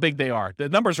how big they are. The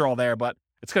numbers are all there, but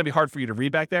it's going to be hard for you to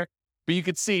read back there. But you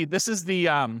could see this is the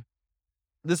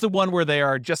one where they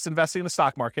are just investing in the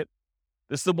stock market.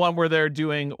 This is the one where they're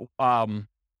doing one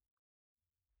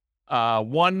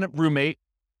roommate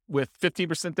with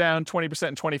 15% down, 20%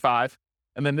 and 25.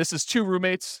 And then this is 2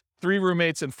 roommates, 3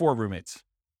 roommates, and 4 roommates.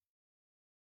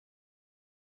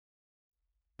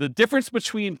 The difference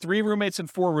between 3 roommates and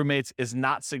 4 roommates is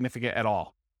not significant at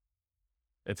all.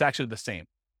 It's actually the same.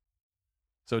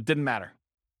 So it didn't matter.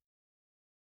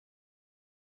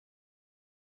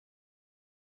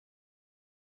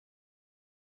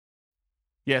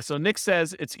 Yeah, so Nick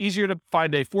says it's easier to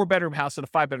find a 4-bedroom house than a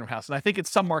 5-bedroom house. And I think in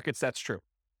some markets that's true.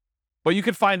 But you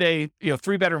could find a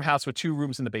 3-bedroom house with 2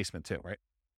 rooms in the basement too, right?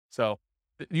 So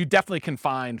you definitely can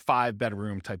find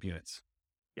 5-bedroom type units.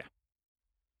 Yeah.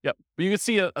 Yep. But you can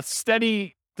see a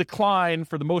steady decline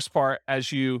for the most part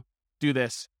as you do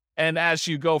this. And as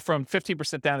you go from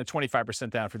 15% down to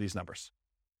 25% down for these numbers.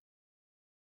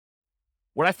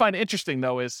 What I find interesting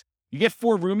though is you get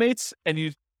 4 roommates and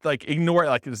you ignore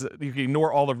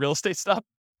all the real estate stuff,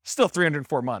 still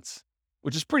 304 months,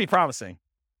 which is pretty promising,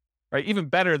 right? Even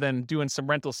better than doing some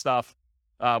rental stuff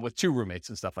with 2 roommates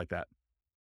and stuff like that.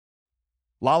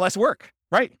 A lot less work,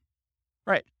 right?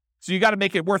 Right. So you got to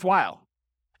make it worthwhile.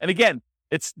 And again,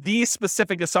 it's these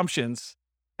specific assumptions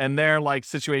and their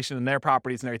situation and their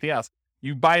properties and everything else.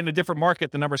 You buy in a different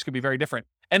market, the numbers could be very different.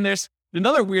 And there's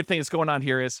another weird thing that's going on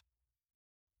here is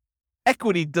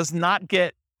equity does not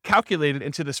get calculated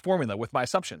into this formula with my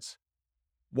assumptions.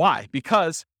 Why?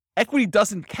 Because equity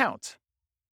doesn't count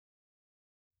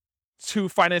to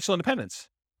financial independence,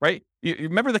 right? You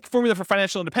remember the formula for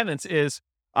financial independence is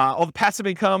all the passive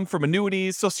income from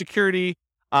annuities, Social Security,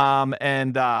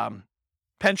 and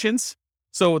pensions.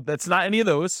 So that's not any of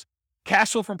those.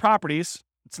 Cash flow from properties,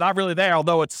 it's not really there,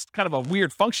 although it's kind of a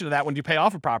weird function of that when you pay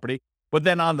off a property. But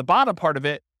then on the bottom part of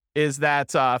it is that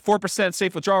 4%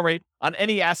 safe withdrawal rate on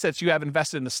any assets you have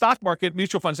invested in the stock market,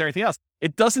 mutual funds, and everything else.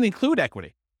 It doesn't include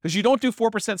equity because you don't do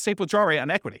 4% safe withdrawal rate on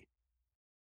equity.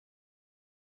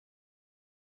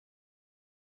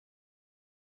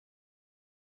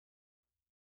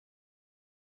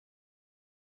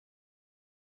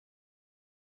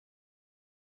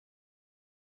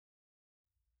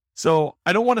 So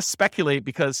I don't want to speculate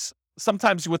because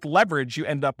sometimes with leverage, you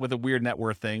end up with a weird net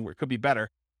worth thing where it could be better.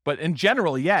 But in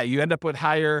general, yeah, you end up with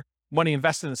higher money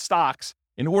invested in stocks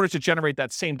in order to generate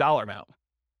that same dollar amount.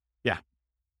 Yeah.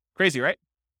 Crazy, right?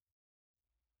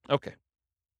 Okay.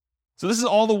 So this is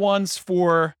all the ones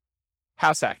for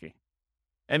house hacking.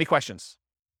 Any questions?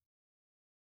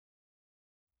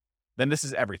 Then this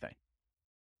is everything.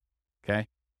 Okay.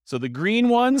 So the green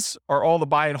ones are all the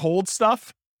buy and hold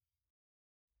stuff.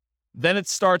 Then it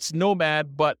starts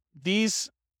Nomad, but these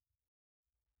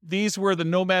were the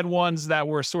Nomad ones that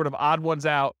were sort of odd ones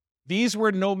out. These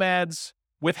were Nomads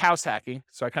with house hacking.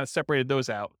 So I kind of separated those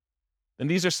out. And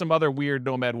these are some other weird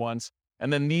Nomad ones.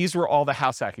 And then these were all the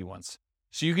house hacking ones.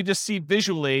 So you could just see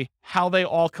visually how they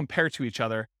all compare to each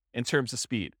other in terms of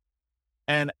speed.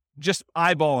 And just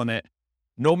eyeballing it,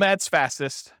 Nomad's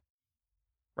fastest,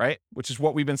 right? Which is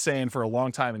what we've been saying for a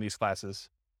long time in these classes.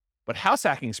 But house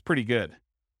hacking is pretty good,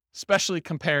 especially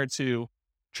compared to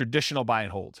traditional buy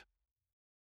and hold,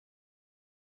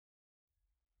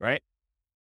 right?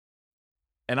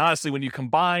 And honestly, when you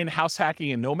combine house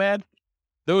hacking and Nomad,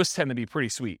 those tend to be pretty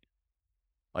sweet.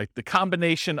 Like the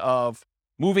combination of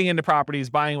moving into properties,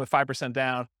 buying with 5%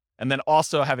 down, and then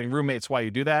also having roommates while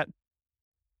you do that,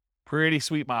 pretty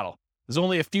sweet model. There's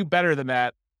only a few better than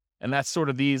that, and that's sort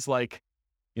of these like,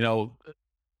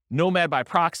 Nomad by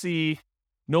proxy,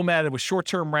 Nomad with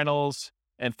short-term rentals,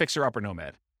 and fixer-upper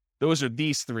Nomad. Those are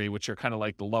these three, which are kind of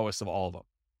like the lowest of all of them.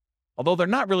 Although they're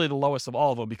not really the lowest of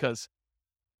all of them because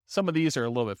some of these are a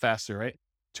little bit faster, right?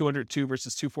 202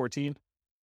 versus 214.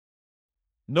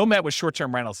 Nomad with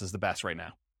short-term rentals is the best right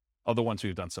now of the ones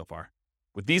we've done so far.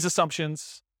 With these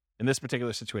assumptions in this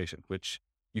particular situation, which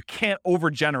you can't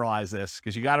overgeneralize this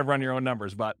because you got to run your own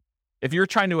numbers. But if you're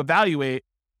trying to evaluate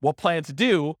what plan to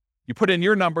do, you put in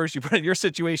your numbers, you put in your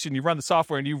situation, you run the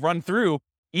software, and you run through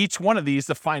each one of these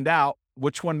to find out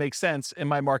which one makes sense in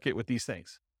my market with these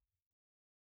things.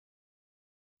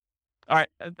 All right,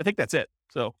 I think that's it.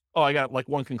 So, I got like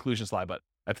one conclusion slide, but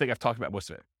I think I've talked about most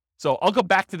of it. So I'll go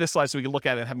back to this slide so we can look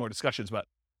at it and have more discussions. But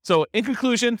so in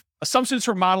conclusion, assumptions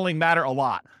for modeling matter a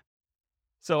lot.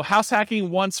 So house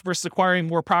hacking once versus acquiring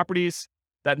more properties,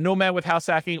 that Nomad with house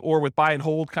hacking or with buy and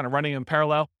hold kind of running in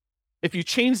parallel. If you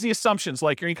change the assumptions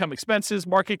like your income expenses,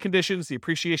 market conditions, the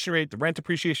appreciation rate, the rent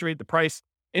appreciation rate, the price,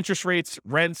 interest rates,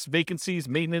 rents, vacancies,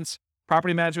 maintenance,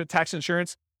 property management, tax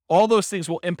insurance, all those things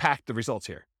will impact the results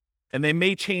here. And they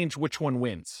may change which one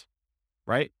wins,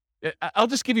 right? I'll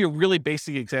just give you a really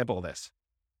basic example of this.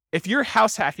 If you're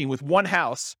house hacking with one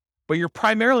house, but you're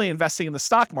primarily investing in the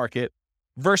stock market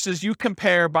versus you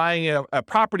compare buying a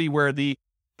property where the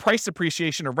price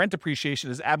appreciation or rent appreciation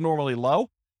is abnormally low,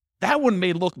 that one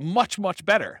may look much, much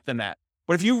better than that.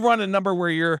 But if you run a number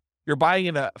where you're buying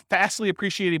in a fastly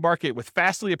appreciating market with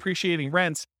fastly appreciating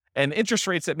rents and interest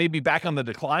rates that may be back on the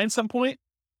decline at some point,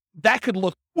 that could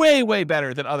look way, way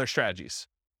better than other strategies,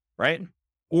 right?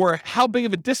 Or how big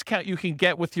of a discount you can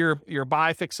get with your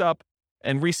buy, fix up,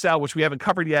 and resell, which we haven't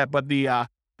covered yet, but the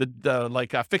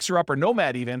fixer up or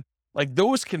Nomad even, like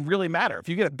those can really matter. If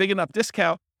you get a big enough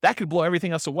discount, that could blow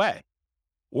everything else away.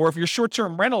 Or if your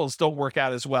short-term rentals don't work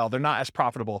out as well, they're not as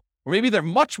profitable, or maybe they're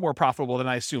much more profitable than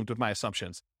I assumed with my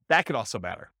assumptions. That could also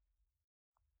matter.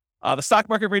 The stock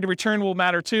market rate of return will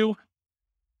matter too.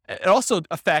 It also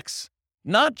affects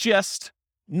not just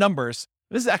numbers.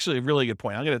 This is actually a really good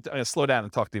point. I'm going to slow down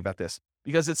and talk to you about this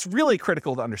because it's really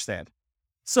critical to understand.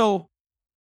 So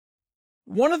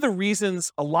one of the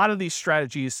reasons a lot of these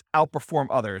strategies outperform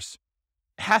others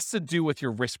has to do with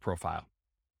your risk profile.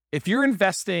 If you're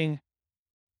investing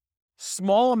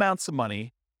small amounts of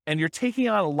money and you're taking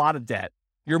on a lot of debt,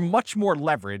 you're much more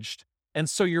leveraged. And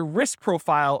so your risk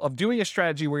profile of doing a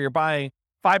strategy where you're buying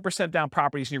 5% down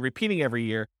properties and you're repeating every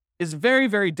year is very,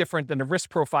 very different than the risk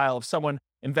profile of someone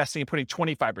investing and putting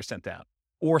 25% down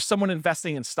or someone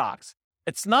investing in stocks.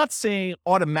 It's not saying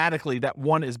automatically that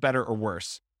one is better or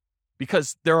worse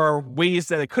because there are ways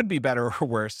that it could be better or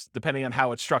worse depending on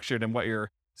how it's structured and what your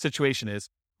situation is,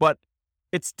 but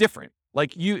it's different.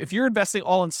 Like if you're investing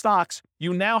all in stocks,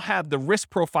 you now have the risk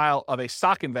profile of a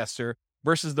stock investor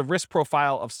versus the risk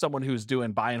profile of someone who's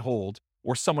doing buy and hold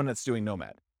or someone that's doing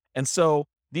Nomad. And so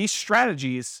these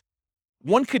strategies,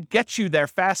 one could get you there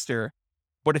faster,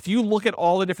 but if you look at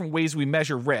all the different ways we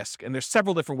measure risk, and there's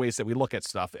several different ways that we look at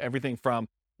stuff, everything from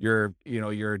your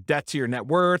debt to your net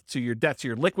worth, to your debt to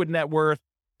your liquid net worth,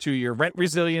 to your rent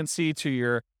resiliency, to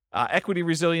your equity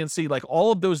resiliency, like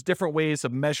all of those different ways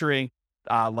of measuring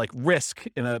like risk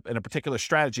in a particular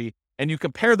strategy, and you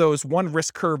compare those one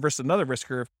risk curve versus another risk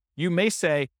curve, you may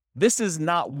say, this is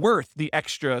not worth the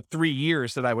extra 3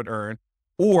 years that I would earn.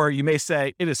 Or you may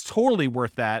say, it is totally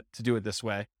worth that to do it this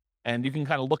way. And you can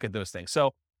kind of look at those things.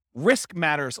 So risk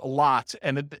matters a lot.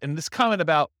 And this comment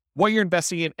about what you're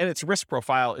investing in and its risk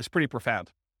profile is pretty profound.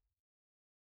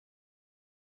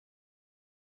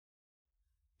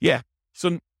 Yeah.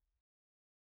 So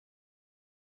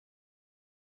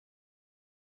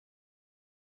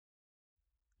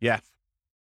yeah.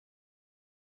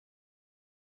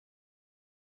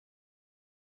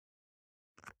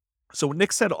 So what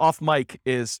Nick said off mic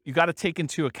is you got to take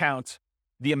into account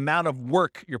the amount of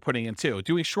work you're putting into.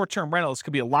 Doing short-term rentals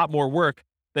could be a lot more work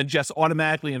than just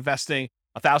automatically investing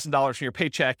 $1,000 from your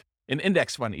paycheck in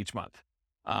index fund each month.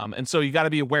 And so you got to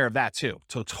be aware of that too.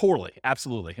 So totally,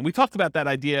 absolutely. And we talked about that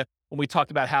idea when we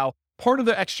talked about how part of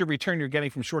the extra return you're getting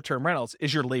from short-term rentals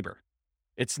is your labor.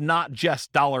 It's not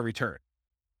just dollar return.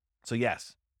 So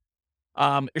yes.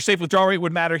 Your safe withdrawal rate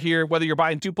would matter here. Whether you're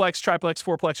buying duplex, triplex,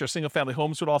 fourplex, or single-family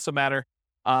homes would also matter.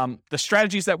 The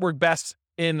strategies that work best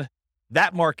in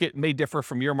that market may differ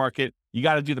from your market. You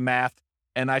got to do the math.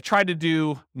 And I tried to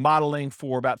do modeling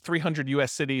for about 300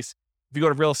 U.S. cities. If you go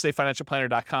to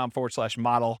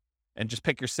realestatefinancialplanner.com/model and just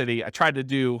pick your city, I tried to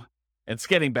do, and it's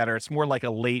getting better. It's more like a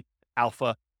late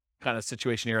alpha kind of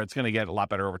situation here. It's going to get a lot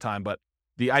better over time. But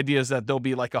the idea is that there'll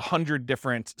be like 100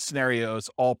 different scenarios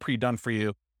all pre-done for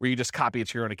you where you just copy it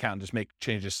to your own account and just make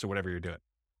changes to whatever you're doing.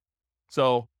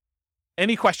 So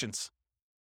any questions?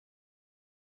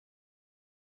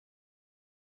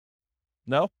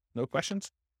 No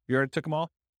questions? You already took them all?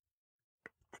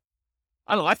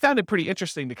 I don't know. I found it pretty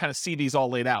interesting to kind of see these all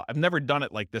laid out. I've never done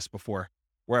it like this before,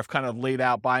 where I've kind of laid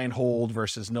out buy and hold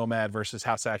versus nomad versus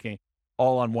house hacking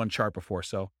all on one chart before.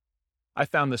 So I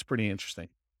found this pretty interesting.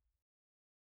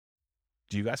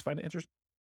 Do you guys find it interesting?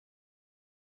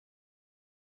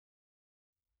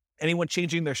 Anyone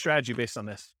changing their strategy based on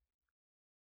this?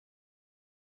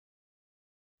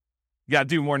 You got to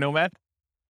do more nomad?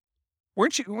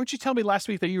 Weren't you telling me last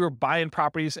week that you were buying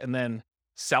properties and then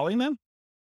selling them?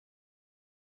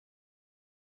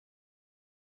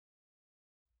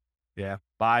 Yeah.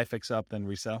 Buy, fix up, then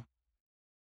resell.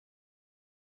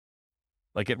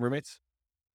 Like getting roommates?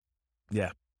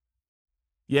 Yeah.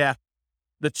 Yeah.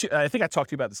 I think I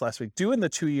talked to you about this last week. Doing the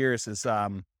 2 years is,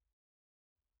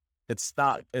 it's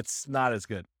not as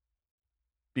good,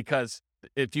 because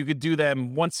if you could do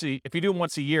them if you do them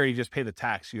once a year, you just pay the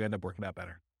tax, you end up working out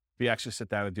better. If you actually sit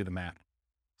down and do the math.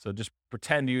 So just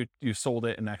pretend you sold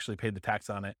it and actually paid the tax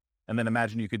on it. And then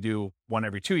imagine you could do one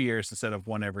every 2 years instead of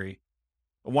one every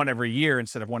year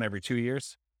instead of one every 2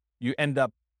 years. You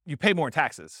pay more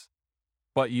taxes,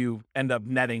 but you end up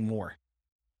netting more.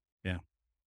 Yeah.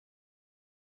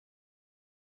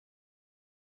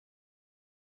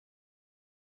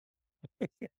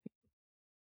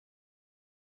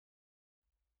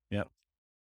 Yep.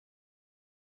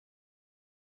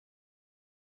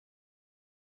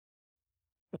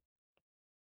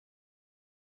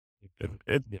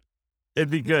 It'd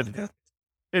be good.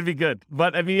 It'd be good.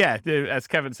 But I mean, yeah, as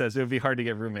Kevin says, it would be hard to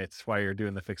get roommates while you're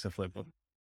doing the fix and flip.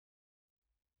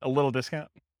 A little discount.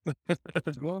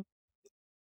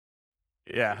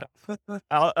 Yeah.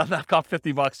 I'll knock off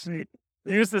 $50.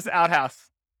 Use this outhouse.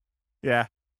 Yeah.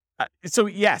 So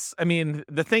yes, I mean,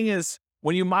 the thing is,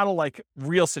 when you model like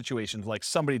real situations, like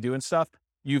somebody doing stuff,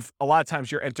 a lot of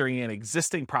times you're entering in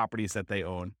existing properties that they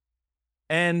own.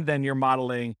 And then you're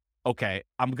modeling, okay,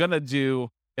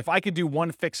 if I could do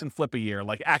one fix and flip a year,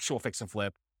 like actual fix and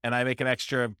flip, and I make an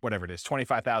extra, whatever it is,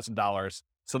 $25,000.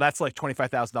 So that's like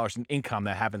 $25,000 in income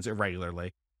that happens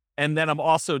irregularly. And then I'm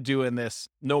also doing this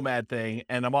nomad thing,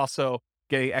 and I'm also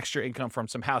getting extra income from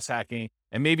some house hacking,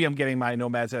 and maybe I'm getting my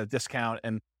nomads at a discount.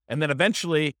 And then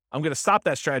eventually I'm going to stop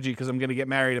that strategy because I'm going to get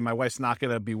married and my wife's not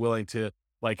going to be willing to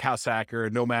like house hack or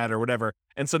nomad or whatever.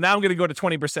 And so now I'm going to go to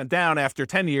 20% down after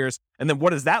 10 years. And then what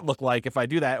does that look like if I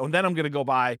do that? And then I'm going to go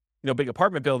buy, big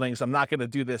apartment buildings. I'm not going to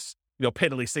do this,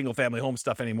 piddly single family home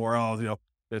stuff anymore.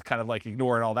 It's kind of like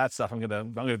ignoring all that stuff. I'm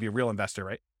going to be a real investor,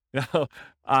 right?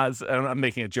 I'm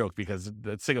making a joke because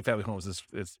the single family homes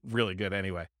is really good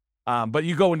anyway. But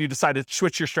you go and you decide to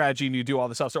switch your strategy and you do all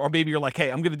this stuff. Or maybe you're like,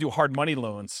 hey, I'm going to do hard money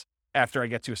loans after I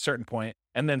get to a certain point.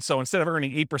 And then so instead of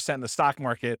earning 8% in the stock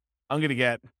market, I'm going to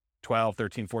get 12,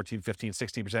 13, 14, 15,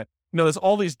 16%. There's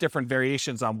all these different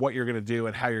variations on what you're going to do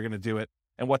and how you're going to do it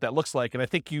and what that looks like. And I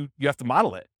think you have to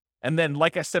model it. And then,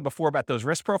 like I said before about those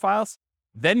risk profiles,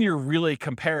 then you're really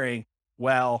comparing,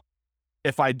 well,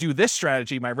 if I do this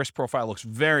strategy, my risk profile looks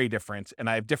very different and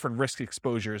I have different risk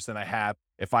exposures than I have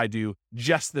if I do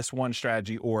just this one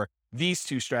strategy or these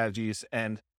two strategies,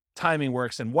 and timing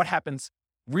works. And what happens,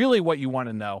 really what you want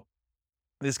to know,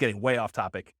 this is getting way off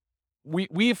topic. When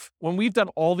we've done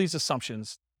all these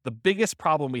assumptions, the biggest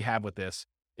problem we have with this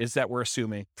is that we're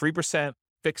assuming 3%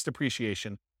 fixed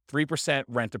appreciation, 3%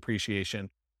 rent appreciation,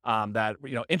 that,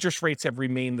 interest rates have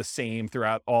remained the same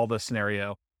throughout all the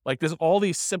scenario. Like there's all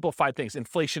these simplified things.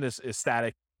 Inflation is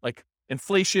static, like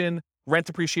inflation, rent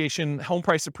appreciation, home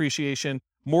price appreciation,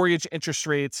 mortgage interest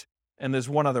rates. And there's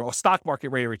one other, stock market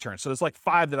rate of return. So there's like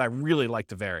 5 that I really like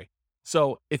to vary.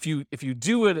 So if you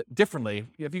do it differently,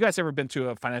 have you guys ever been to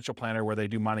a financial planner where they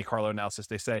do Monte Carlo analysis?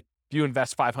 They say, if you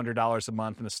invest $500 a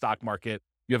month in the stock market,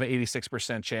 you have an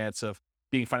 86% chance of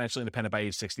being financially independent by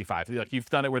age 65. Like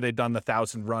you've done it where they've done the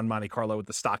 1,000 run Monte Carlo with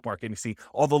the stock market, and you see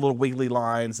all the little wiggly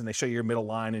lines, and they show you your middle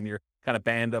line and your kind of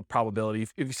band of probability.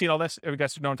 Have you seen all this? Have you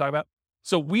guys know what I'm talking about?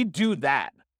 So we do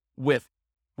that with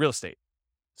real estate.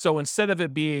 So instead of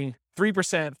it being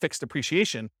 3% fixed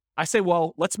appreciation, I say,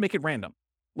 well, let's make it random.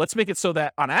 Let's make it so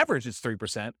that on average it's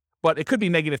 3%, but it could be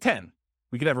negative 10.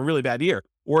 We could have a really bad year,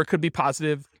 or it could be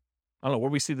positive. I don't know,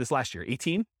 where we see this last year,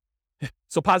 18?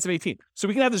 So positive 18. So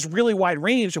we can have this really wide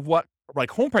range of what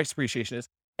like home price appreciation is,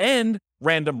 and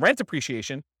random rent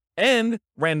appreciation, and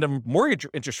random mortgage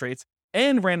interest rates,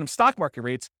 and random stock market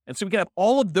rates. And so we can have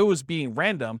all of those being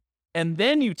random. And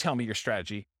then you tell me your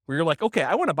strategy where you're like, okay,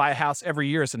 I want to buy a house every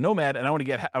year as a nomad and I want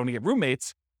to get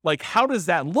roommates. Like, how does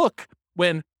that look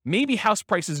when maybe house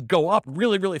prices go up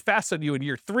really, really fast on you in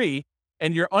year 3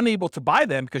 and you're unable to buy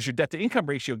them because your debt to income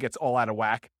ratio gets all out of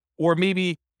whack? Or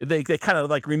maybe they kind of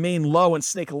like remain low and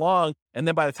snake along. And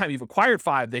then by the time you've acquired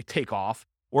 5, they take off.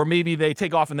 Or maybe they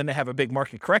take off and then they have a big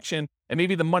market correction. And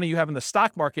maybe the money you have in the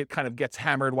stock market kind of gets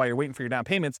hammered while you're waiting for your down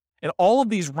payments. And all of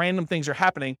these random things are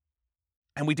happening.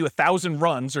 And we do 1,000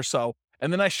 runs or so.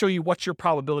 And then I show you what's your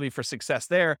probability for success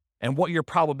there and what your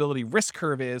probability risk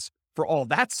curve is for all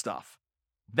that stuff.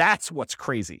 That's what's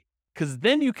crazy. Because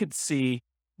then you could see,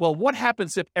 well, what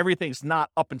happens if everything's not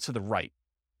up and to the right?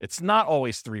 It's not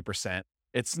always 3%.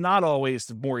 It's not always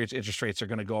the mortgage interest rates are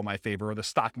going to go in my favor or the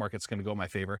stock market's going to go in my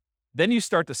favor. Then you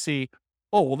start to see,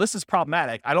 oh, well, this is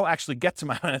problematic. I don't actually get to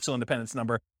my financial independence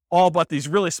number all but these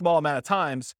really small amount of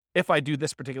times if I do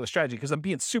this particular strategy, because I'm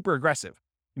being super aggressive.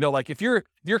 You know, like if you're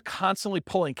constantly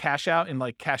pulling cash out and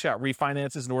like cash out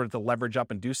refinances in order to leverage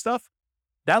up and do stuff,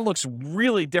 that looks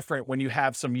really different when you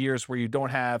have some years where you don't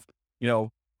have, you know,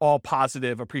 all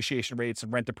positive appreciation rates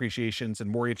and rent appreciations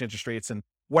and mortgage interest rates. And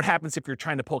what happens if you're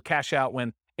trying to pull cash out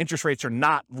when interest rates are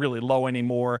not really low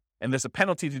anymore and there's a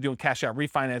penalty to doing cash out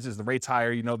refinances, the rate's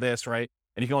higher, you know this, right?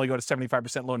 And you can only go to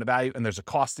 75% loan to value and there's a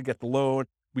cost to get the loan.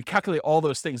 We calculate all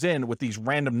those things in with these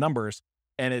random numbers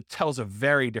and it tells a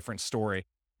very different story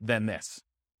than this,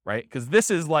 right? Because this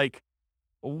is like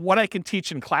what I can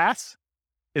teach in class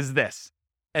is this.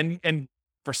 And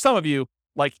for some of you,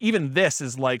 like even this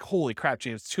is like, holy crap,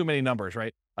 James, too many numbers,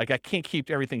 right? Like I can't keep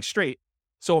everything straight.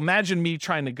 So imagine me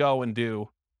trying to go and do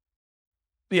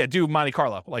Monte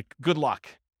Carlo, like good luck,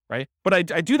 right? But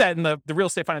I do that in the Real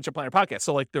Estate Financial Planner podcast.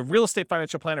 So like the Real Estate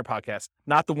Financial Planner podcast,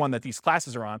 not the one that these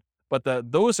classes are on, but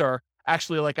those are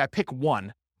actually like I pick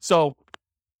one. So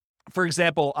for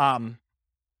example,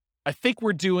 I think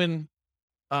we're doing,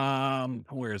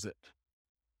 where is it?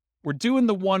 We're doing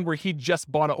the one where he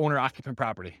just bought an owner occupant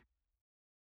property.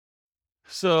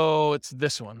 So it's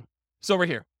this one. So over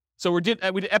here. So we did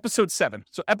episode 7.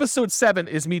 So episode 7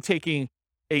 is me taking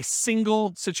a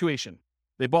single situation.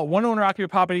 They bought one owner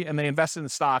occupant property and they invested in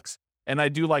stocks. And I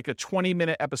do like a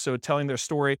 20-minute episode telling their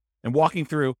story and walking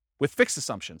through with fixed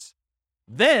assumptions.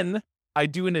 Then I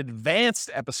do an advanced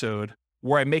episode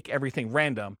where I make everything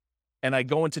random. And I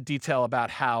go into detail about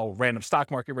how random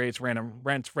stock market rates, random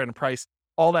rent, random price,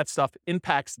 all that stuff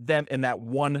impacts them in that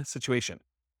one situation.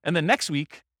 And then next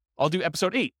week, I'll do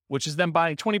episode 8, which is them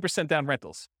buying 20% down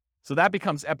rentals. So that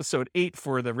becomes episode 8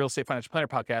 for the Real Estate Financial Planner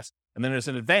podcast. And then there's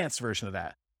an advanced version of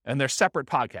that. And they're separate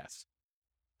podcasts.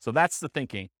 So that's the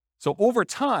thinking. So over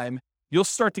time, you'll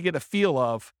start to get a feel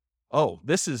of, oh,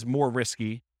 this is more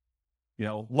risky, you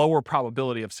know, lower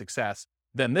probability of success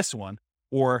than this one.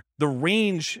 Or the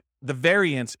range, the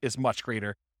variance is much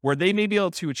greater, where they may be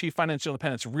able to achieve financial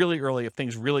independence really early if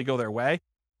things really go their way,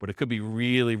 but it could be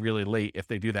really, really late if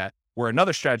they do that. Where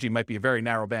another strategy might be a very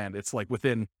narrow band. It's like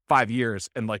within 5 years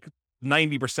and like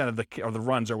 90% of the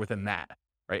runs are within that,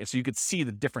 right? And so you could see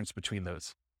the difference between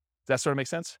those. Does that sort of make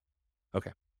sense?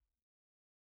 Okay.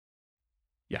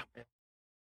 Yeah.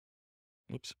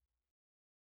 Oops.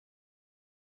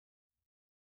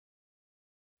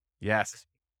 Yes.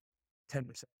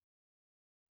 10%.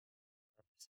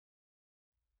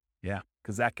 Yeah,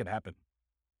 because that could happen.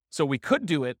 So we could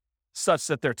do it such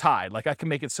that they're tied. Like I can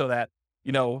make it so that,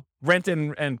 you know, rent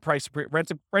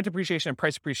appreciation and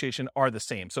price appreciation are the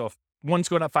same. So if one's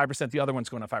going up 5%, the other one's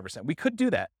going up 5%. We could do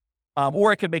that.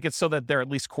 Or I could make it so that they're at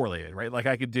least correlated, right? Like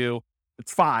I could do,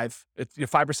 it's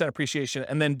 5% appreciation,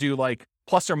 and then do like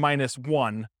plus or minus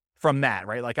 1 from that,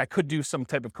 right? Like I could do some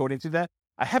type of coding to that.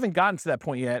 I haven't gotten to that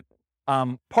point yet,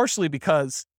 partially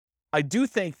because I do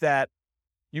think that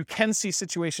you can see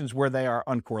situations where they are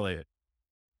uncorrelated.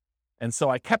 And so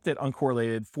I kept it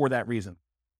uncorrelated for that reason.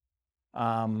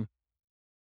 What's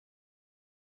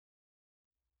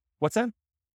that?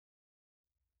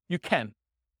 You can.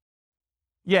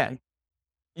 Yeah.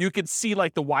 You could see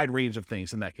like the wide range of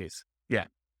things in that case. Yeah.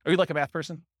 Are you like a math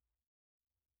person?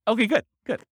 Okay, good.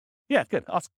 Yeah, good.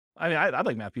 Awesome. I mean, I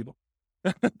like math people.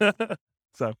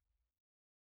 So,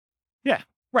 yeah.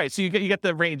 Right. So you get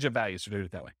the range of values to do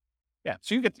it that way. Yeah.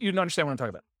 So you understand what I'm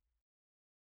talking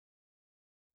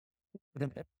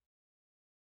about.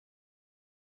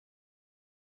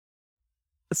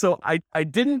 So I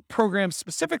didn't program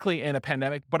specifically in a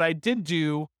pandemic, but I did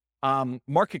do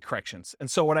market corrections. And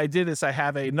so what I did is I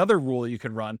have another rule you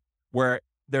can run where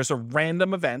there's a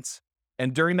random event.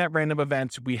 And during that random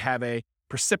event, we have a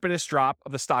precipitous drop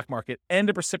of the stock market and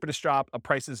a precipitous drop of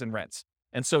prices and rents.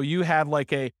 And so you have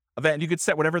like a event, you could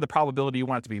set whatever the probability you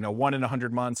want it to be, 1 in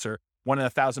 100 months or 1 in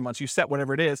 1,000 months, you set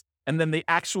whatever it is. And then the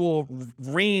actual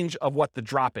range of what the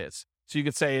drop is. So you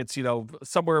could say it's,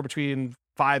 somewhere between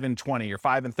 5 and 20 or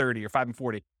 5 and 30 or 5 and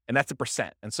 40, and that's a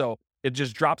percent. And so it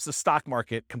just drops the stock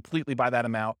market completely by that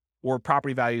amount, or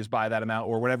property values by that amount,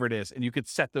 or whatever it is. And you could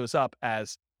set those up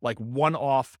as like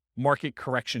one-off market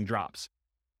correction drops.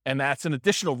 And that's an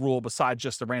additional rule besides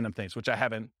just the random things, which I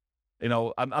haven't,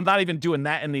 I'm not even doing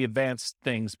that in the advanced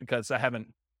things because I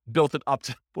haven't built it up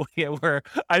to where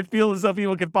I feel as though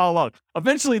people can follow along.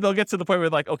 Eventually they'll get to the point where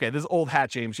like, okay, this is old hat,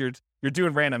 James, you're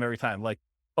doing random every time. Like,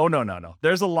 oh, no.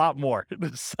 There's a lot more.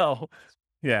 So,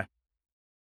 yeah.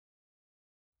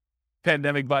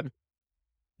 Pandemic button.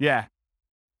 Yeah.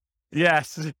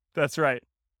 Yes, that's right.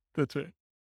 That's right.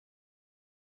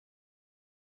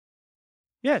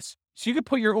 Yes. So you could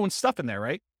put your own stuff in there,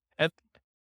 right? And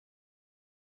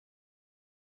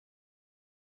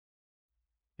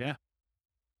yeah.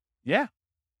 Yeah.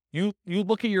 You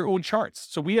look at your own charts.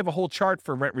 So we have a whole chart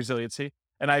for rent resiliency,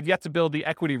 and I've yet to build the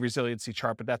equity resiliency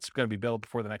chart, but that's going to be built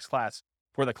before the next class,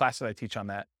 for the class that I teach on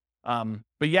that.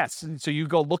 But yes, so you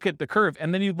go look at the curve,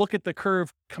 and then you look at the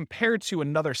curve compared to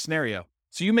another scenario.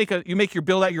 So you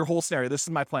build out your whole scenario. This is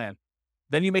my plan.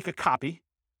 Then you make a copy,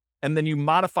 and then you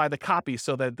modify the copy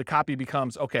so that the copy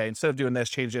becomes, okay, instead of doing this,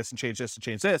 change this and change this and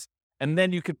change this. And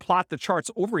then you could plot the charts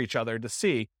over each other to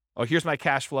see, oh, here's my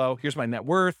cash flow, here's my net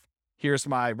worth, here's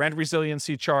my rent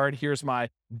resiliency chart, here's my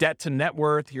debt to net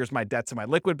worth, here's my debt to my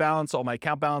liquid balance, all my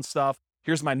account balance stuff,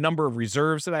 here's my number of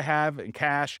reserves that I have in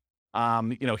cash.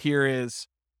 Here is,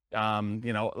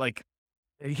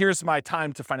 here's my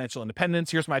time to financial independence,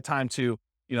 here's my time to,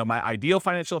 my ideal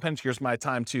financial independence, here's my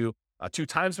time to 2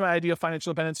 times my ideal financial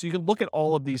independence. So you can look at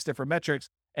all of these different metrics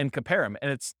and compare them.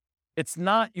 And it's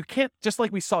not, you can't, just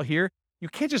like we saw here, you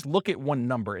can't just look at one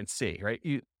number and see, right?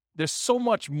 There's so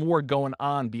much more going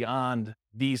on beyond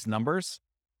these numbers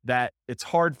that it's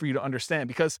hard for you to understand,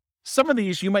 because some of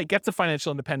these you might get to financial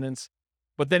independence,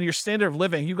 but then your standard of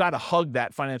living, you got to hug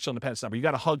that financial independence number. You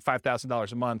got to hug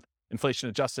 $5,000 a month, inflation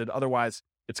adjusted. Otherwise,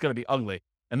 it's going to be ugly.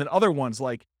 And then other ones,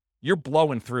 like you're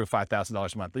blowing through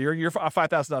 $5,000 a month. You're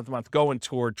 $5,000 a month going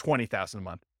toward $20,000 a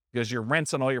month, because your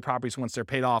rents on all your properties once they're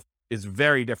paid off is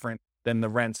very different than the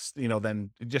rents,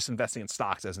 than just investing in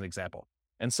stocks as an example.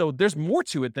 And so there's more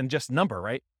to it than just number,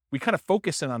 right? We kind of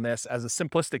focus in on this as a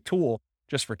simplistic tool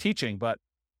just for teaching, but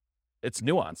it's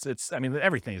nuanced.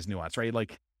 Everything is nuanced, right?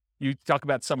 Like you talk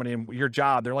about somebody in your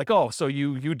job, they're like, oh, so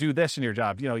you do this in your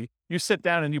job. You sit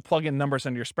down and you plug in numbers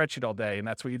on your spreadsheet all day and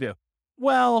that's what you do.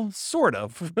 Well, sort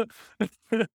of.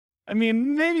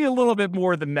 Maybe a little bit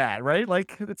more than that, right?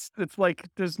 Like it's like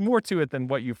there's more to it than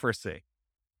what you first see.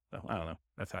 So I don't know.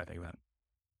 That's how I think about it.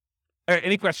 All right.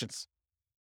 Any questions?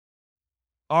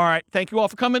 All right. Thank you all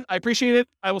for coming. I appreciate it.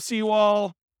 I will see you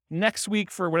all next week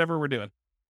for whatever we're doing.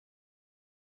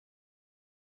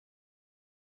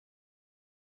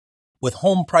 With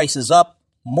home prices up,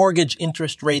 mortgage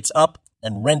interest rates up,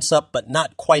 and rents up, but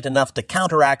not quite enough to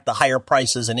counteract the higher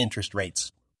prices and interest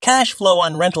rates, cash flow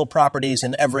on rental properties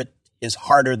in Everett is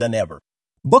harder than ever.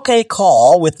 Book a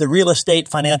call with the Real Estate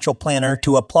Financial Planner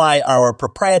to apply our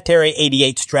proprietary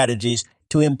 88 strategies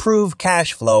to improve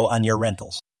cash flow on your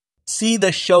rentals. See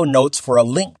the show notes for a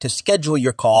link to schedule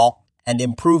your call and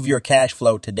improve your cash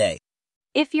flow today.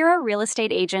 If you're a real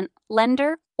estate agent,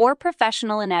 lender, or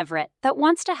professional in Everett that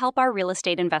wants to help our real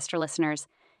estate investor listeners,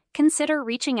 consider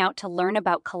reaching out to learn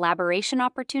about collaboration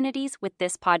opportunities with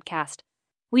this podcast.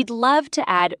 We'd love to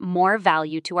add more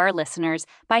value to our listeners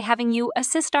by having you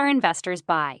assist our investors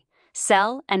buy,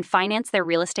 sell, and finance their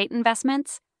real estate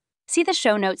investments. See the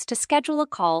show notes to schedule a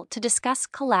call to discuss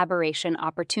collaboration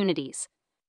opportunities.